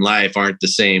ideals in life aren't the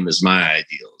same as my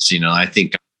ideals. I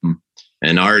think I'm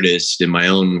an artist in my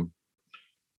own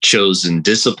chosen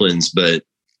disciplines, but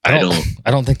I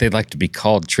don't think they'd like to be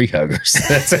called tree huggers.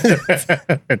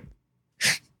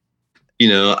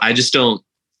 I just don't.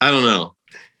 I don't know.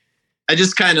 I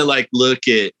just kind of like look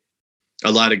at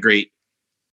a lot of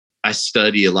I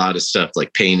study a lot of stuff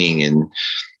like painting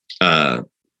and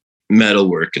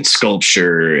metalwork and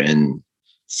sculpture and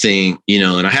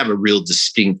and I have a real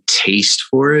distinct taste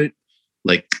for it.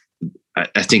 Like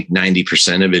I think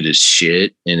 90% of it is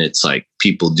shit. And it's like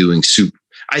people doing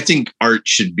I think art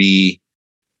should be,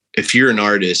 if you're an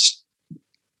artist,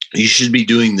 you should be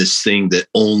doing this thing that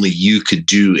only you could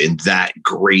do in that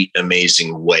great,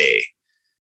 amazing way.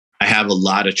 I have a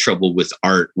lot of trouble with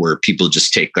art where people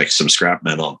just take like some scrap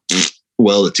metal,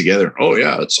 weld it together. Oh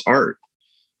yeah, it's art.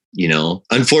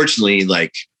 Unfortunately,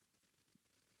 like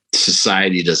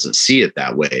society doesn't see it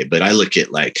that way. But I look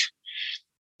at like,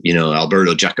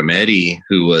 Alberto Giacometti,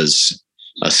 who was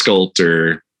a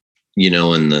sculptor,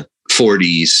 in the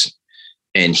 40s,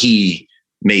 and he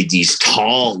made these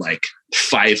tall, like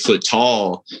 5 foot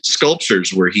tall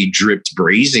sculptures where he dripped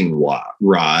brazing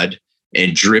rod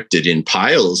and dripped it in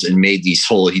piles and made he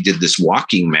did this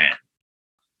walking man.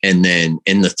 And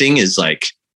the thing is like,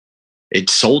 it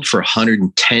sold for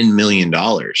 $110 million.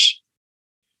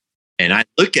 And I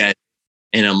look at it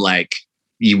and I'm like,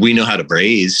 we know how to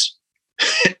braze.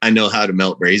 I know how to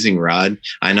melt brazing rod.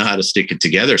 I know how to stick it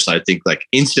together. So I think like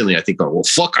instantly I think, oh, well,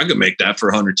 fuck, I could make that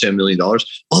for $110 million.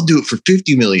 I'll do it for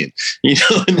 50 million,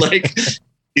 and like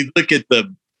you look at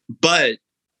but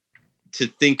to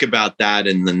think about that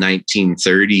in the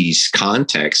 1930s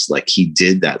context, like he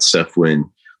did that stuff when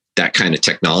that kind of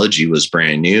technology was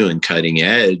brand new and cutting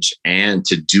edge, and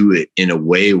to do it in a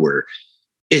way where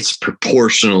it's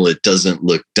proportional, it doesn't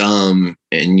look dumb.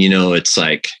 And, it's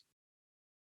like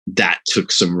that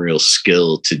took some real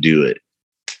skill to do it,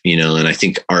 and I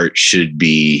think art should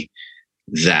be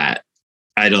that.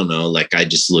 I don't know. Like, I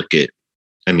just look at,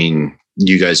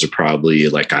 you guys are probably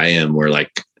like I am, where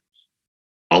like,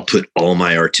 I'll put all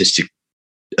my artistic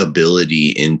ability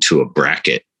into a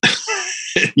bracket,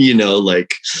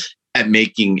 like at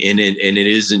making in it. And it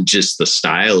isn't just the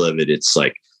style of it. It's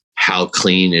like how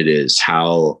clean it is,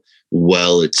 how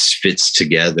well it fits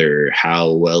together,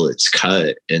 how well it's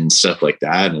cut and stuff like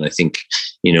that. And I think,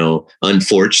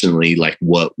 unfortunately, like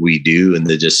what we do and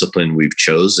the discipline we've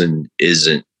chosen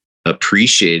isn't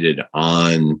appreciated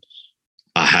on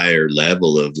a higher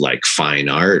level of like fine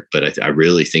art. But I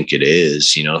really think it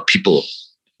is, people,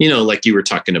 like you were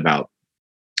talking about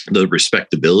the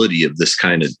respectability of this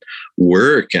kind of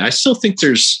work. And I still think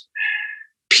there's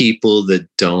people that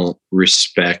don't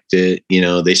respect it.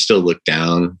 They still look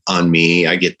down on me.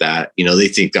 I get that. They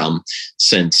think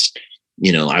since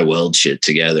I weld shit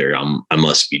together, I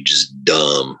must be just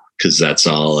dumb because that's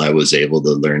all I was able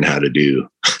to learn how to do.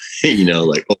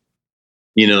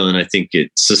 And I think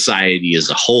society as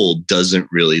a whole doesn't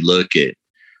really look at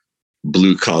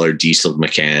blue collar diesel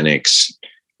mechanics,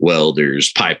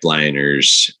 welders,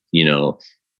 pipeliners,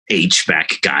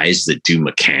 HVAC guys that do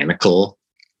mechanical,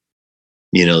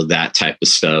 that type of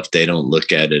stuff. They don't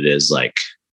look at it as like,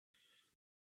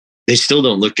 they still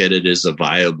don't look at it as a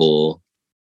viable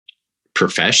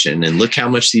profession. And look how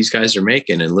much these guys are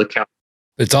making, and look how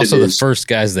it's also the first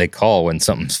guys they call when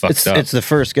something's fucked up. It's the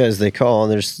first guys they call,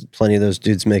 and there's plenty of those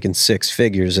dudes making 6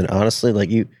 figures. And honestly, like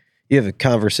you you have a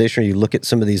conversation or you look at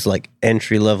some of these like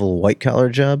entry level white collar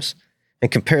jobs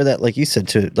and compare that, like you said,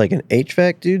 to like an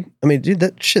HVAC dude. I mean, dude,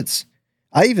 that shit's,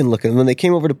 I even look at them when they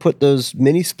came over to put those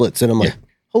mini splits in. I'm like,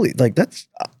 holy, like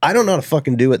I don't know how to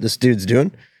fucking do what this dude's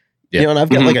doing. Yeah. You know, and I've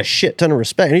got like a shit ton of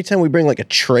respect. Anytime we bring like a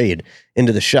trade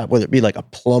into the shop, whether it be like a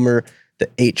plumber, the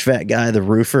HVAC guy, the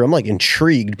roofer, I'm like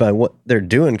intrigued by what they're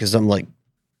doing because I'm like,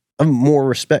 I'm more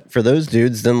respect for those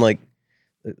dudes than like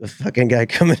the fucking guy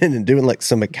coming in and doing like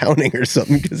some accounting or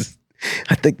something, because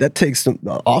I think that takes some,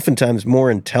 oftentimes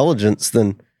more intelligence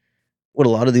than what a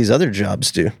lot of these other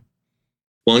jobs do.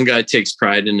 One guy takes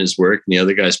pride in his work and the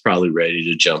other guy's probably ready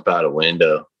to jump out a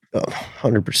window. Oh,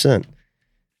 100%.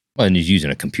 Well, and he's using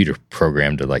a computer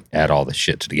program to like add all the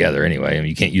shit together anyway. I mean,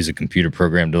 you can't use a computer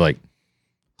program to like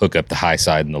hook up the high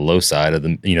side and the low side of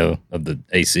the, you know, of the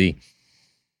AC.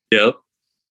 Yep.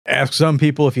 Ask some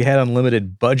people, if you had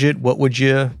unlimited budget, what would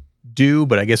you do?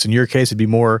 But I guess in your case, it'd be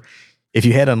more, if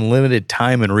you had unlimited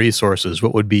time and resources,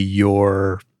 what would be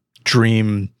your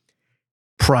dream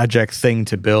project thing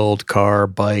to build? Car,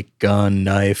 bike, gun,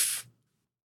 knife?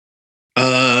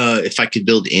 If I could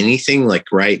build anything like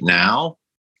right now,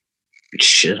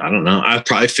 shit, I don't know. I'd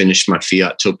probably finish my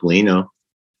Fiat Topolino.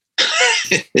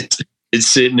 It's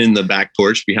sitting in the back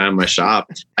porch behind my shop.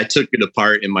 I took it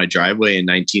apart in my driveway in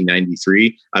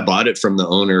 1993. I bought it from the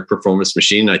owner of Performance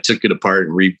Machine. I took it apart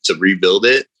and to rebuild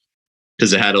it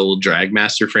because it had an old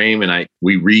Dragmaster frame, and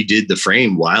we redid the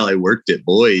frame while I worked at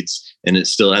Boyd's, and it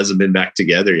still hasn't been back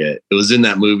together yet. It was in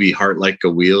that movie Heart Like a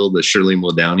Wheel, the Shirley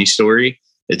Muldowney story.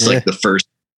 It's like the first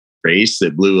race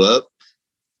that blew up,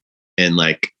 and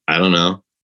like, I don't know.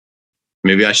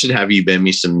 Maybe I should have you bend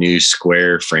me some new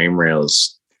square frame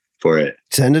rails for it.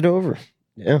 Send it over.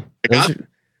 Yeah.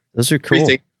 Those are cool.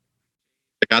 I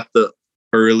got the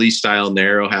early style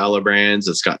narrow Halibrands.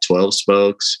 It's got 12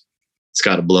 spokes. It's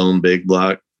got a blown big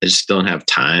block. I just don't have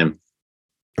time.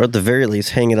 Or at the very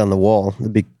least, hang it on the wall.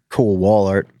 It'd be cool wall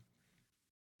art.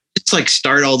 It's like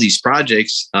start all these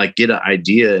projects, I like get an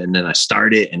idea and then I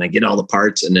start it and I get all the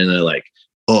parts and then I like,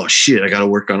 oh shit, I got to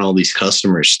work on all these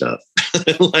customer stuff.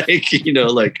 Like, you know,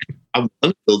 like I want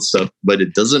to build stuff, but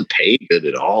it doesn't pay good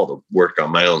at all to work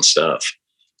on my own stuff.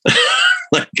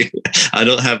 Like I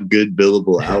don't have good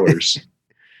billable hours.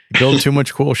 Build too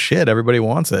much cool shit. Everybody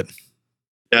wants it.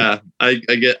 Yeah,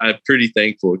 I'm pretty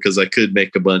thankful because I could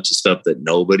make a bunch of stuff that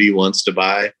nobody wants to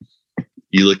buy.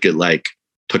 You look at like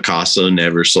Picasso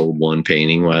never sold one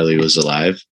painting while he was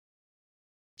alive.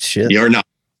 Shit. You're not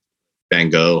Van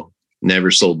Gogh.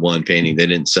 Never sold one painting. They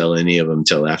didn't sell any of them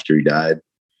until after he died.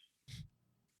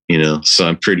 You know, so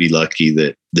I'm pretty lucky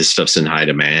that this stuff's in high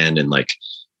demand, and like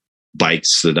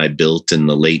bikes that I built in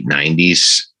the late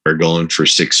 90s are going for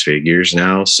 6 figures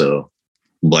now. So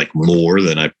like more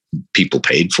than people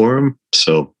paid for them.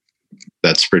 So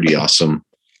that's pretty awesome.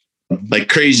 Like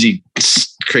crazy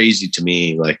to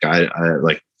me. Like I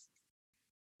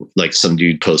like some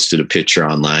dude posted a picture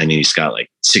online and he's got like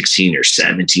 16 or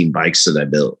 17 bikes that I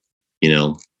built, you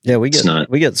know? Yeah, we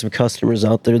get some customers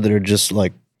out there that are just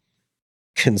like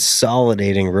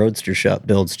consolidating roadster shop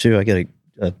builds too. I got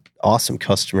a awesome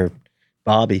customer,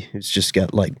 Bobby, who's just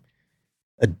got like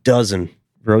a dozen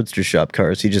roadster shop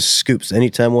cars. He just scoops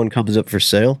anytime one comes up for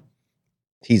sale.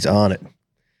 He's on it.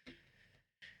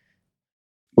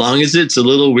 Long as it's a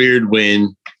little weird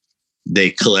when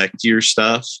they collect your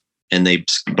stuff and they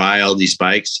buy all these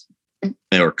bikes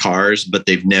or cars, but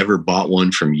they've never bought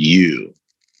one from you.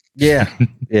 Yeah.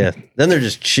 Yeah. Then they're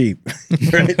just cheap,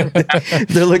 right?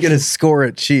 They're looking to score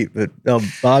it cheap, but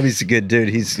Bobby's a good dude.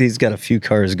 He's got a few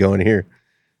cars going here.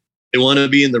 They want to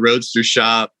be in the roadster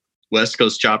shop, West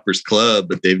Coast Choppers Club,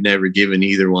 but they've never given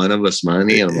either one of us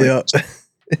money. I'm like,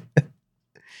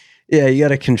 yeah, you got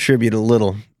to contribute a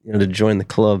little, you know, to join the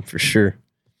club for sure.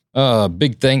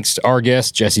 Big thanks to our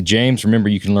guest, Jesse James. Remember,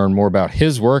 you can learn more about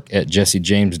his work at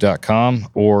jessejames.com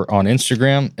or on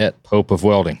Instagram at Pope of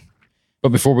Welding. But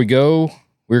before we go,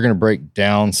 we're going to break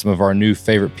down some of our new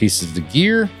favorite pieces of the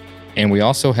gear, and we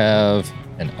also have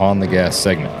an On the Gas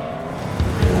segment.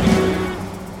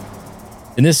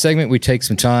 In this segment, we take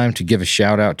some time to give a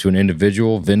shout out to an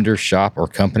individual, vendor, shop, or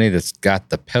company that's got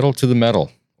the pedal to the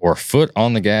metal, or foot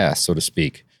on the gas, so to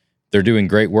speak. They're doing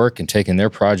great work and taking their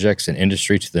projects and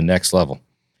industry to the next level.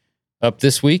 Up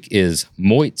this week is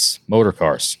Moit's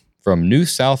Motorcars from New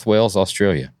South Wales,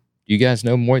 Australia. Do you guys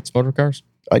know Moit's Motorcars?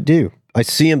 I do. I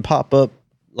see them pop up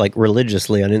like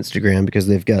religiously on Instagram because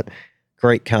they've got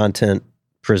great content,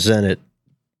 present it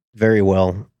very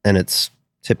well, and it's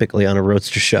typically on a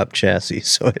roadster shop chassis.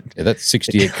 So that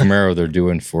 68 Camaro they're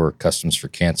doing for Customs for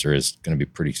Cancer is going to be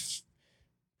pretty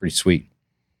sweet.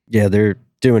 Yeah, they're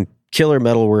doing killer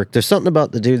metalwork. There's something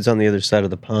about the dudes on the other side of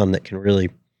the pond that can really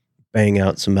bang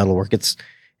out some metalwork. It's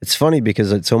funny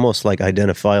because it's almost like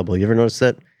identifiable. You ever notice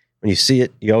that? When you see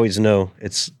it, you always know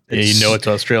it's you know it's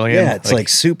Australian. Yeah, it's like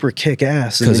super kick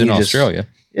ass. Because in Australia.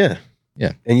 Yeah.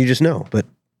 Yeah. And you just know. But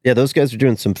yeah, those guys are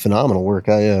doing some phenomenal work.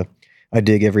 I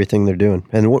dig everything they're doing.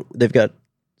 And they've got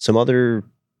some other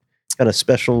kind of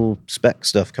special spec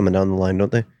stuff coming down the line,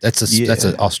 don't they? That's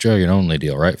an Australian only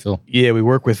deal, right, Phil? Yeah, we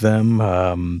work with them,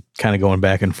 kind of going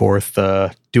back and forth,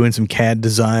 doing some CAD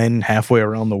design halfway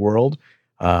around the world.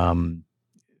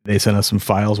 They sent us some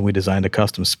files and we designed a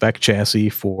custom spec chassis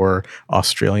for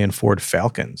Australian Ford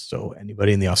Falcons. So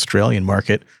anybody in the Australian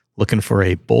market looking for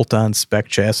a bolt-on spec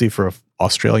chassis for an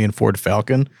Australian Ford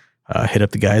Falcon, hit up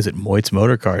the guys at Moit's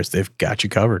Motor Cars. They've got you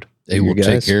covered. They will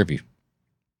take care of you.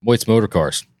 Moit's Motor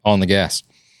Cars, on the gas.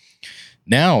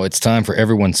 Now it's time for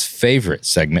everyone's favorite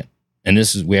segment. And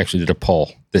we actually did a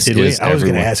poll. I was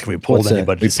going to ask if we polled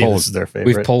anybody to see if this is their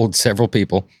favorite. We've polled several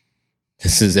people.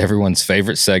 This is everyone's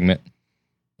favorite segment.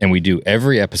 And we do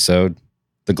every episode,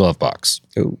 the glove box.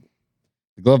 Ooh.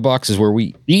 The glove box is where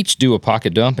we each do a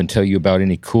pocket dump and tell you about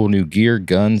any cool new gear,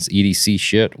 guns, EDC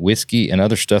shit, whiskey, and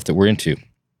other stuff that we're into.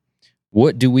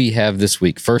 What do we have this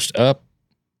week? First up,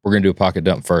 we're going to do a pocket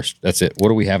dump first. That's it. What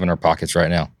do we have in our pockets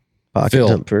right now? Pocket Phil,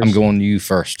 dump first. I'm going to you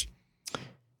first.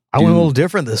 I went a little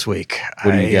different this week.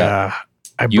 What do you got?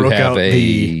 I broke out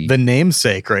the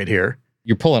namesake right here.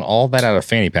 You're pulling all that out of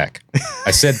fanny pack.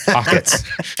 I said pockets.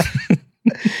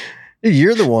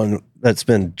 You're the one that's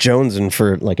been jonesing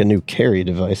for like a new carry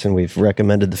device, and we've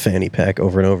recommended the fanny pack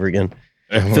over and over again.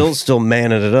 Phil's still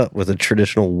manning it up with a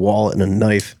traditional wallet and a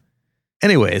knife.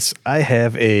 Anyways, I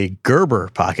have a Gerber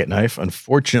pocket knife.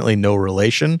 Unfortunately, no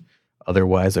relation.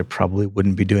 Otherwise, I probably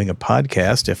wouldn't be doing a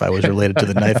podcast if I was related to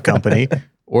the knife company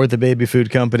or the baby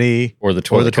food company or the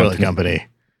toilet company.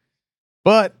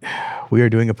 But we are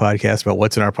doing a podcast about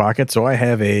what's in our pocket. So I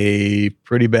have a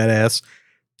pretty badass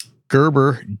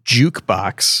Gerber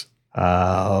jukebox.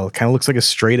 Kind of looks like a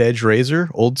straight edge razor,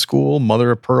 old school, mother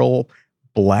of pearl,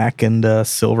 black and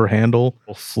silver handle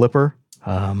flipper.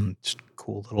 Just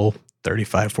cool little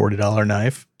 $35, $40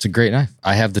 knife. It's a great knife.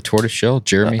 I have the tortoise shell.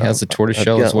 Jeremy has the tortoise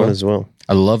shell as well.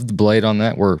 I love the blade on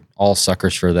that. We're all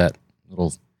suckers for that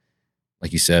little,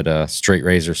 like you said, straight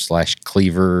razor /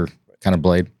 cleaver kind of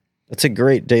blade. That's a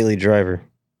great daily driver.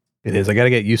 It is. I got to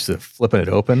get used to flipping it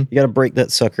open. You got to break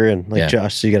that sucker in, like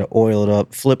Josh. So you got to oil it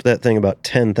up, flip that thing about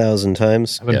 10,000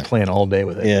 times. I've been playing all day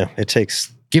with it. Yeah, it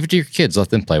takes. Give it to your kids. Let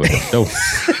them play with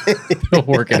it. They'll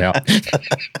work it out.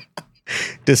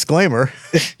 Disclaimer: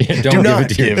 Do not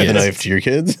give the knife to your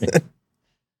kids.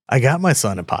 I got my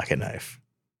son a pocket knife.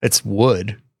 It's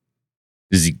wood.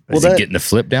 Is he getting the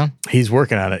flip down? He's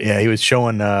working on it. Yeah, he was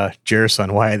showing Jared's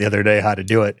son Wyatt the other day how to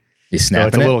do it. He's snapping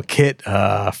it's a little kit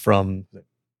from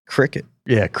Cricut.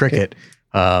 Yeah, Cricut.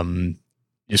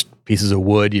 Just pieces of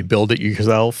wood. You build it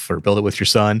yourself or build it with your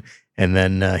son. And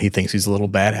then he thinks he's a little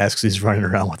badass because he's running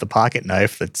around with a pocket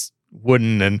knife that's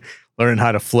wooden and learning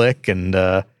how to flick. And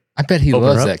I bet he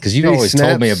loves that because you always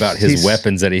told me about his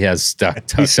weapons that he has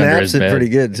tucked under his bed. He snaps it pretty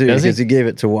good too because he gave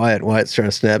it to Wyatt. Wyatt's trying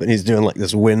to snap it and he's doing like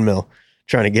this windmill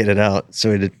trying to get it out.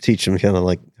 So he had to teach him kind of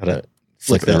like how to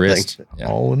flick the wrist. Yeah.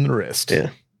 All in the wrist.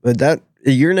 Yeah. But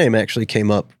your name actually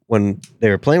came up when they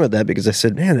were playing with that because I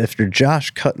said, man, after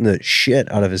Josh cutting the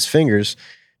shit out of his fingers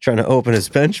trying to open his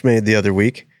Benchmade the other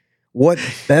week, what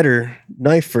better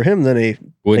knife for him than a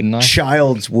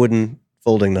child's wooden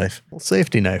folding knife? Well,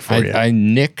 safety knife for you.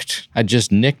 I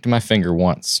just nicked my finger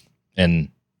once and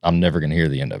I'm never going to hear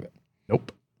the end of it.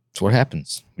 Nope. That's what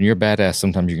happens. When you're a badass,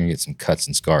 sometimes you're going to get some cuts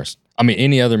and scars. I mean,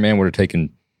 any other man would have taken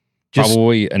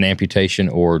probably an amputation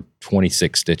or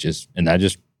 26 stitches and I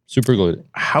just super glued it.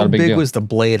 How big was the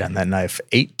blade on that knife?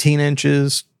 18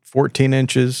 inches, 14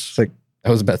 inches? Like that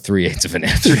was about 3/8 of an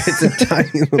inch. It's a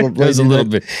tiny little blade. It was a little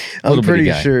bit. I'm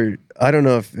pretty sure. I don't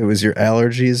know if it was your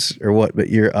allergies or what, but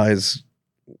your eyes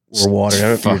were watering. I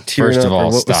don't know if you were tearing up or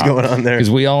what was going on there.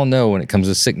 Because we all know when it comes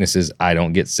to sicknesses, I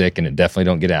don't get sick and I definitely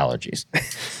don't get allergies.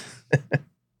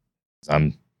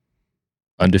 I'm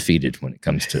undefeated when it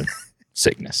comes to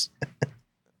sickness.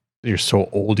 You're so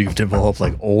old, you've developed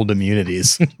like old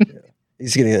immunities.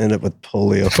 He's going to end up with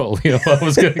polio. I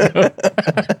was going to go.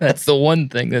 That's the one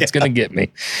thing that's going to get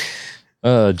me.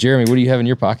 Jeremy, what do you have in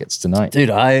your pockets tonight?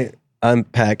 Dude, I'm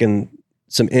packing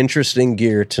some interesting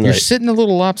gear tonight. You're sitting a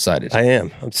little lopsided. I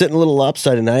am. I'm sitting a little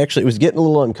lopsided, and I actually was getting a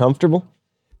little uncomfortable.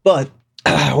 But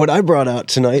what I brought out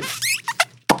tonight...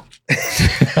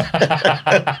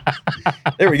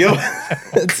 There we go.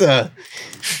 It's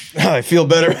I feel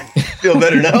better. Feel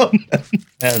better now.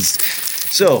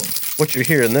 So what you're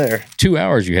hearing there. 2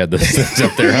 hours you had those things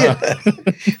up there,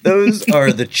 huh? Those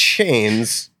are the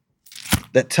chains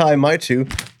that tie my two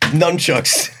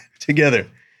nunchucks together.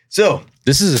 So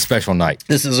This is a special night.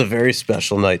 this is a very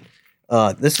special night.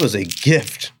 This was a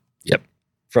gift. Yep.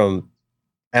 From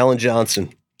Alan Johnson.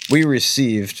 We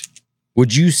received.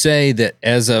 Would you say that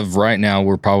as of right now,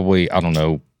 we're probably, I don't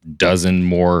know, dozen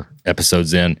more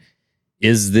episodes in?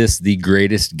 Is this the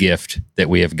greatest gift that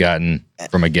we have gotten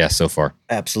from a guest so far?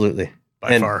 Absolutely.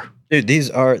 By far. Dude, these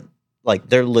are like,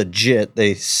 they're legit.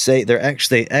 They say they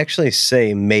actually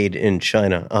say made in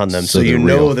China on them. So you they're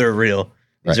know real. they're real.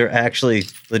 These are actually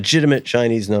legitimate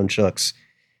Chinese nunchucks.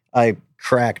 I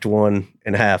cracked one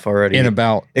in half already. In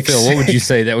about, Phil, what would you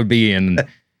say that would be in,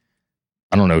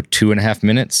 I don't know, 2.5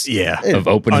 minutes Yeah. of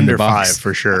opening Under the box? 5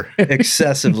 for sure.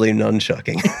 Excessively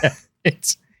nunchucking.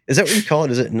 It's, Is that what you call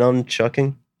it? Is it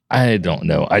nunchucking? I don't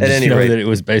know. I At just any know rate. that it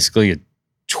was basically a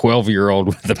 12-year-old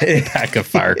with a pack of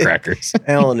firecrackers.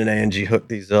 Alan and Angie hooked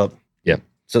these up. Yep.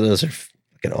 So those are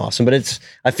fucking awesome. But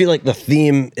I feel like the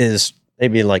theme is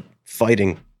maybe like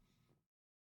fighting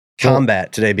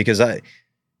combat today because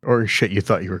Or shit, you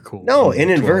thought you were cool. No, when you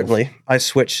were 12. inadvertently, I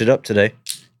switched it up today.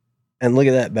 And look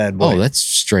at that bad boy. Oh, that's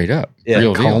straight up. Yeah.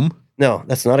 Real deal. Comb? No,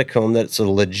 that's not a comb. That's a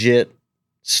legit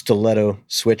stiletto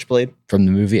switchblade. From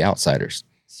the movie Outsiders.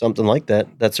 Something like that.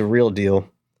 That's a real deal.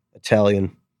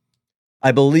 Italian.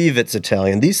 I believe it's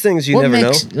Italian. These things you never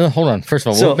know. Hold on. First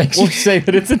of all, So- what makes you say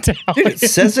that it's Italian? Dude, it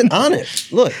says it on it.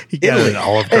 Look. He got it Italy. in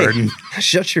Olive Hey, Garden.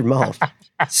 shut your mouth.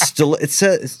 It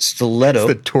says stiletto.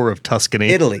 It's the tour of Tuscany.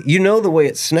 Italy. You know the way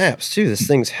it snaps too. This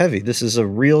thing's heavy. This is a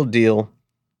real deal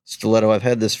stiletto. I've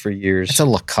had this for years. It's a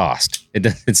Lacoste.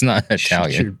 It's not Shut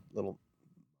Italian. your little.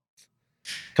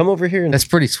 Come over here and That's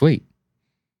pretty sweet.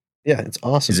 yeah, it's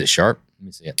awesome. Is it sharp? Let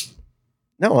me see it.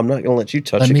 No, I'm not going to let you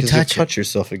touch Let it me because you touch it. touch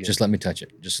yourself again. Just let me touch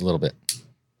it. Just a little bit.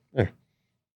 There.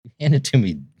 Hand it to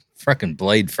me, fucking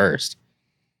blade first.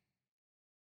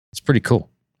 It's pretty cool.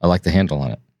 I like the handle on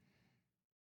it.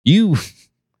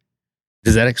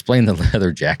 Does that explain the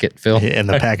leather jacket, Phil? And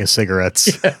the pack of cigarettes.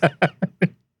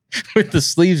 With the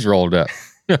sleeves rolled up.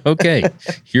 Okay.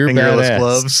 You're Fingerless badass.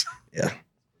 gloves. yeah,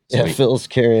 Sweet. Phil's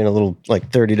carrying a little like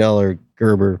 $30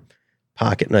 Gerber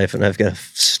pocket knife, and I've got a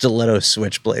stiletto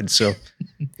switchblade. So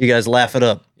you guys laugh it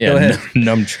up. Yeah, Go ahead.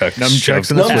 numchucks.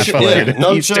 Nunchucks and a Half switchblade. of it.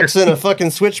 Nunchucks and a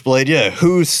fucking switchblade. Yeah,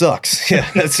 who sucks? Yeah,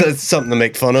 that's something to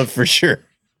make fun of for sure.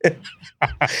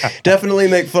 Definitely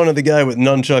make fun of the guy with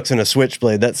nunchucks and a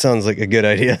switchblade. That sounds like a good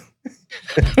idea.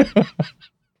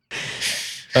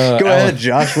 Go ahead,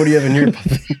 Josh. What do you have in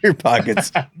your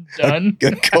pockets? Done.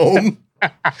 A comb?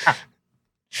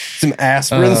 Some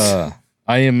aspirins?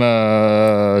 I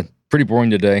am pretty boring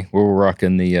today. We're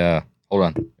rocking the hold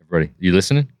on, everybody. You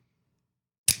listening?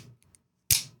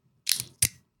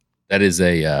 That is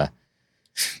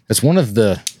that's one of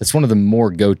the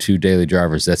more go-to daily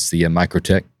drivers. That's the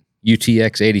Microtech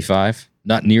UTX 85.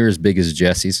 Not near as big as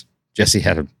Jesse's. Jesse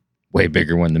had a way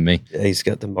bigger one than me. Yeah, he's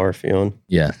got the Murphy on.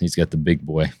 Yeah, he's got the big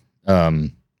boy.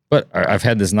 But I've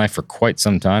had this knife for quite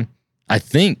some time. I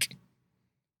think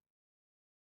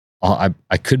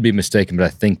I could be mistaken, but I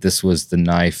think this was the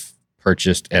knife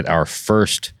purchased at our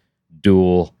first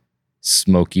dual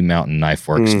Smoky Mountain Knife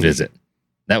Works visit.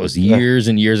 That was years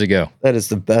and years ago. That is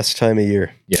the best time of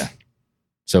year. Yeah.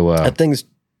 So That thing's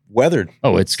weathered.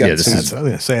 it's got this some- is I was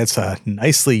going to say it's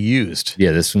nicely used.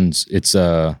 this one's it's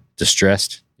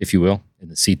distressed, if you will, in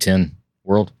the C10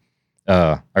 world.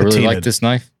 I really like Patina'd. this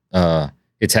knife.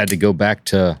 It's had to go back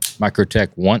to Microtech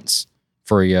once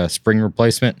for a spring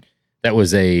replacement. That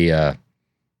was a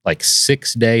like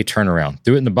 6-day turnaround.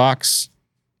 Threw it in the box,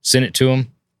 sent it to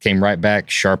him, came right back,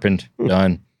 sharpened,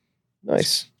 done.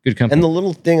 Nice. Good company. And the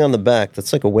little thing on the back,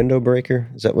 that's like a window breaker.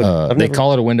 Is that what They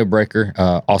call it a window breaker,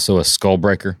 also a skull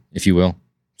breaker, if you will.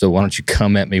 So why don't you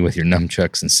come at me with your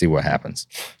nunchucks and see what happens?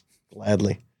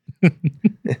 Gladly.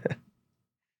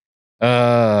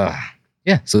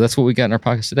 Yeah, so that's what we got in our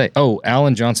pockets today. Oh,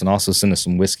 Alan Johnson also sent us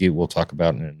some whiskey we'll talk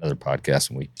about in another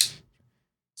podcast.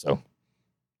 So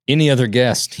any other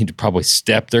guests need to probably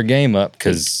step their game up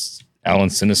because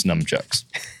Alan sent us nunchucks.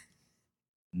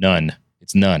 None.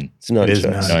 It's none. It's not It is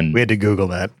just. none. We had to Google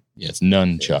that. Yeah, it's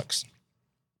nunchucks.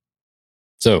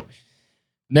 So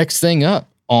next thing up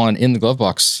on In the Glove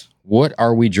Box, what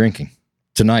are we drinking?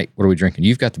 Tonight, what are we drinking?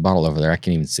 You've got the bottle over there. I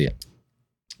can't even see it.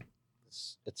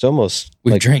 It's almost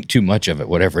We like drank too much of it,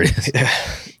 whatever it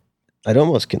is. I'd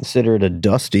almost consider it a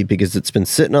dusty because it's been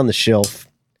sitting on the shelf,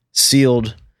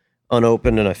 sealed,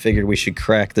 unopened, and I figured we should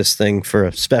crack this thing for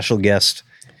a special guest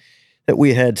that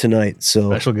we had tonight. So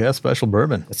Special guest, special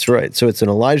bourbon. that's right. So it's an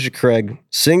Elijah Craig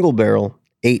single barrel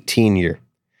 18 year.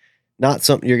 not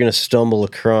something you're going to stumble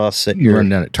across at You run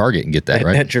down at Target and get that,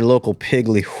 right? at your local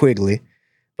Piggly Wiggly.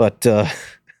 But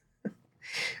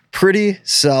pretty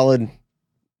solid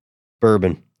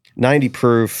bourbon. 90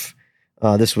 proof.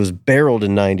 This was barreled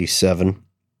in 97.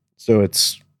 So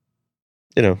it's,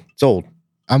 it's old.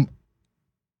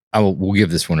 We'll give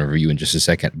this one a review in just a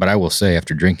second, but I will say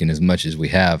after drinking as much as we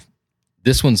have,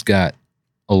 this one's got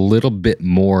a little bit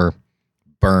more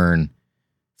burn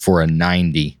for a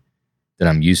 90 than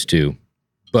I'm used to,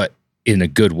 but in a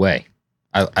good way.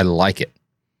 I like it.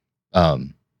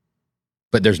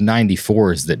 But there's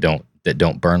 94s that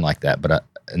don't burn like that, but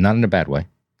not in a bad way.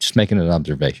 Just making an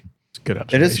observation. It's a good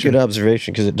observation. It is a good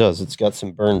observation because it does. It's got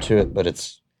some burn to it, but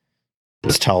it's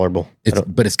tolerable.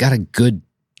 But it's got a good,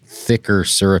 thicker,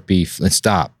 syrupy. Let's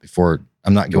stop before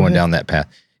I'm not going down that path.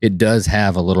 It does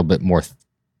have a little bit more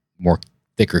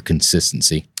thicker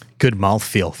consistency. Good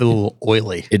mouthfeel. Feel a little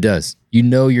oily. It does.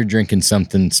 You're drinking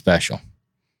something special.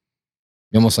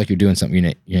 Almost like you're doing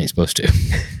something you ain't supposed to.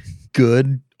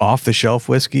 Good off the shelf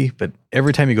whiskey, but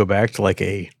every time you go back to like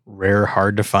a rare,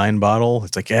 hard to find bottle,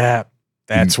 it's like,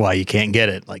 that's why you can't get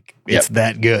it. Like it's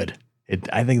that good.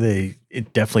 I think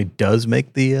it definitely does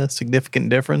make the significant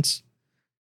difference.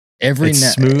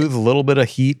 It's smooth, a little bit of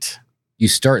heat. You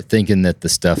start thinking that the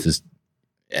stuff is,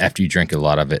 after you drink a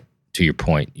lot of it, to your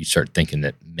point, you start thinking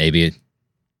that maybe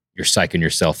you're psyching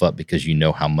yourself up because you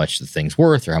know how much the thing's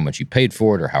worth or how much you paid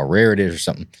for it or how rare it is or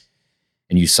something.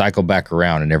 And you cycle back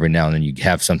around, and every now and then you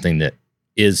have something that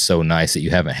is so nice that you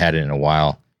haven't had it in a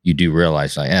while. You do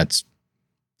realize, like,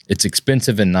 it's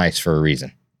expensive and nice for a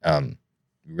reason. It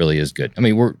really is good. I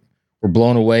mean, we're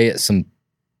blown away at some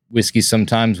whiskey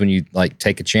sometimes when you like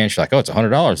take a chance. You're like, oh, it's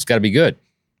 $100. It's got to be good,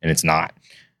 and it's not.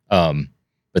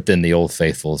 But then the Old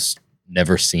Faithfuls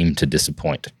never seem to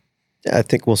disappoint. Yeah, I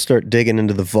think we'll start digging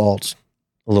into the vaults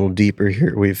a little deeper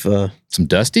here. We've some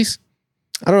Dusties.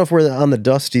 I don't know if we're on the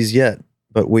Dusties yet,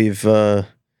 but we've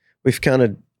kind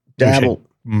of dabbled.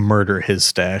 Murder his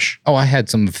stash. Oh, I had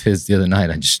some of his the other night.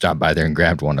 I just stopped by there and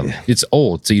grabbed one of them. Yeah. It's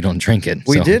old, so you don't drink it.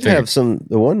 We did have some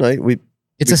the one night.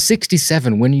 It's a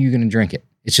 67. When are you going to drink it?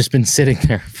 It's just been sitting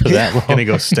there for that long. Gonna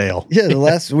go stale. Yeah, the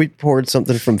last we poured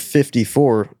something from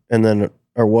 54, and then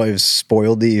our wives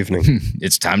spoiled the evening.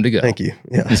 It's time to go. Thank you.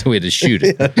 Yeah, so we had to shoot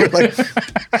it.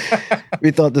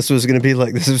 We thought this was going to be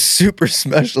like this is super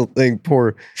special thing.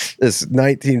 Pour this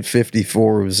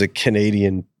 1954 was a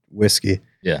Canadian whiskey.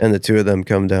 Yeah, and the two of them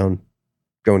come down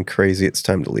going crazy. It's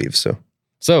time to leave.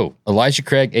 So Elijah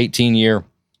Craig, 18 year.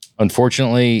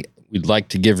 Unfortunately, we'd like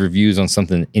to give reviews on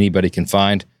something anybody can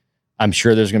find. I'm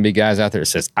sure there's going to be guys out there that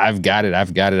says, I've got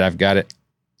it.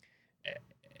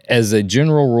 As a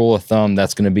general rule of thumb,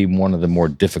 that's going to be one of the more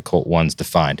difficult ones to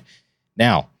find.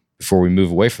 Now, before we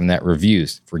move away from that,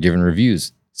 reviews. If we're giving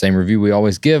reviews, same review we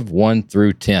always give, 1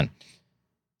 through 10.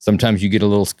 Sometimes you get a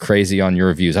little crazy on your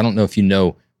reviews. I don't know if you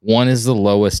know, 1 is the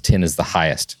lowest, 10 is the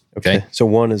highest. Okay. So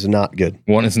 1 is not good.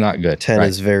 1 is not good. 10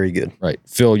 is very good. Right.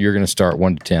 Phil, you're going to start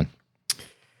 1 to 10.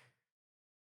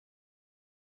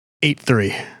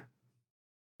 8.3.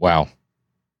 Wow.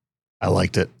 I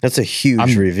liked it. That's a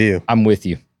huge review. I'm with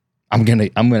you. I'm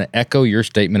gonna echo your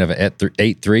statement of an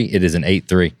 8.3. It is an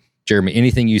 8.3. Jeremy,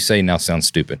 anything you say now sounds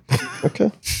stupid.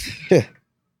 Okay. Yeah.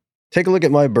 Take a look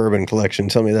at my bourbon collection.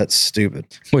 Tell me that's stupid.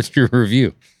 What's your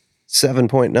review?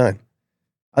 7.9.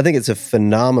 I think it's a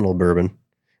phenomenal bourbon,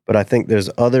 but I think there's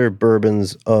other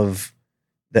bourbons of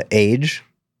the age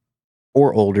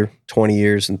or older, 20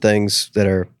 years and things that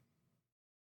are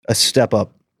a step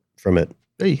up from it.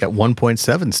 You got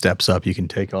 1.7 steps up. You can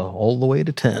take all the way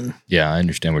to 10. Yeah, I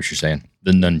understand what you're saying.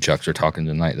 The nunchucks are talking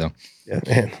tonight, though. Yeah,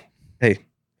 man. Hey,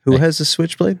 who has a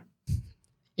switchblade?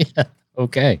 Yeah,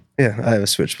 okay. Yeah, I have a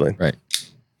switchblade. Right.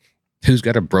 Who's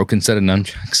got a broken set of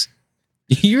nunchucks?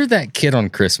 You're that kid on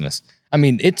Christmas. I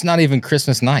mean, it's not even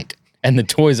Christmas night, and the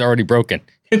toy's already broken.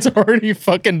 It's already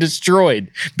fucking destroyed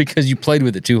because you played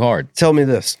with it too hard. Tell me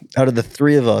this. Out of the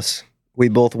three of us, we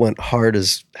both went hard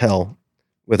as hell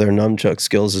with our nunchuck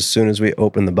skills as soon as we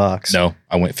opened the box. No,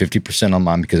 I went 50% on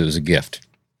mine because it was a gift.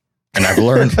 And I've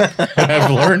learned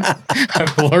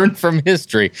I've learned from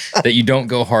history that you don't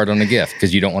go hard on a gift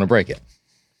because you don't want to break it.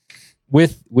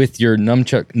 With your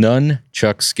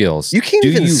nunchuck skills. You can't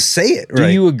even say it right. Do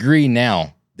you agree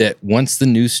now that once the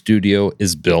new studio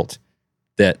is built,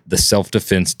 that the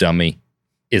self-defense dummy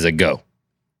is a go?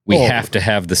 We have to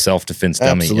have the self-defense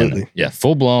dummy. Absolutely.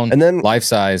 Full blown, and then life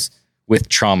size with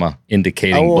trauma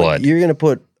indicating blood. You're going to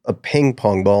put a ping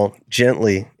pong ball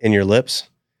gently in your lips.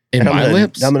 In my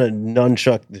lips? I'm going to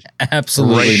nunchuck the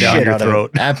absolutely right down your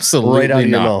throat. Absolutely right out of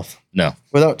your mouth. No.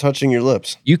 Without touching your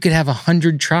lips. You could have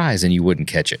 100 tries and you wouldn't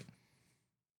catch it.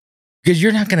 Because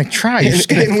you're not going to try. You're just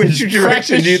gonna In which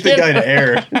direction do you think I'd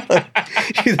err?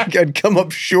 You think I'd come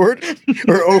up short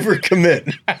or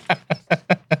overcommit?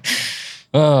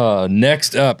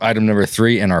 Next up, item number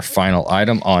 3 and our final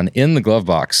item on In the Glove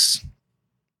Box.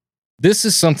 This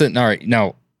is something, all right,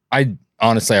 now,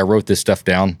 I wrote this stuff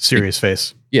down. Serious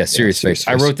face. Yeah, serious face.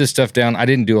 I wrote this stuff down. I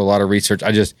didn't do a lot of research.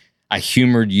 I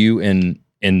humored you in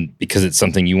because it's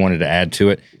something you wanted to add to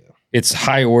it. It's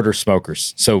high order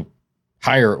smokers. So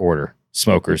higher order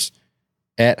smokers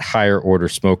at higher order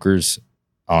smokers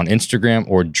on Instagram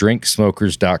or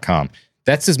drinksmokers.com.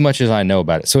 That's as much as I know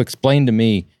about it. So explain to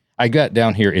me, I got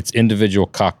down here, it's individual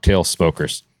cocktail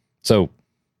smokers. So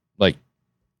like,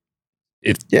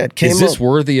 is this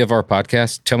worthy of our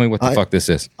podcast? Tell me what the fuck this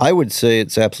is. I would say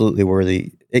it's absolutely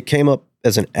worthy. It came up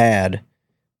as an ad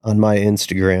on my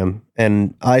Instagram,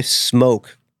 and I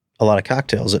smoke a lot of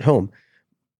cocktails at home,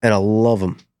 and I love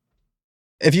them.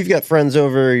 If you've got friends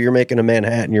over, you're making a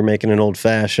Manhattan, you're making an old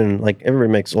fashioned, like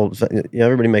everybody makes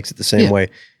everybody makes it the same way.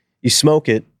 You smoke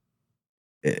it,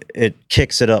 it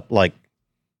kicks it up like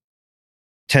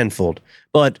tenfold,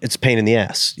 but it's a pain in the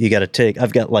ass. You got to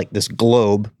I've got like this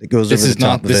globe that goes over the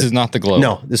top of it. This is not the globe.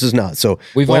 No, this is not. So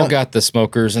we've all got the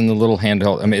smokers and the little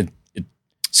handheld. I mean,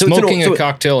 smoking a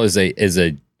cocktail is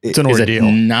an ordeal.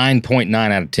 9.9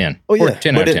 out of 10. Oh yeah,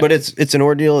 10 out of 10. But it's an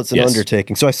ordeal. It's an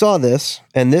undertaking. So I saw this,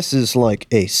 and this is like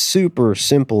a super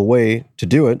simple way to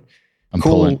do it. I'm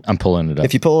pulling it up.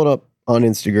 If you pull it up on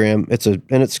Instagram,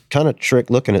 it's kind of trick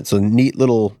looking. It's a neat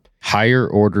little higher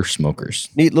order smokers.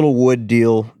 Neat little wood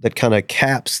deal that kind of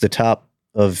caps the top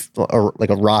of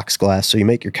like a rocks glass. So you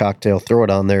make your cocktail, throw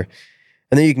it on there,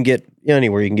 and then you can get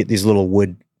anywhere. You can get these little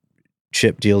wood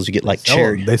chip deals. You get like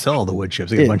cherry. They sell all the wood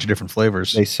chips. They get a bunch of different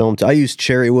flavors. They sell them. I use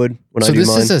cherry wood when I do mine.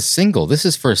 So this is a single. This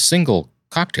is for a single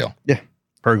cocktail. Yeah,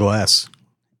 per glass.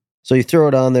 So you throw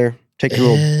it on there. Take your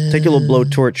little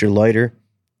blowtorch, your lighter,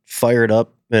 fire it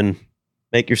up, and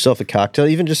make yourself a cocktail.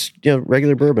 Even just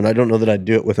regular bourbon. I don't know that I'd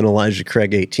do it with an Elijah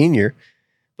Craig 18-year,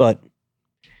 but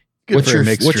what's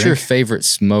your favorite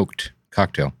smoked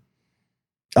cocktail?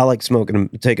 I like smoking.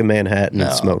 Take a Manhattan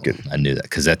and smoke it. I knew that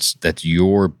because that's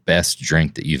your best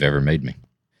drink that you've ever made me.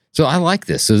 So I like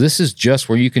this. So this is just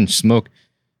where you can smoke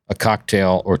a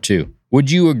cocktail or two. Would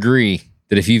you agree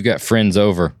that if you've got friends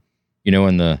over,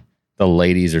 and the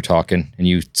ladies are talking, and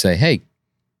you say, "Hey,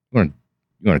 you want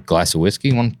a glass of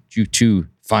whiskey? Why don't you two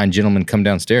fine gentlemen come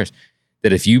downstairs?"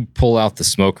 That if you pull out the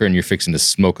smoker and you're fixing to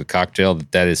smoke a cocktail,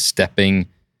 that is stepping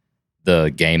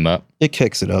the game up. It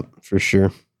kicks it up for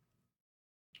sure.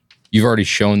 You've already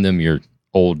shown them your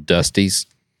old Dusties.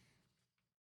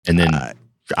 And then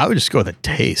I would just go with a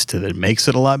taste that makes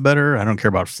it a lot better. I don't care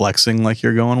about flexing like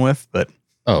you're going with, but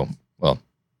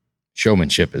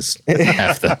showmanship is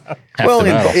half the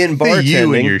in bartending,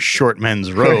 you in your short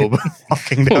men's robe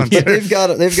walking down. They've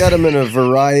got them in a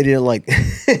variety of like.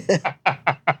 They've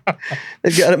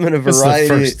got them in a variety.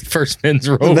 That's the first men's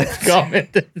robe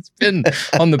comment that's been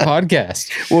on the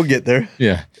podcast. We'll get there.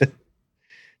 Yeah,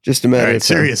 just a matter of time.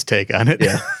 Serious take on it.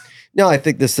 Yeah. No, I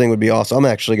think this thing would be awesome. I'm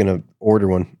actually going to order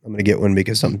one. I'm going to get one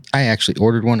because I actually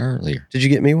ordered one earlier. Did you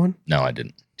get me one? No, I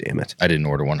didn't. Damn it. I didn't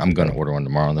order one. I'm going to order one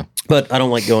tomorrow, though. But I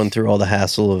don't like going through all the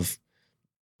hassle of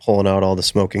pulling out all the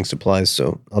smoking supplies,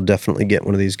 so I'll definitely get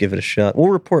one of these, give it a shot. We'll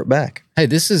report back. Hey,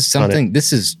 this is something,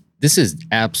 this is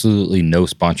absolutely no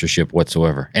sponsorship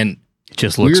whatsoever. And it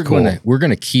just looks cool. We're going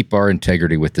to keep our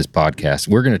integrity with this podcast.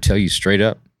 We're going to tell you straight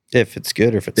up. If it's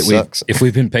good or if it sucks. If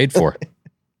we've been paid for it.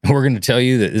 We're going to tell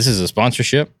you that this is a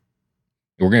sponsorship.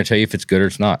 We're going to tell you if it's good or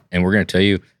it's not. And we're going to tell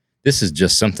you this is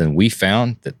just something we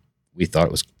found that we thought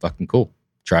it was fucking cool.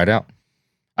 Try it out.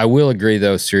 I will agree,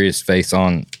 though, serious face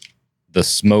on the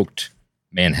smoked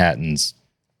Manhattans.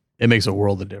 It makes a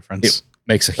world of difference. It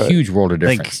makes a huge world of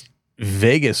difference.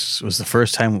 Vegas was the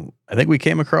first time I think we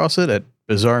came across it at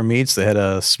Bizarre Meats. They had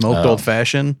a smoked old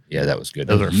fashioned. Yeah, that was good.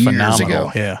 Those are phenomenal.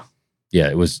 Ago. Yeah.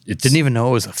 Yeah, it was. Didn't even know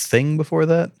it was a thing before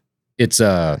that. It's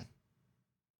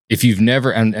if you've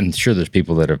never, and I'm sure there's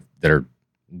people that are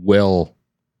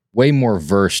way more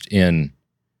versed in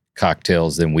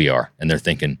cocktails than we are, and they're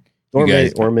thinking,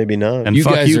 or maybe not. And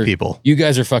fuck you people. You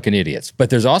guys are fucking idiots. But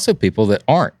there's also people that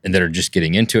aren't, and that are just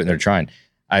getting into it and they're trying.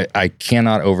 I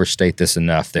cannot overstate this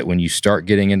enough that when you start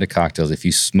getting into cocktails, if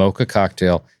you smoke a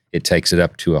cocktail, it takes it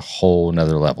up to a whole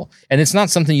nother level. And it's not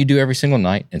something you do every single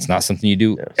night. It's not something you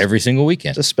do every single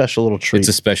weekend. It's a special little treat. It's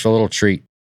a special little treat.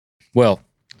 Well,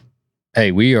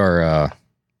 hey, we are,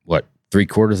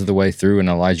 3/4 of the way through an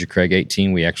Elijah Craig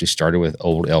 18. We actually started with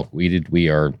Old Elk Weeded. We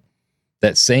are,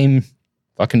 that same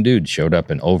fucking dude showed up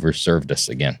and overserved us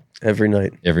again. Every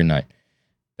night.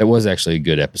 That was actually a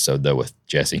good episode, though, with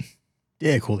Jesse.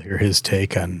 Yeah, cool to hear his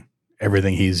take on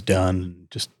everything he's done.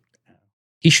 Just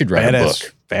He should write a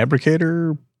book.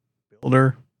 Fabricator,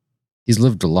 builder. He's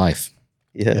lived a life.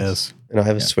 Yes. And I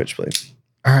have a switchblade.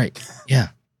 All right. Yeah.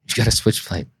 You got a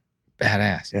switchblade.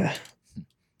 Badass. Yeah.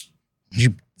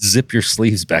 You zip your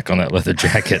sleeves back on that leather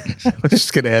jacket. I was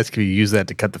just going to ask if you use that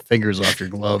to cut the fingers off your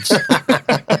gloves.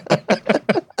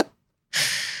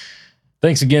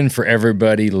 Thanks again for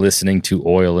everybody listening to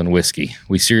Oil and Whiskey.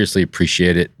 We seriously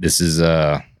appreciate it. This is,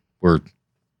 we're,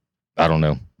 I don't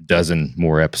know, dozen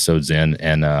more episodes in,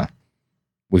 and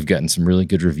we've gotten some really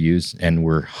good reviews, and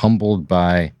we're humbled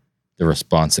by the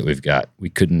response that we've got.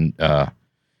 We couldn't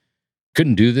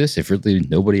do this if really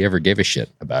nobody ever gave a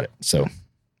shit about it. So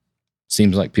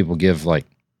seems like people give like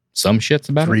some shits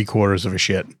about it. 3/4 of a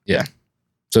shit. Yeah.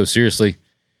 So seriously,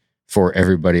 for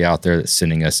everybody out there that's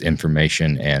sending us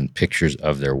information and pictures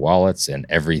of their wallets and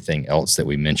everything else that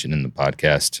we mentioned in the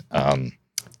podcast,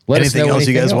 let us know anything else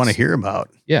you guys else. want to hear about?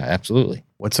 Yeah, absolutely.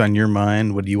 What's on your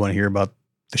mind? What do you want to hear about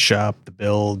the shop, the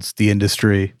builds, the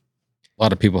industry? A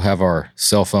lot of people have our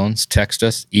cell phones. Text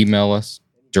us, email us,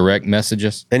 direct message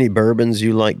us. Any bourbons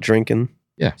you like drinking,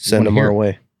 Yeah, send them our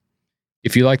way.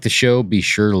 If you like the show, be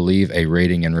sure to leave a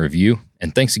rating and review.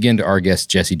 And thanks again to our guest,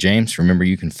 Jesse James. Remember,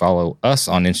 you can follow us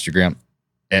on Instagram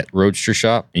at Roadster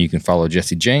Shop, and you can follow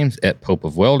Jesse James at Pope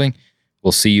of Welding.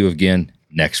 We'll see you again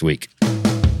next week.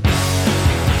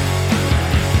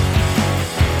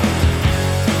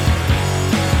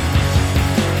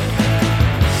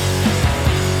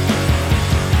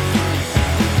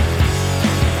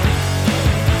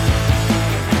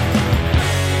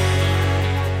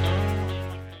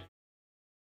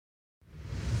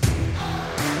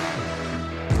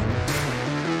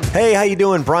 Hey, how you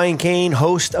doing? Brian Kane,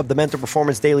 host of the Mental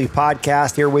Performance Daily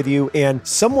podcast, here with you. And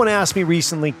someone asked me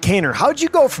recently, Kaner, how'd you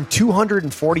go from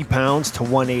 240 pounds to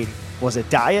 180? Was it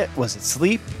diet? Was it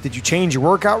sleep? Did you change your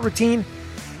workout routine?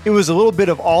 It was a little bit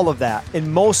of all of that, and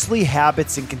mostly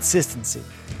habits and consistency.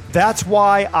 That's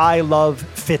why I love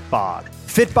Fitbod.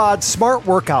 Fitbod's smart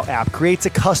workout app creates a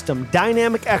custom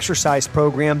dynamic exercise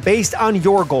program based on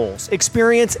your goals,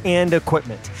 experience, and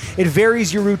equipment. It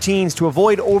varies your routines to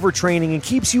avoid overtraining and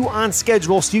keeps you on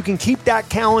schedule so you can keep that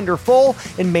calendar full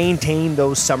and maintain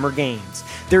those summer gains.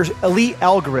 Their elite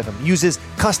algorithm uses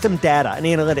custom data and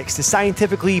analytics to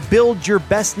scientifically build your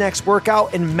best next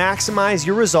workout and maximize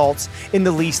your results in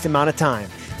the least amount of time.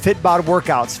 Fitbod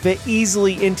workouts fit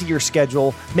easily into your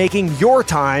schedule, making your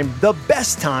time the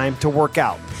best time to work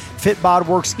out. Fitbod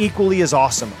works equally as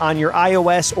awesome on your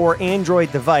iOS or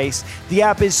Android device. The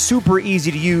app is super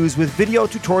easy to use with video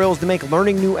tutorials to make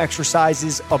learning new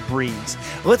exercises a breeze.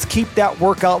 Let's keep that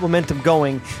workout momentum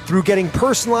going through getting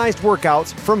personalized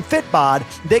workouts from Fitbod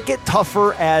that get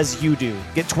tougher as you do.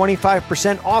 Get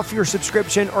 25% off your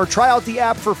subscription or try out the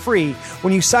app for free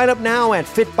when you sign up now at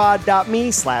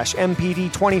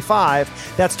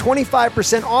fitbod.me/MPD25. That's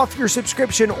 25% off your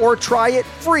subscription or try it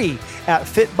free at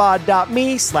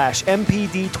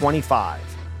fitbod.me/MPD25.